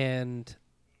 and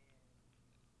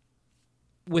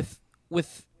with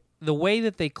the way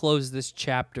that they close this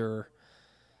chapter,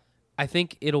 I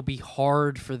think it'll be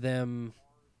hard for them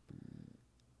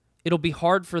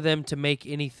to make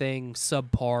anything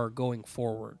subpar going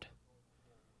forward.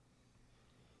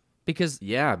 Because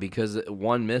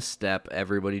one misstep,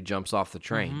 everybody jumps off the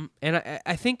train. Mm-hmm. And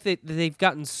I think that they've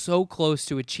gotten so close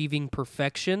to achieving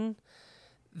perfection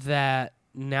that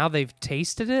now they've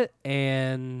tasted it,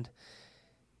 and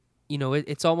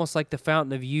it's almost like the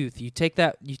fountain of youth. You take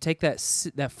that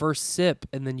first sip,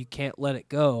 and then you can't let it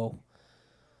go.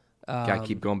 Gotta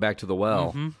keep going back to the well.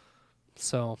 Mm-hmm.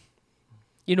 So,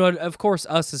 of course,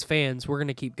 us as fans, we're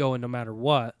gonna keep going no matter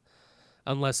what,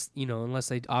 unless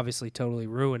they obviously totally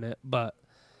ruin it. But,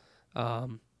 I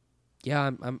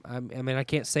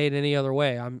can't say it any other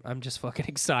way. I'm just fucking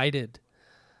excited.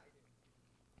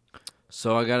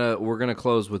 So we're gonna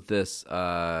close with this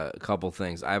couple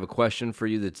things. I have a question for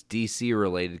you that's DC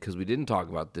related, because we didn't talk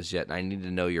about this yet, and I need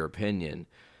to know your opinion.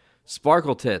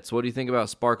 Sparkle tits. What do you think about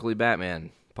sparkly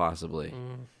Batman? Possibly.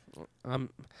 I'm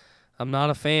not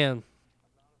a fan.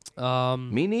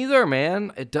 Me neither,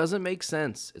 man. It doesn't make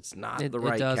sense. It's not the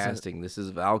right casting. This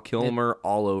is Val Kilmer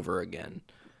all over again.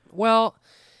 Well,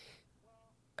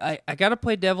 I got to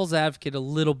play devil's advocate a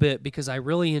little bit, because I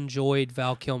really enjoyed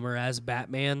Val Kilmer as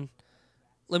Batman.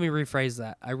 Let me rephrase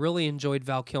that. I really enjoyed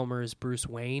Val Kilmer as Bruce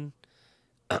Wayne.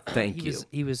 Thank you.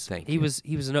 He was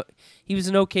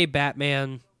an okay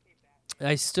Batman.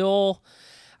 I still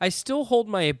hold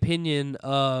my opinion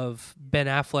of Ben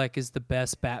Affleck is the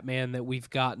best Batman that we've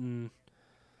gotten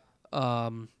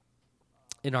in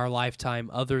our lifetime,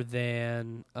 other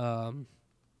than I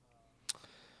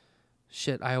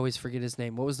always forget his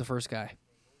name. What was the first guy?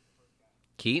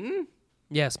 Keaton?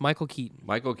 Yes, Michael Keaton.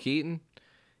 Michael Keaton?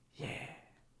 Yeah.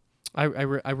 I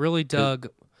really dug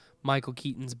Michael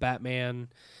Keaton's Batman.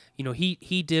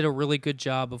 He did a really good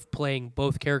job of playing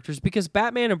both characters, because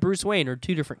Batman and Bruce Wayne are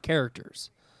two different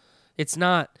characters. It's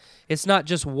not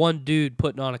just one dude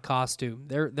putting on a costume.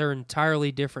 They're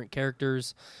entirely different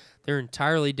characters. They're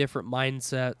entirely different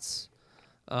mindsets.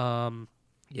 The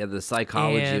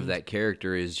psychology of that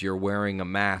character is you're wearing a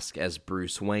mask as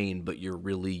Bruce Wayne, but you're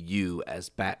really you as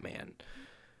Batman.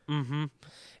 Mm-hmm.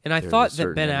 And I thought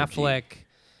that Ben Affleck,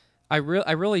 I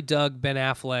really dug Ben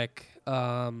Affleck.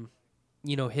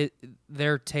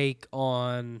 Their take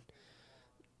on,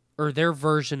 or their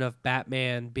version of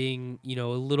Batman being, a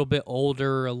little bit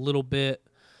older, a little bit,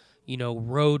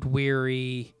 road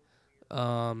weary,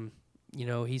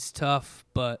 he's tough,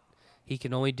 but he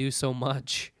can only do so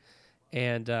much.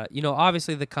 And,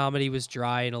 obviously the comedy was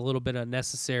dry and a little bit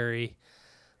unnecessary.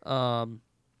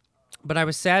 But I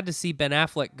was sad to see Ben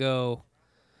Affleck go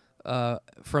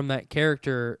from that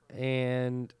character.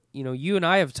 And, you and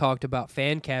I have talked about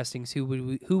fan castings, who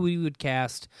we would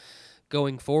cast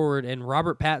going forward. And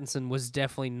Robert Pattinson was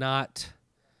definitely not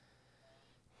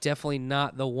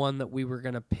the one that we were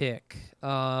going to pick.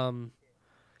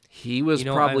 He was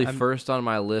probably first on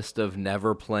my list of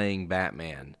never playing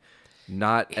Batman.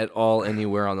 Not at all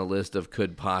anywhere on the list of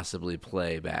could possibly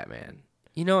play Batman.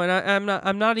 And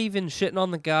I'm not even shitting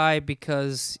on the guy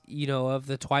because, of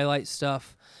the Twilight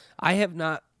stuff. I have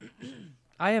not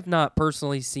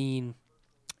personally seen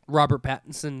Robert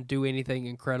Pattinson do anything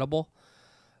incredible.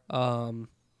 Not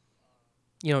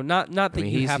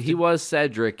that he was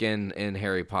Cedric in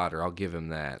Harry Potter. I'll give him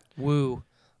that. Woo.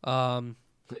 Oh,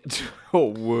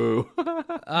 woo.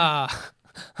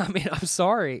 I'm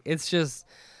sorry. It's just,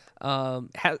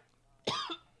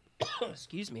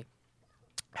 excuse me.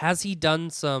 Has he done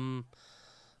some,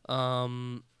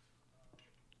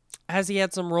 has he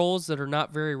had some roles that are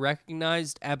not very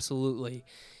recognized? Absolutely.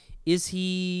 Is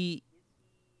he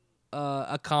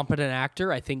a competent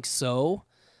actor? I think so.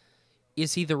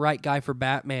 Is he the right guy for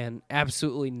Batman?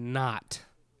 Absolutely not.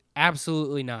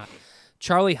 Absolutely not.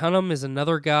 Charlie Hunnam is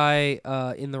another guy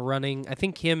in the running. I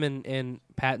think him and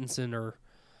Pattinson are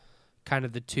kind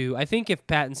of the two. I think if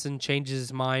Pattinson changes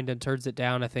his mind and turns it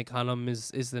down, I think Hunnam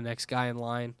is the next guy in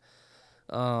line.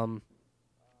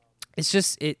 It's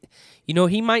just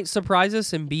he might surprise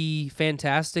us and be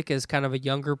fantastic as kind of a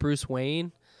younger Bruce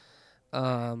Wayne.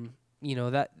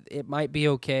 That it might be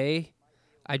okay.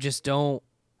 I just don't.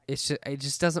 It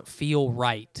just doesn't feel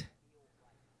right.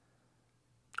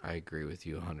 I agree with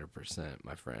you 100%,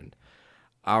 my friend.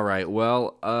 All right,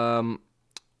 well,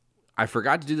 I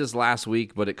forgot to do this last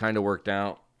week, but it kind of worked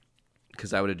out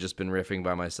because I would have just been riffing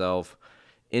by myself.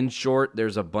 In short,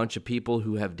 there's a bunch of people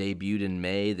who have debuted in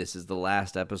May. This is the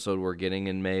last episode we're getting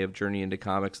in May of Journey into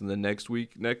Comics, and then next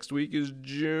week is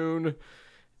June.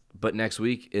 But next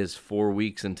week is 4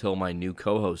 weeks until my new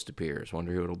co-host appears.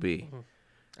 Wonder who it'll be.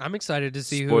 I'm excited to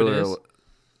see who it is.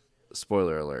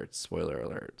 Spoiler alert.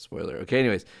 Okay,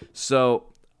 anyways,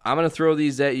 so I'm going to throw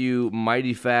these at you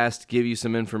mighty fast, give you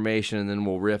some information, and then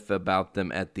we'll riff about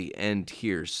them at the end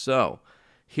here. So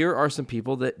here are some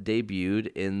people that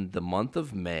debuted in the month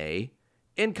of May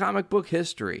in comic book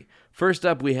history. First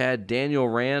up, we had Daniel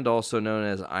Rand, also known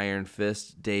as Iron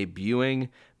Fist, debuting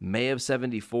May of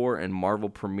 74 in Marvel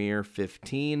Premiere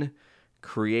 15,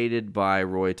 created by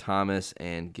Roy Thomas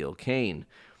and Gil Kane.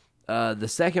 The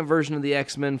second version of the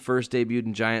X-Men first debuted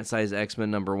in Giant Size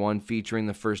X-Men #1, featuring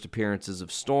the first appearances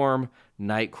of Storm,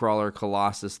 Nightcrawler,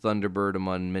 Colossus, Thunderbird,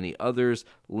 among many others.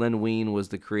 Len Wein was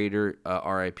the creator.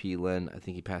 R.I.P. Len. I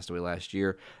think he passed away last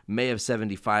year. May of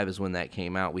 75 is when that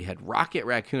came out. We had Rocket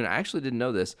Raccoon. I actually didn't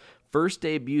know this. First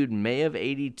debuted May of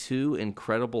 82,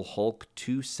 Incredible Hulk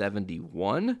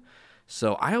 271.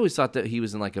 So I always thought that he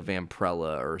was in like a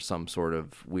Vampirella or some sort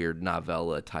of weird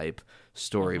novella type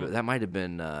story, but that might have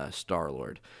been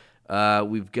Star-Lord.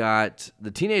 We've got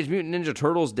the Teenage Mutant Ninja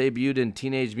Turtles debuted in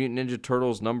Teenage Mutant Ninja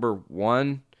Turtles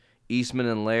 #1, Eastman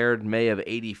and Laird, May of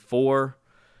 84.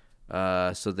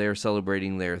 So they're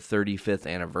celebrating their 35th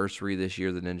anniversary this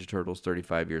year. The Ninja Turtles,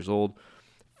 35 years old.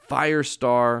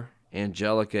 Firestar,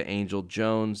 Angelica Angel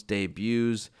Jones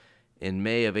debuts in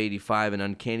May of 85 in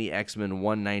Uncanny X-Men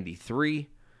 193.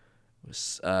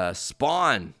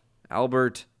 Spawn,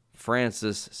 Albert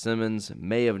Francis Simmons,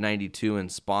 May of 92 in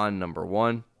Spawn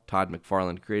 #1. Todd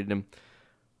McFarlane created him.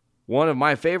 One of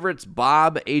my favorites,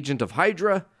 Bob, Agent of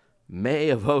Hydra, May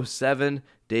of 07,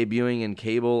 debuting in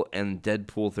Cable and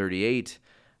Deadpool 38.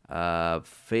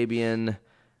 Fabian,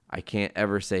 I can't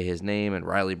ever say his name, and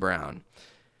Riley Brown.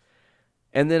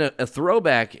 And then a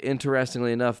throwback,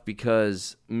 interestingly enough,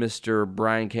 because Mr.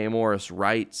 Brian K. Morris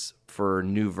writes for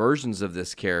new versions of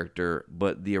this character,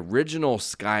 but the original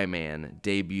Skyman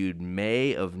debuted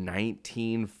May of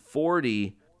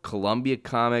 1940, Columbia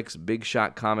Comics, Big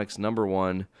Shot Comics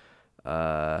 #1.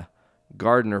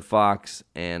 Gardner Fox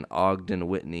and Ogden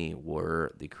Whitney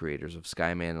were the creators of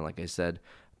Skyman, and like I said,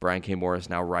 Brian K. Morris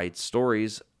now writes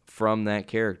stories from that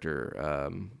character,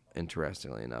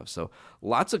 interestingly enough. So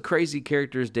lots of crazy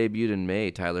characters debuted in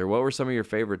May. Tyler, what were some of your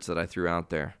favorites that I threw out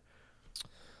there?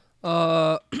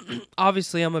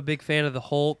 Obviously I'm a big fan of the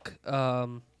Hulk.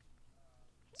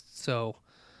 So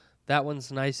that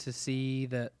one's nice to see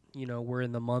that, we're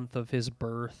in the month of his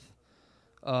birth.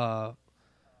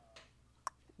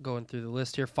 Going through the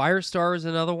list here. Firestar is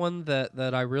another one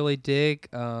that I really dig.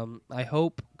 I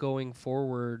hope going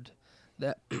forward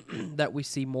that that we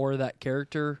see more of that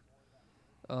character.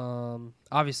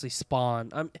 Obviously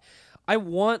Spawn. I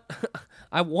want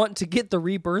I want to get the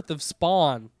rebirth of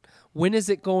Spawn. When is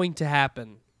it going to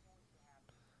happen?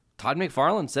 Todd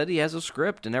McFarlane said he has a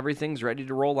script and everything's ready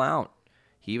to roll out.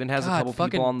 He even has a couple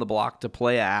people on the block to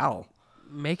play Al.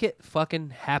 Make it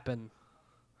fucking happen.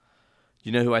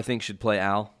 You know who I think should play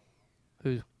Al?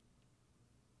 Who?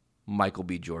 Michael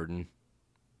B. Jordan.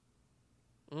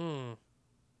 Kind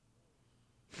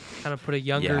of put a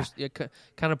younger,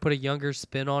 kind of put a younger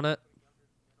spin on it.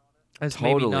 As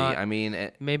Totally. Maybe not, I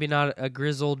mean, maybe not a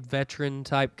grizzled veteran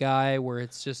type guy where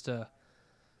it's just fuck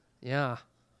yeah,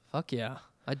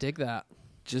 I dig that.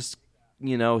 just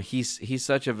he's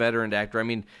such a veteran actor. I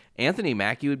mean, Anthony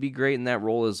Mackie would be great in that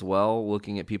role as well.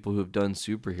 Looking at people who've done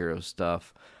superhero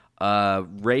stuff,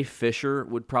 Ray Fisher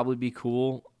would probably be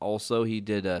cool. Also, he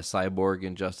did Cyborg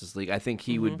in Justice League. I think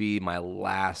he would be my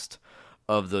last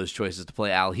of those choices to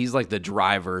play Al. He's like the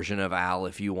dry version of Al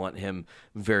if you want him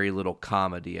very little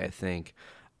comedy, I think.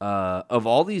 Of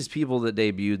all these people that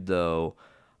debuted, though,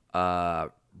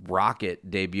 Rocket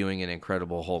debuting in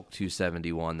Incredible Hulk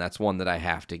 271, that's one that I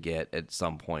have to get at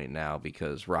some point now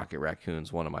because Rocket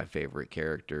Raccoon's one of my favorite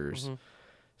characters.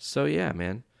 So, yeah,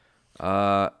 man.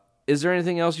 Is there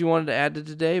anything else you wanted to add to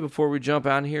today before we jump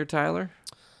out here, Tyler?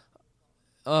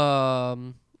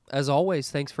 As always,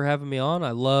 thanks for having me on.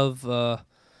 I love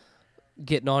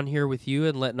getting on here with you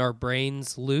and letting our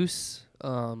brains loose.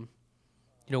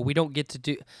 We don't get to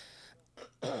do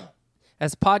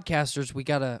as podcasters. We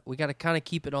gotta kind of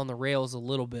keep it on the rails a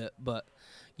little bit. But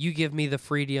you give me the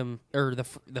freedom, or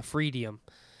the freedom.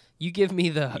 You give me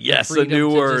the a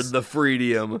new word, the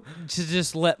freedom to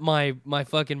just let my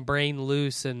fucking brain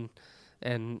loose and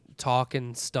talk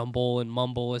and stumble and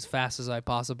mumble as fast as I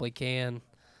possibly can.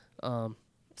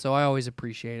 So I always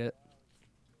appreciate it.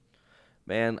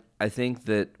 Man, I think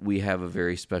that we have a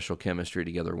very special chemistry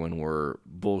together when we're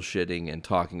bullshitting and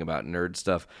talking about nerd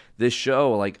stuff. This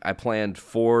show, I planned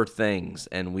 4 things,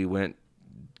 and we went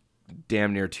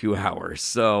damn near 2 hours.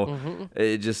 So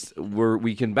it just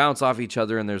we can bounce off each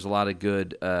other, and there's a lot of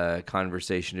good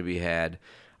conversation to be had.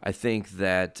 I think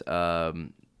that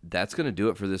that's going to do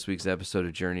it for this week's episode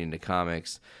of Journey into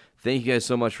Comics. Thank you guys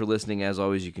so much for listening. As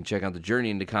always, you can check out the Journey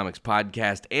into Comics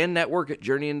podcast and network at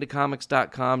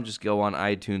journeyintocomics.com. Just go on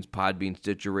iTunes, Podbean,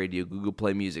 Stitcher Radio, Google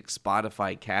Play Music,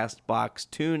 Spotify, CastBox,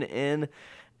 TuneIn,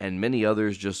 and many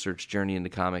others. Just search Journey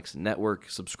into Comics Network.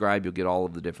 Subscribe. You'll get all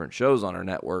of the different shows on our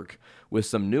network with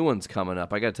some new ones coming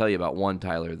up. I got to tell you about one,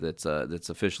 Tyler, that's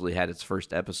officially had its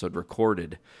first episode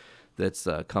recorded. That's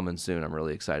coming soon. I'm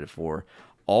really excited for.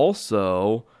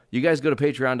 Also, you guys go to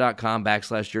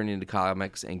patreon.com/Journey into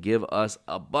Comics and give us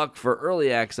 $1 for early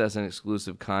access and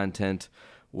exclusive content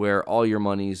where all your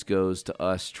monies goes to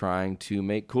us trying to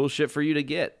make cool shit for you to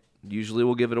get. Usually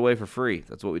we'll give it away for free.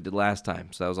 That's what we did last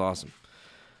time, so that was awesome.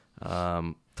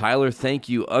 Tyler, thank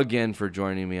you again for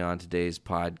joining me on today's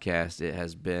podcast. It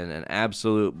has been an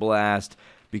absolute blast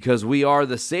because we are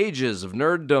the sages of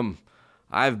nerddom.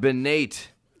 I've been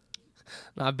Nate.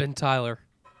 I've been Tyler.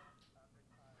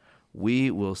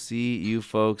 We will see you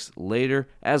folks later.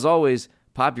 As always,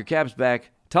 pop your caps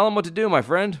back. Tell them what to do, my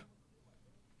friend.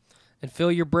 And fill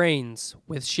your brains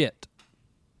with shit.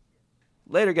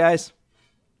 Later, guys.